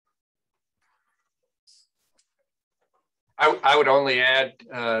 I would only add,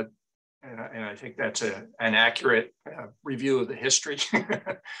 and I think that's an accurate review of the history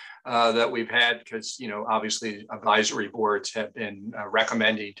that we've had, because, obviously advisory boards have been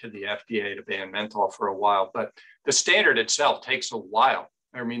recommending to the FDA to ban menthol for a while, but the standard itself takes a while.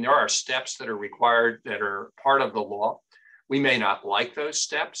 I mean, there are steps that are required that are part of the law. We may not like those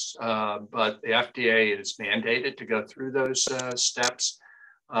steps, but the FDA is mandated to go through those steps.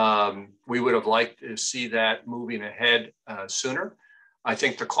 We would have liked to see that moving ahead sooner. I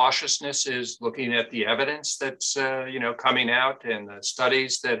think the cautiousness is looking at the evidence that's coming out, and the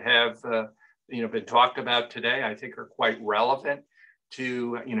studies that have been talked about today, I think are quite relevant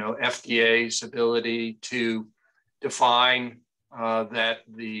to FDA's ability to define that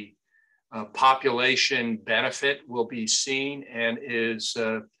the population benefit will be seen and is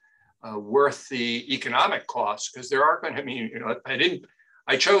worth the economic costs, because there are going to be,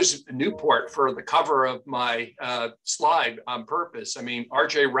 I chose Newport for the cover of my slide on purpose. I mean,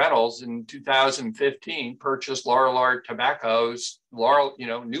 R.J. Reynolds in 2015 purchased Lorillard Tobacco's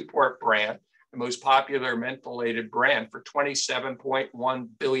Newport brand, the most popular mentholated brand, for $27.1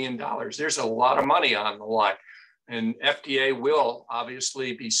 billion. There's a lot of money on the line. And FDA will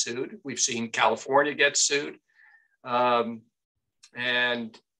obviously be sued. We've seen California get sued.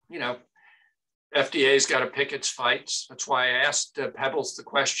 FDA's got to pick its fights. That's why I asked Pebbles the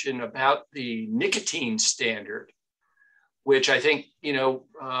question about the nicotine standard, which I think,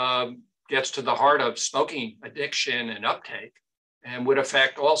 gets to the heart of smoking addiction and uptake, and would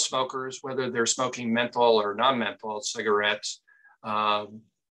affect all smokers, whether they're smoking menthol or non-menthol cigarettes. And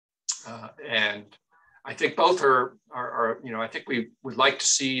I think both are, I think we would like to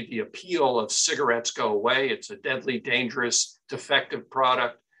see the appeal of cigarettes go away. It's a deadly, dangerous, defective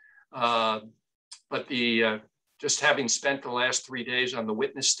product. But just having spent the last 3 days on the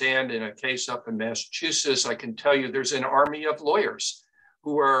witness stand in a case up in Massachusetts, I can tell you there's an army of lawyers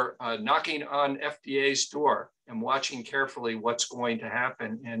who are knocking on FDA's door and watching carefully what's going to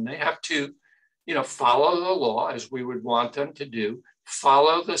happen. And they have to, follow the law as we would want them to do,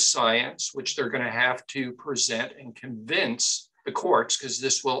 follow the science, which they're going to have to present and convince the courts, because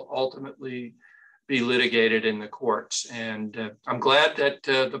this will ultimately be litigated in the courts. And I'm glad that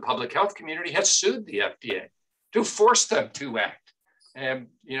the public health community has sued the FDA to force them to act. And,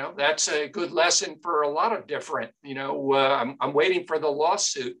 that's a good lesson for a lot of different, I'm waiting for the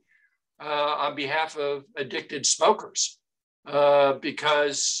lawsuit on behalf of addicted smokers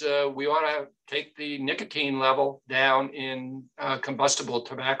because we ought to take the nicotine level down in combustible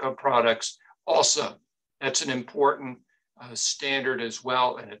tobacco products also. That's an important standard as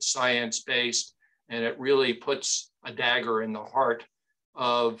well, and it's science-based. And it really puts a dagger in the heart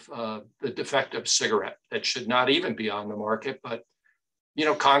of the defective cigarette that should not even be on the market. But,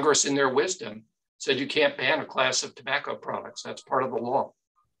 Congress, in their wisdom, said you can't ban a class of tobacco products. That's part of the law.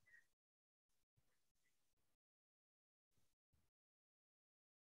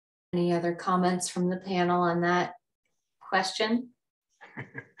 Any other comments from the panel on that question?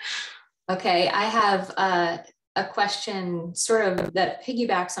 Okay, I have a question sort of that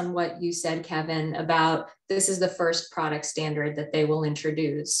piggybacks on what you said, Kevin, about this is the first product standard that they will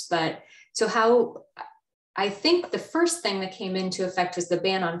introduce. But so how, I think the first thing that came into effect was the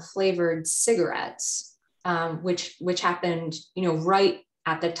ban on flavored cigarettes, which happened, right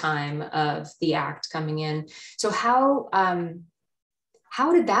at the time of the act coming in. So how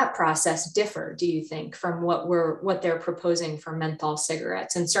did that process differ, do you think, from what they're proposing for menthol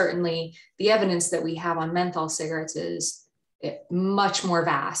cigarettes? And certainly the evidence that we have on menthol cigarettes is much more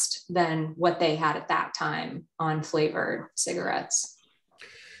vast than what they had at that time on flavored cigarettes.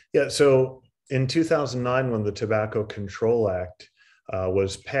 Yeah, so in 2009, when the Tobacco Control Act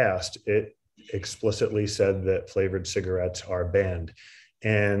was passed, it explicitly said that flavored cigarettes are banned.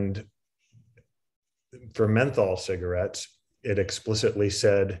 And for menthol cigarettes, it explicitly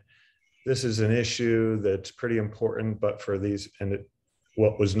said, this is an issue that's pretty important, but for these,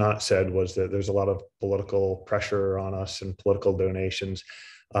 what was not said was that there's a lot of political pressure on us and political donations.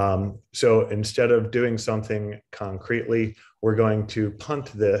 So instead of doing something concretely, we're going to punt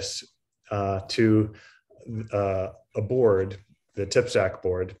this to a board, the TPSAC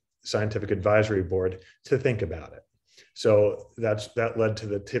board, Scientific Advisory Board, to think about it. So that led to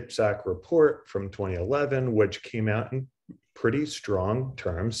the TPSAC report from 2011, which came out in pretty strong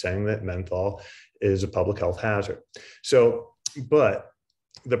terms saying that menthol is a public health hazard. So, but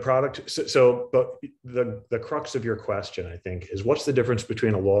the product, but the crux of your question, I think, is what's the difference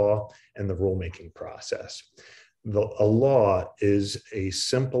between a law and the rulemaking process? A law is a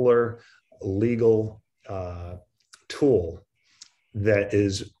simpler legal tool that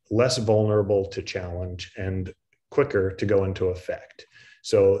is less vulnerable to challenge and quicker to go into effect.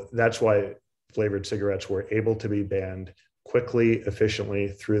 So that's why flavored cigarettes were able to be banned quickly, efficiently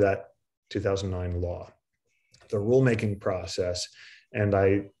through that 2009 law. The rulemaking process, and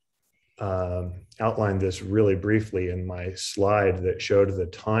I outlined this really briefly in my slide that showed the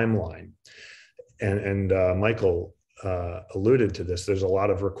timeline, and Michael alluded to this. There's a lot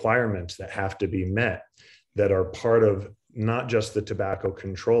of requirements that have to be met that are part of not just the Tobacco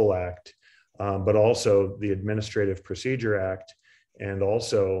Control Act, but also the Administrative Procedure Act, and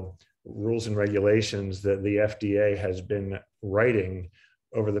also rules and regulations that the FDA has been writing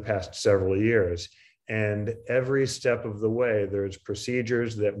over the past several years. And every step of the way, there's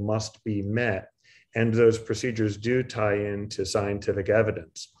procedures that must be met. And those procedures do tie into scientific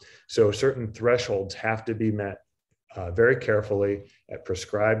evidence. So certain thresholds have to be met very carefully at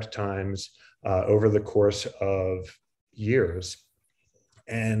prescribed times over the course of years.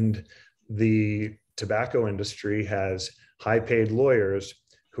 And the tobacco industry has high-paid lawyers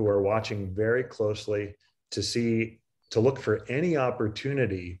who are watching very closely to look for any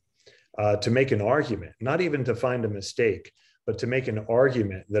opportunity to make an argument, not even to find a mistake, but to make an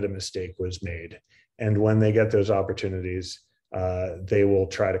argument that a mistake was made. And when they get those opportunities, they will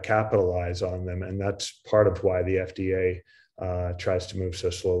try to capitalize on them. And that's part of why the FDA tries to move so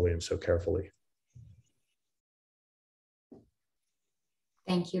slowly and so carefully.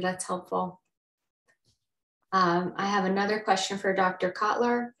 Thank you, that's helpful. I have another question for Dr.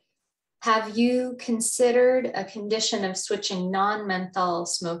 Kotler. Have you considered a condition of switching non-menthol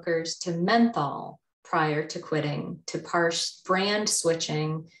smokers to menthol prior to quitting to parse brand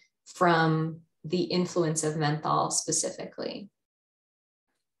switching from the influence of menthol specifically?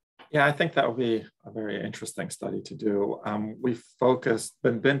 Yeah, I think that would be a very interesting study to do. We've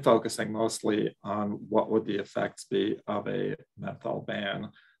been focusing mostly on what would the effects be of a menthol ban,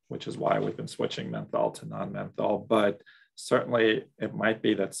 which is why we've been switching menthol to non-menthol. But certainly it might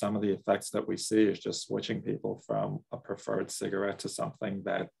be that some of the effects that we see is just switching people from a preferred cigarette to something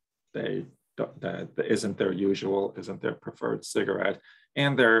that that isn't their usual, isn't their preferred cigarette.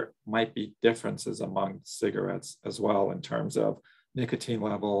 And there might be differences among cigarettes as well in terms of nicotine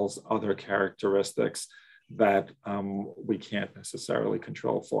levels, other characteristics that we can't necessarily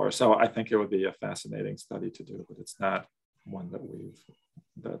control for. So I think it would be a fascinating study to do, but it's not one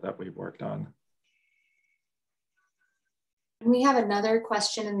that we've worked on. We have another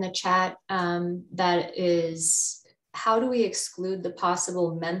question in the chat that is, how do we exclude the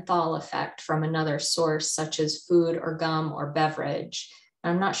possible menthol effect from another source, such as food or gum or beverage?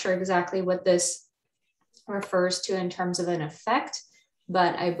 I'm not sure exactly what this refers to in terms of an effect,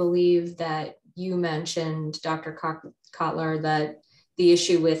 but I believe that you mentioned, Dr. Kotler, that the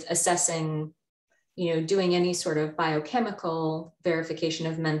issue with assessing, doing any sort of biochemical verification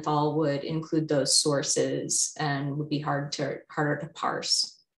of menthol would include those sources and would be harder to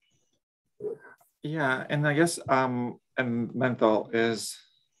parse. Yeah, and I guess and menthol is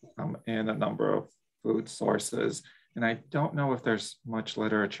in a number of food sources, and I don't know if there's much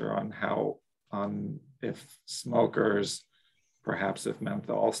literature on if smokers, perhaps if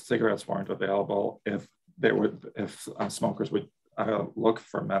menthol cigarettes weren't available, if smokers would look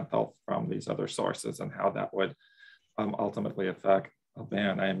for menthol from these other sources and how that would ultimately affect a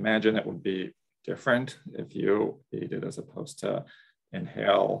ban. I imagine it would be different if you eat it as opposed to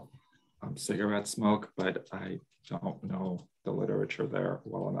inhale cigarette smoke, but I don't know the literature there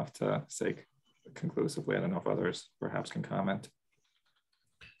well enough to say conclusively. I don't know if others perhaps can comment.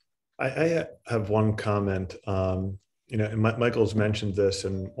 I have one comment. Michael's mentioned this,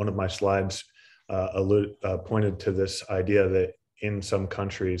 and one of my slides pointed to this idea that in some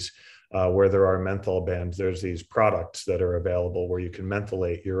countries where there are menthol bans, there's these products that are available where you can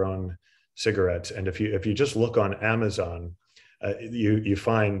mentholate your own cigarettes. And if you just look on Amazon, you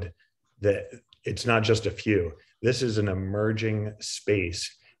find that it's not just a few. This is an emerging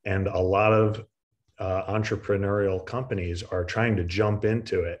space, and a lot of entrepreneurial companies are trying to jump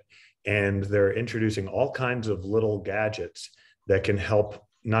into it, and they're introducing all kinds of little gadgets that can help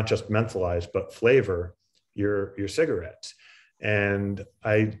not just mentholize but flavor your cigarettes. And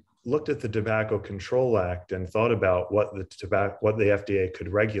I looked at the Tobacco Control Act and thought about what the FDA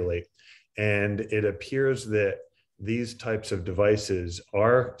could regulate, and it appears that these types of devices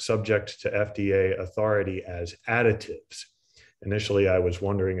are subject to FDA authority as additives. Initially, I was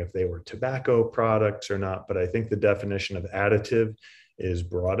wondering if they were tobacco products or not, but I think the definition of additive is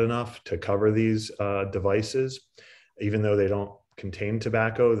broad enough to cover these devices. Even though they don't contain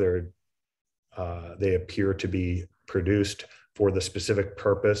tobacco, they appear to be produced for the specific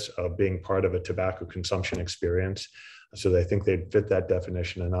purpose of being part of a tobacco consumption experience. So I think they'd fit that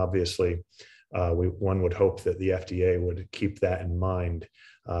definition. And obviously, one would hope that the FDA would keep that in mind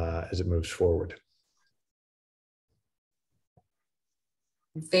as it moves forward.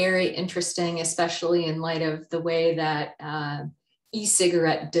 Very interesting, especially in light of the way that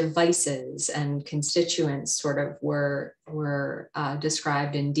e-cigarette devices and constituents sort of were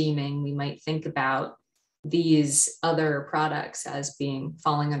described in deeming. We might think about these other products as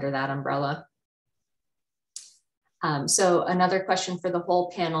falling under that umbrella. So another question for the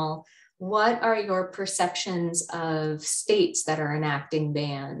whole panel: what are your perceptions of states that are enacting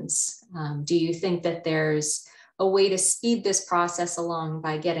bans? Do you think that there's a way to speed this process along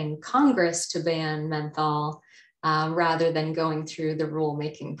by getting Congress to ban menthol rather than going through the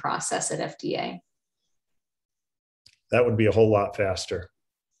rulemaking process at FDA? That would be a whole lot faster.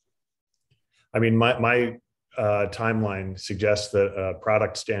 I mean, my timeline suggests that a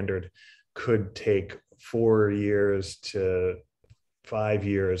product standard could take 4 years to 5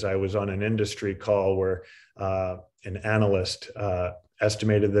 years. I was on an industry call where an analyst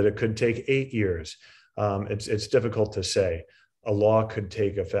estimated that it could take 8 years. It's difficult to say. A law could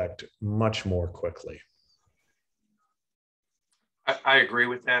take effect much more quickly. I agree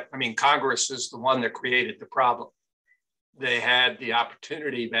with that. I mean, Congress is the one that created the problem. They had the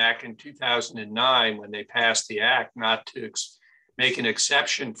opportunity back in 2009 when they passed the act not to make an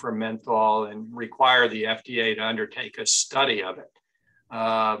exception for menthol and require the FDA to undertake a study of it.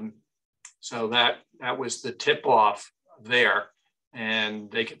 So that was the tip-off there,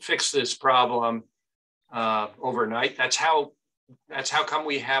 and they could fix this problem overnight. That's how come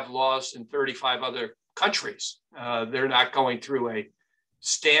we have laws in 35 other countries. They're not going through a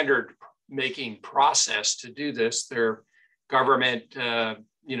standard making process to do this. Their government,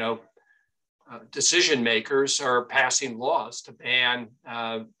 decision makers are passing laws to ban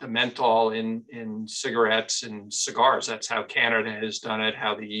the menthol in cigarettes and cigars. That's how Canada has done it,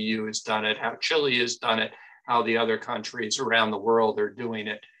 how the EU has done it, how Chile has done it, how the other countries around the world are doing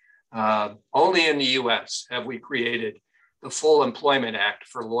it. Only in the US have we created the Full Employment Act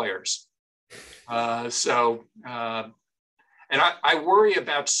for lawyers. And I worry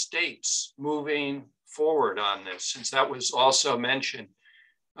about states moving forward on this, since that was also mentioned,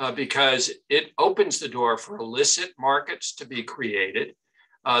 because it opens the door for illicit markets to be created.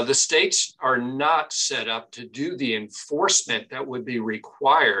 The states are not set up to do the enforcement that would be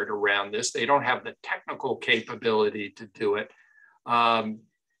required around this. They don't have the technical capability to do it.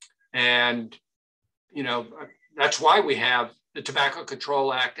 That's why we have the Tobacco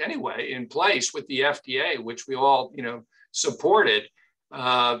Control Act anyway in place with the FDA, which we all, supported.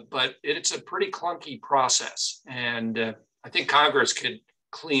 But it's a pretty clunky process. And I think Congress could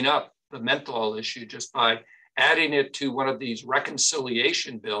clean up the menthol issue just by adding it to one of these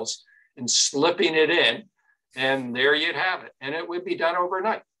reconciliation bills and slipping it in, and there you'd have it. And it would be done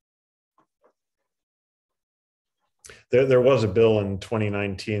overnight. There was a bill in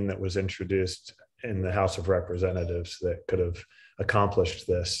 2019 that was introduced in the House of Representatives that could have accomplished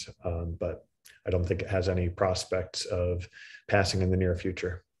this, but I don't think it has any prospects of passing in the near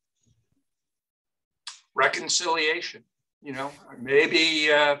future. Reconciliation, maybe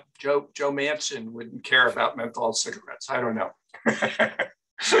Joe Manson wouldn't care about menthol cigarettes. I don't know.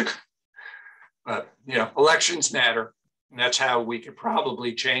 But elections matter, and that's how we could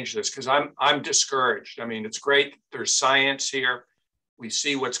probably change this. Because I'm discouraged. I mean, it's great there's science here. We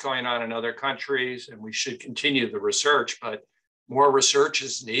see what's going on in other countries, and we should continue the research. But more research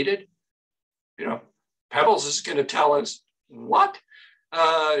is needed. Pebbles is going to tell us what.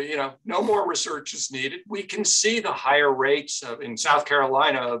 No more research is needed. We can see the higher rates in South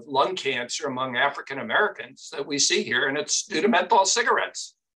Carolina of lung cancer among African Americans that we see here, and it's due to menthol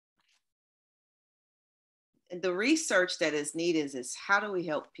cigarettes. The research that is needed is how do we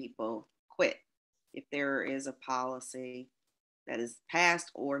help people quit if there is a policy that is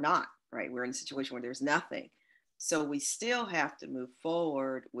passed or not, right? We're in a situation where there's nothing. So we still have to move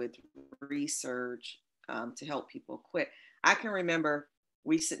forward with research to help people quit. I can remember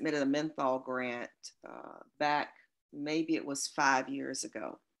we submitted a menthol grant back, maybe it was 5 years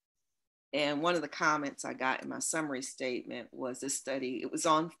ago. And one of the comments I got in my summary statement was this study, it was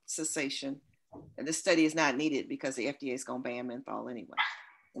on cessation, and this study is not needed because the FDA is going to ban menthol anyway.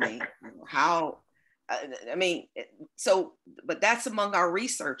 I mean, how, I mean, so, but that's among our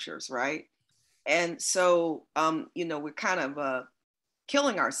researchers, right? And so, you know, we're kind of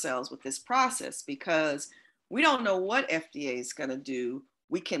killing ourselves with this process because we don't know what FDA is going to do.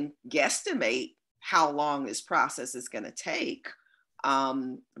 We can guesstimate how long this process is going to take,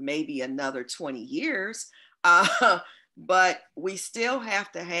 maybe another 20 years, but we still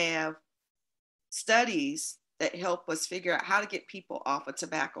have to have studies that help us figure out how to get people off of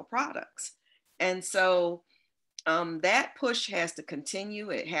tobacco products. And so that push has to continue.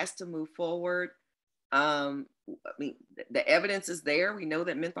 It has to move forward. I mean, the evidence is there. We know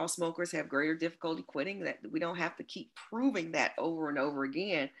that menthol smokers have greater difficulty quitting, that we don't have to keep proving that over and over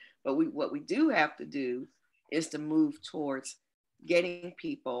again. But what we do have to do is to move towards getting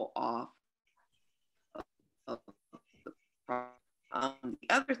people off of the product. The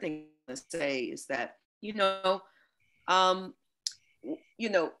other thing to say is that, you know,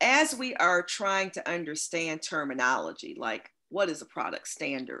 as we are trying to understand terminology, like what is a product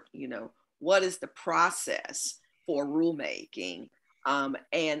standard, you know, what is the process for rulemaking,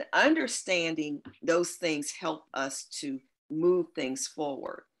 and understanding those things help us to move things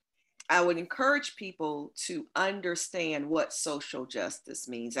forward. I would encourage people to understand what social justice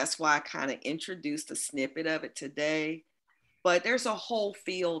means. That's why I kind of introduced a snippet of it today, but there's a whole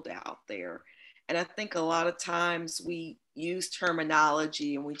field out there. And I think a lot of times we use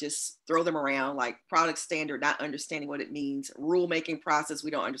terminology and we just throw them around, like product standard, not understanding what it means. Rulemaking process,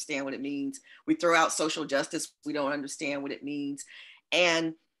 we don't understand what it means. We throw out social justice, we don't understand what it means.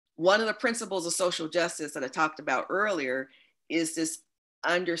 And one of the principles of social justice that I talked about earlier is this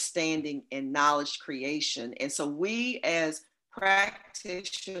understanding and knowledge creation. And so we as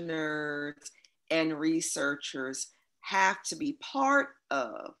practitioners and researchers have to be part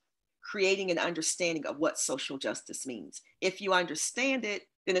of creating an understanding of what social justice means. If you understand it,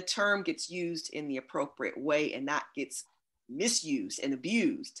 then a term gets used in the appropriate way and not gets misused and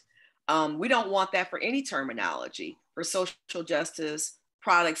abused. We don't want that for any terminology, for social justice,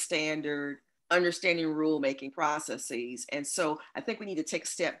 product standard, understanding rulemaking processes. And so I think we need to take a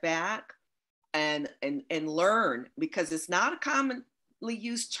step back and learn, because it's not a commonly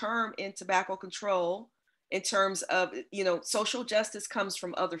used term in tobacco control. In terms of, you know, social justice comes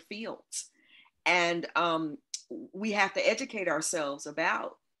from other fields. And we have to educate ourselves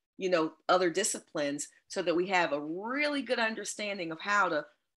about, you know, other disciplines so that we have a really good understanding of how to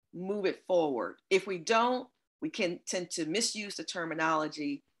move it forward. If we don't, we can tend to misuse the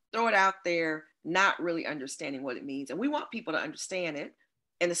terminology, throw it out there, not really understanding what it means. And we want people to understand it.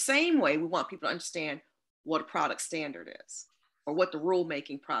 In the same way, we want people to understand what a product standard is or what the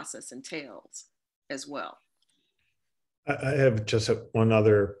rulemaking process entails as well. I have just one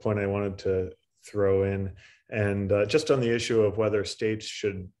other point I wanted to throw in, and just on the issue of whether states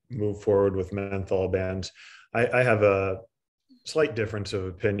should move forward with menthol bans. I have a slight difference of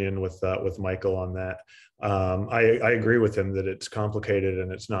opinion with Michael on that. I agree with him that it's complicated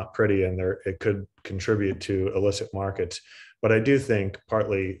and it's not pretty, and it could contribute to illicit markets. But I do think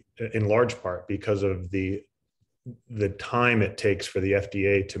partly, in large part, because of the time it takes for the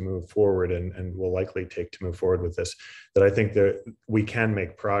FDA to move forward and will likely take to move forward with this, that I think that we can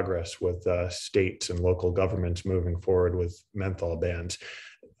make progress with states and local governments moving forward with menthol bans.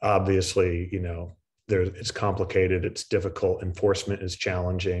 Obviously, you know, it's complicated, it's difficult, enforcement is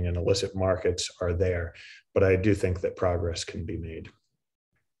challenging, and illicit markets are there. But I do think that progress can be made.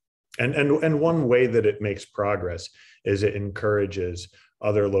 And one way that it makes progress is it encourages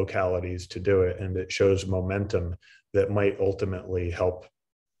other localities to do it, and it shows momentum that might ultimately help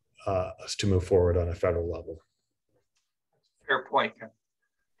us to move forward on a federal level. Fair point, Ken.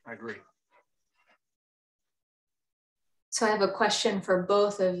 I agree. So I have a question for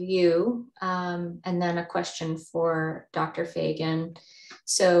both of you, and then a question for Dr. Fagan.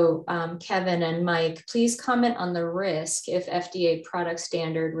 So Kevin and Mike, please comment on the risk if FDA product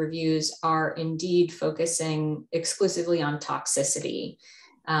standard reviews are indeed focusing exclusively on toxicity.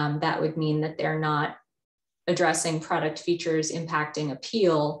 That would mean that they're not addressing product features impacting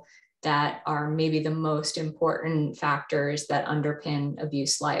appeal that are maybe the most important factors that underpin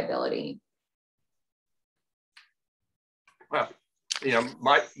abuse liability. Well,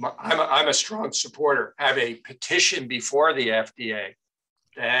 I'm a strong supporter. Have a petition before the FDA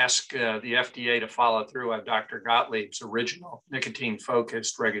to ask the FDA to follow through on Dr. Gottlieb's original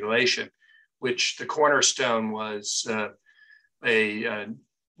nicotine-focused regulation, which the cornerstone was a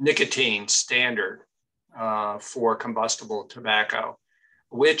nicotine standard for combustible tobacco,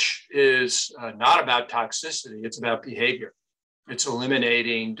 which is not about toxicity, it's about behavior. It's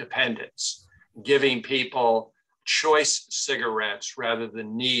eliminating dependence, giving people choice cigarettes rather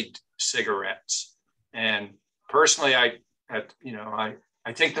than need cigarettes. And personally, I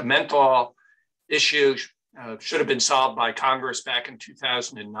think the menthol issue should have been solved by Congress back in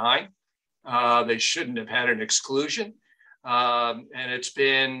 2009. They shouldn't have had an exclusion. And it's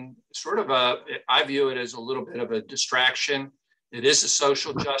been sort of I view it as a little bit of a distraction. It is a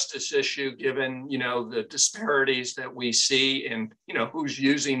social justice issue, given, the disparities that we see in, who's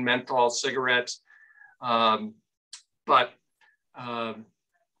using menthol cigarettes. But I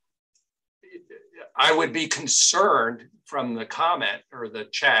would be concerned from the comment or the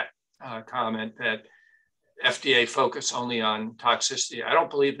chat comment that FDA focus only on toxicity. I don't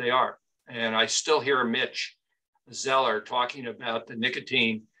believe they are. And I still hear Mitch Zeller talking about the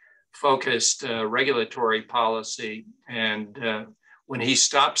nicotine focused regulatory policy. And when he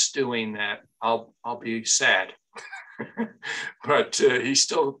stops doing that, I'll be sad. But he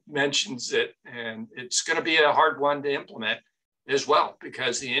still mentions it, and it's going to be a hard one to implement as well,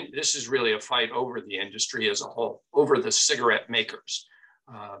 because this is really a fight over the industry as a whole, over the cigarette makers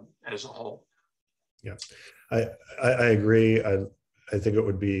as a whole. Yeah, I agree. I think it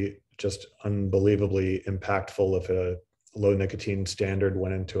would be just unbelievably impactful if a low nicotine standard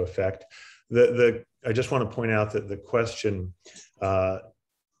went into effect. I just want to point out that the question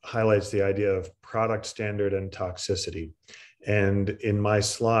highlights the idea of product standard and toxicity. And in my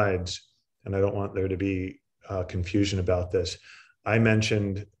slides, and I don't want there to be confusion about this, I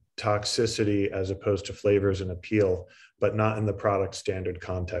mentioned toxicity as opposed to flavors and appeal, but not in the product standard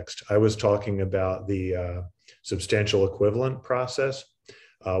context. I was talking about the substantial equivalent process,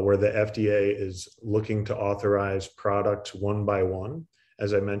 where the FDA is looking to authorize products one by one.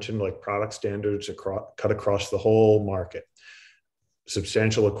 As I mentioned, like product standards cut across the whole market.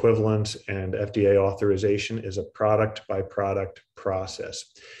 Substantial equivalence and FDA authorization is a product by product process.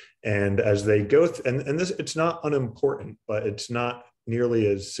 And as they go, and this, it's not unimportant, but it's not nearly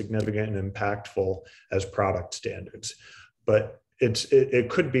as significant and impactful as product standards. But it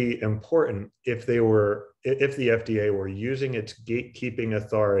could be important if the FDA were using its gatekeeping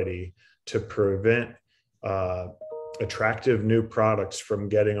authority to prevent attractive new products from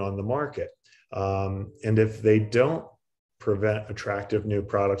getting on the market. And if they don't prevent attractive new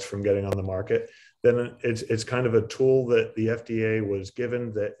products from getting on the market, then it's kind of a tool that the FDA was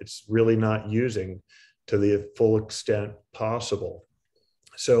given that it's really not using to the full extent possible.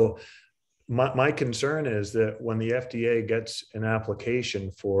 So my concern is that when the FDA gets an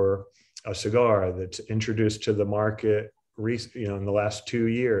application for a cigar that's introduced to the market, in the last 2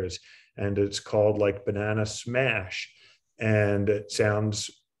 years, and it's called like Banana Smash, and it sounds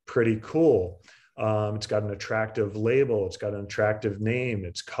pretty cool. It's got an attractive label. It's got an attractive name.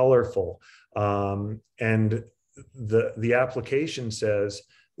 It's colorful. And the application says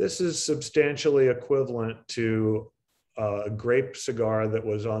this is substantially equivalent to a grape cigar that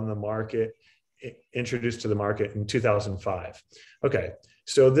was on the market, introduced to the market in 2005. Okay,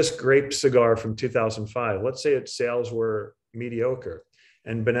 so this grape cigar from 2005, let's say its sales were mediocre,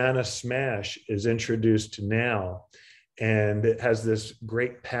 and Banana Smash is introduced now, and it has this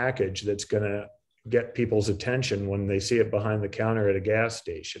great package that's going to get people's attention when they see it behind the counter at a gas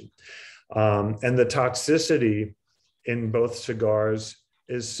station. And the toxicity in both cigars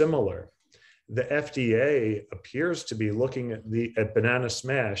is similar. The FDA appears to be looking at Banana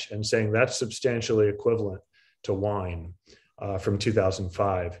Smash and saying that's substantially equivalent to wine from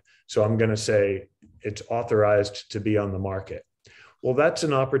 2005. So I'm going to say it's authorized to be on the market. Well, that's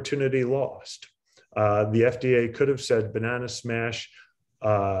an opportunity lost. The FDA could have said Banana Smash,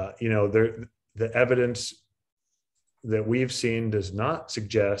 the evidence that we've seen does not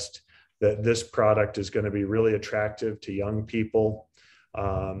suggest that this product is going to be really attractive to young people.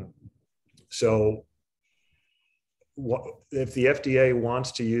 So if the FDA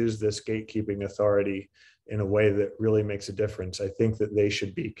wants to use this gatekeeping authority in a way that really makes a difference, I think that they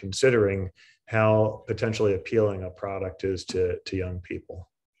should be considering how potentially appealing a product is to young people.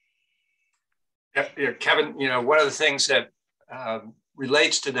 Yeah, Kevin, one of the things that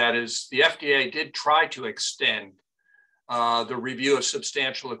relates to that is the FDA did try to extend the review of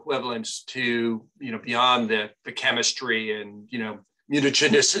substantial equivalence to, beyond the chemistry and,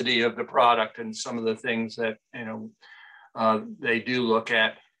 mutagenicity of the product and some of the things that, they do look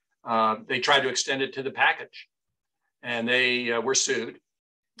at, they tried to extend it to the package, and they were sued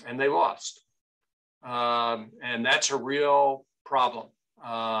and they lost. And that's a real problem.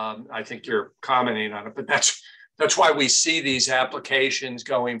 I think you're commenting on it, but that's why we see these applications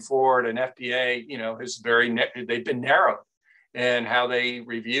going forward. And FDA, is they've been narrow in how they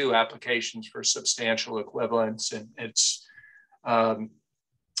review applications for substantial equivalence, and it's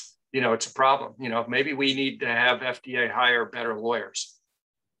it's a problem. Maybe we need to have FDA hire better lawyers.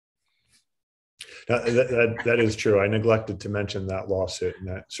 That is true. I neglected to mention that lawsuit, and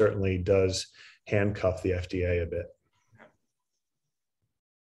that certainly does handcuff the FDA a bit.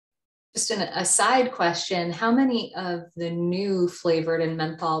 Just an aside question, how many of the new flavored and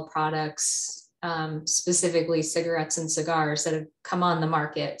menthol products, specifically cigarettes and cigars that have come on the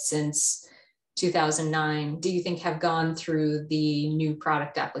market since 2009, do you think have gone through the new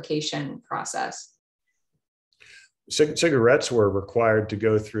product application process? Cigarettes were required to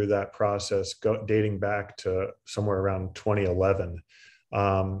go through that process dating back to somewhere around 2011.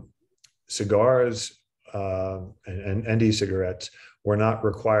 Cigars and e-cigarettes were not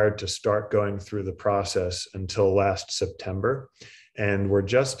required to start going through the process until last September. And we've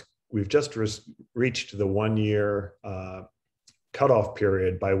just reached the 1 year cutoff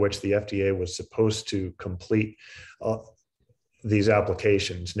period by which the FDA was supposed to complete these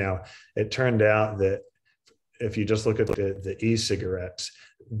applications. Now, it turned out that if you just look at the e-cigarettes,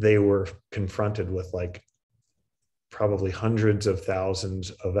 they were confronted with probably hundreds of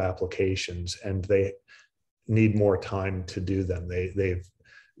thousands of applications, and they need more time to do them. They've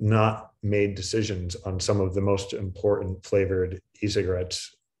not made decisions on some of the most important flavored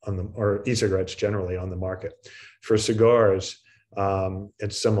e-cigarettes or e-cigarettes generally on the market. For cigars,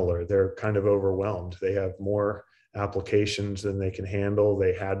 it's similar. They're kind of overwhelmed. They have more applications than they can handle.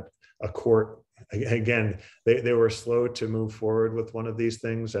 They had a court. Again, they were slow to move forward with one of these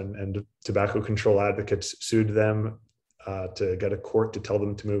things, and tobacco control advocates sued them to get a court to tell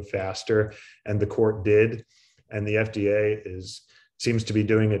them to move faster, and the court did. And the FDA seems to be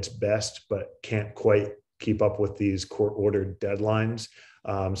doing its best, but can't quite keep up with these court-ordered deadlines.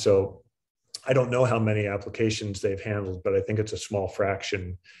 So I don't know how many applications they've handled, but I think it's a small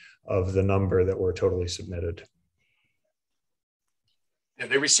fraction of the number that were totally submitted. Yeah,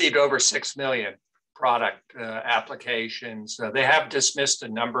 they received over 6 million product applications. They have dismissed a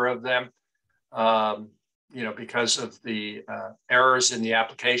number of them, because of the errors in the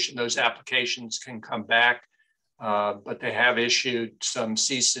application. Those applications can come back, but they have issued some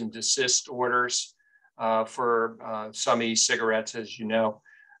cease and desist orders for some e-cigarettes, as you know.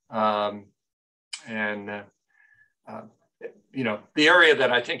 The area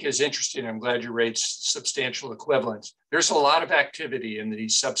that I think is interesting, I'm glad you raised substantial equivalence. There's a lot of activity in the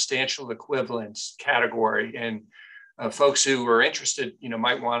substantial equivalence category, and folks who are interested,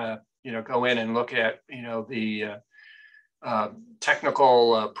 might want to, go in and look at, the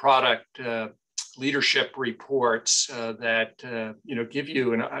technical product leadership reports that, give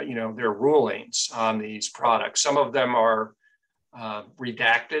you, their rulings on these products. Some of them are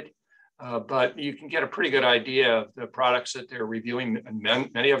redacted. But you can get a pretty good idea of the products that they're reviewing.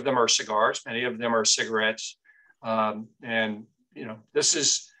 Many of them are cigars, many of them are cigarettes. This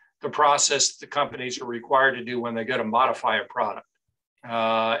is the process the companies are required to do when they go to modify a product.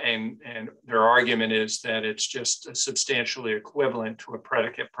 And their argument is that it's just substantially equivalent to a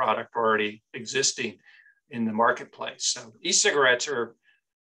predicate product already existing in the marketplace. So e-cigarettes are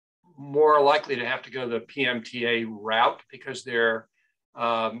more likely to have to go the PMTA route because they're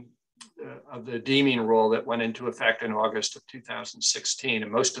of the deeming rule that went into effect in August of 2016.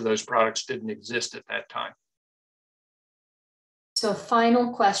 And most of those products didn't exist at that time. So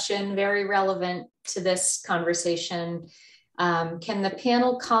final question, very relevant to this conversation. Can the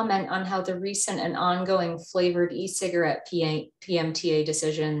panel comment on how the recent and ongoing flavored e-cigarette PMTA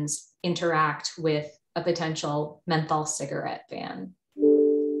decisions interact with a potential menthol cigarette ban?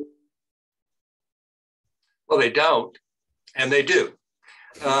 Well, they don't, and they do.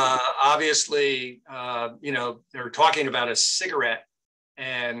 Obviously, they're talking about a cigarette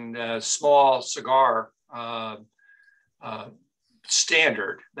and a small cigar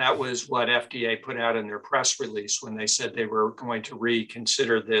standard. That was what FDA put out in their press release when they said they were going to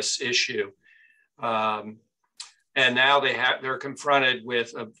reconsider this issue. And now they're confronted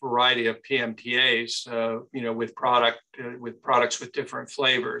with a variety of PMTAs, with products with different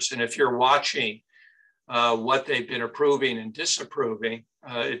flavors. And if you're watching what they've been approving and disapproving,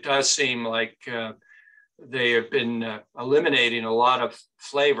 it does seem like they have been eliminating a lot of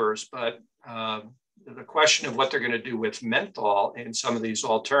flavors, but the question of what they're going to do with menthol in some of these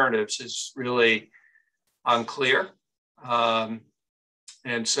alternatives is really unclear.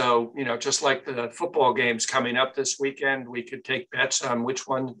 And so, just like the football games coming up this weekend, we could take bets on which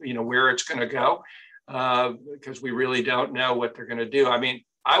one, where it's going to go, because we really don't know what they're going to do. I mean,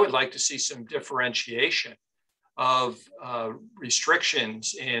 I would like to see some differentiation of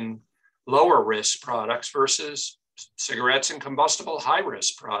restrictions in lower risk products versus cigarettes and combustible high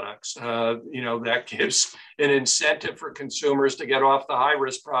risk products. That gives an incentive for consumers to get off the high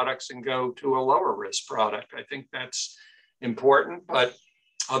risk products and go to a lower risk product. I think that's important, but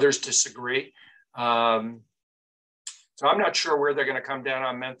others disagree. So I'm not sure where they're going to come down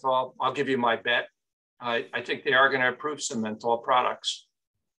on menthol. I'll give you my bet. I think they are going to approve some menthol products.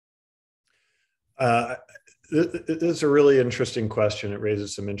 This is a really interesting question. It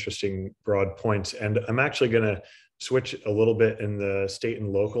raises some interesting broad points. And I'm actually going to switch a little bit in the state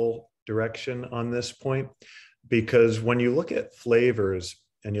and local direction on this point, because when you look at flavors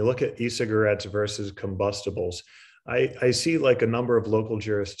and you look at e-cigarettes versus combustibles, I see like a number of local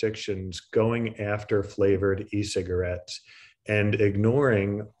jurisdictions going after flavored e-cigarettes and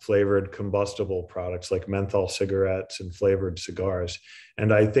ignoring flavored combustible products like menthol cigarettes and flavored cigars.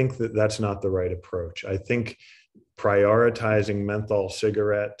 And I think that that's not the right approach. I think prioritizing menthol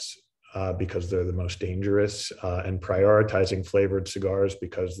cigarettes because they're the most dangerous, and prioritizing flavored cigars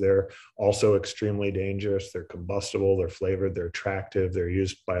because they're also extremely dangerous. They're combustible, they're flavored, they're attractive, they're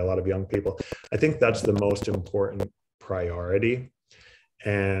used by a lot of young people. I think that's the most important priority.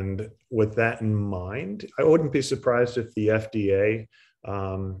 And with that in mind, I wouldn't be surprised if the FDA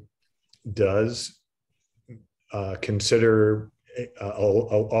does consider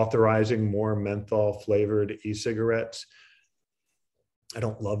authorizing more menthol flavored e-cigarettes. I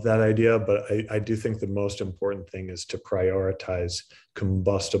don't love that idea, but I do think the most important thing is to prioritize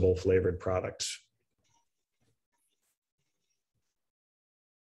combustible flavored products.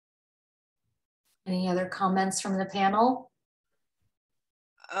 Any other comments from the panel?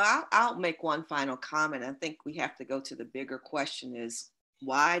 I'll make one final comment. I think we have to go to the bigger question is,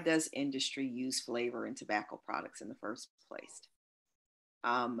 why does industry use flavor in tobacco products in the first place?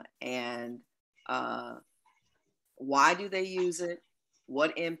 Why do they use it?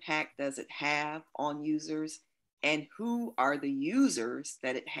 What impact does it have on users? And who are the users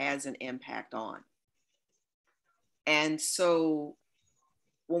that it has an impact on? And so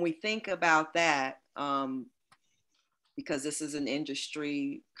when we think about that, because this is an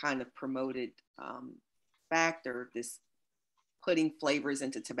industry kind of promoted factor, this putting flavors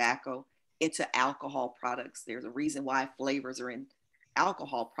into tobacco, into alcohol products. There's a reason why flavors are in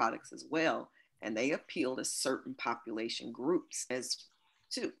alcohol products as well. And they appeal to certain population groups as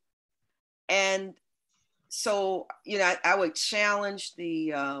too. And so, I would challenge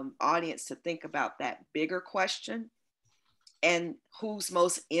the audience to think about that bigger question and who's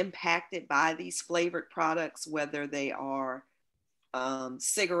most impacted by these flavored products, whether they are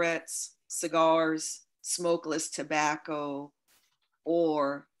cigarettes, cigars, smokeless tobacco,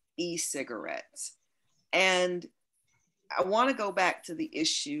 or e-cigarettes. And I want to go back to the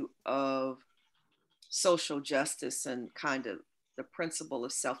issue of social justice and kind of the principle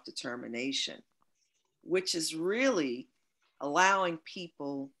of self-determination, which is really allowing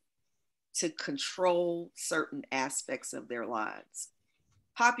people to control certain aspects of their lives.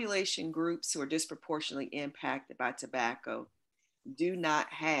 Population groups who are disproportionately impacted by tobacco do not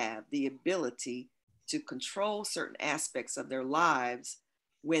have the ability to control certain aspects of their lives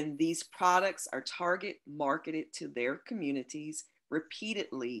when these products are target marketed to their communities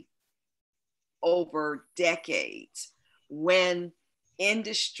repeatedly over decades, when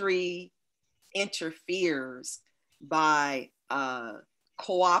industry interferes by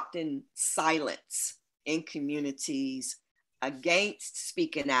co-opting silence in communities against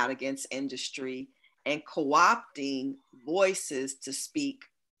speaking out against industry and co-opting voices to speak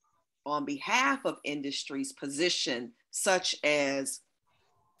on behalf of industry's position, such as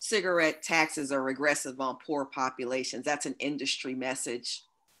cigarette taxes are regressive on poor populations. That's an industry message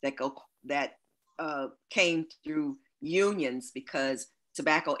that came through unions because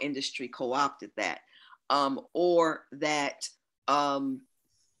tobacco industry co-opted that, or that the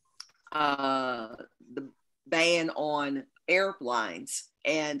ban on airlines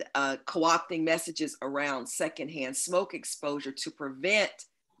and co-opting messages around secondhand smoke exposure to prevent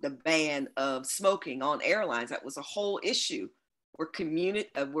the ban of smoking on airlines. That was a whole issue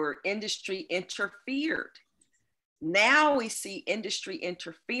where industry interfered. Now we see industry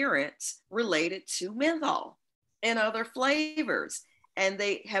interference related to menthol and other flavors. And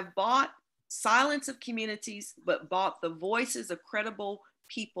they have bought silence of communities, but bought the voices of credible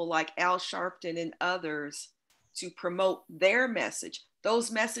people like Al Sharpton and others to promote their message.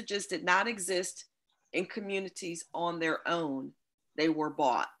 Those messages did not exist in communities on their own, they were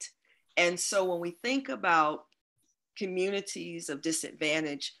bought. And so when we think about communities of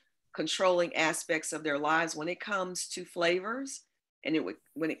disadvantage controlling aspects of their lives, when it comes to flavors and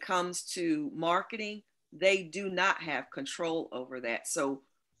when it comes to marketing, they do not have control over that. So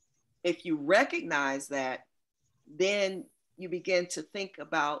if you recognize that, then you begin to think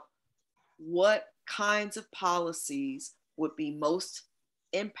about what kinds of policies would be most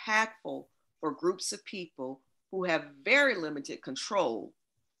impactful for groups of people who have very limited control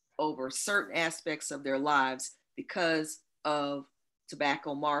over certain aspects of their lives because of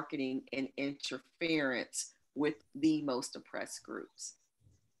tobacco marketing and interference with the most oppressed groups.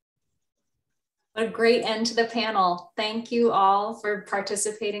 What a great end to the panel. Thank you all for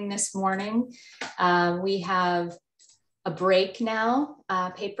participating this morning. We have a break now.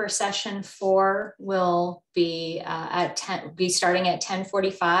 Paper session 4 will be starting at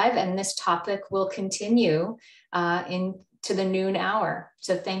 10:45, and this topic will continue into the noon hour.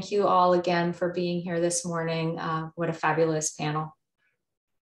 So thank you all again for being here this morning. What a fabulous panel.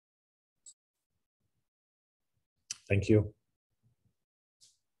 Thank you.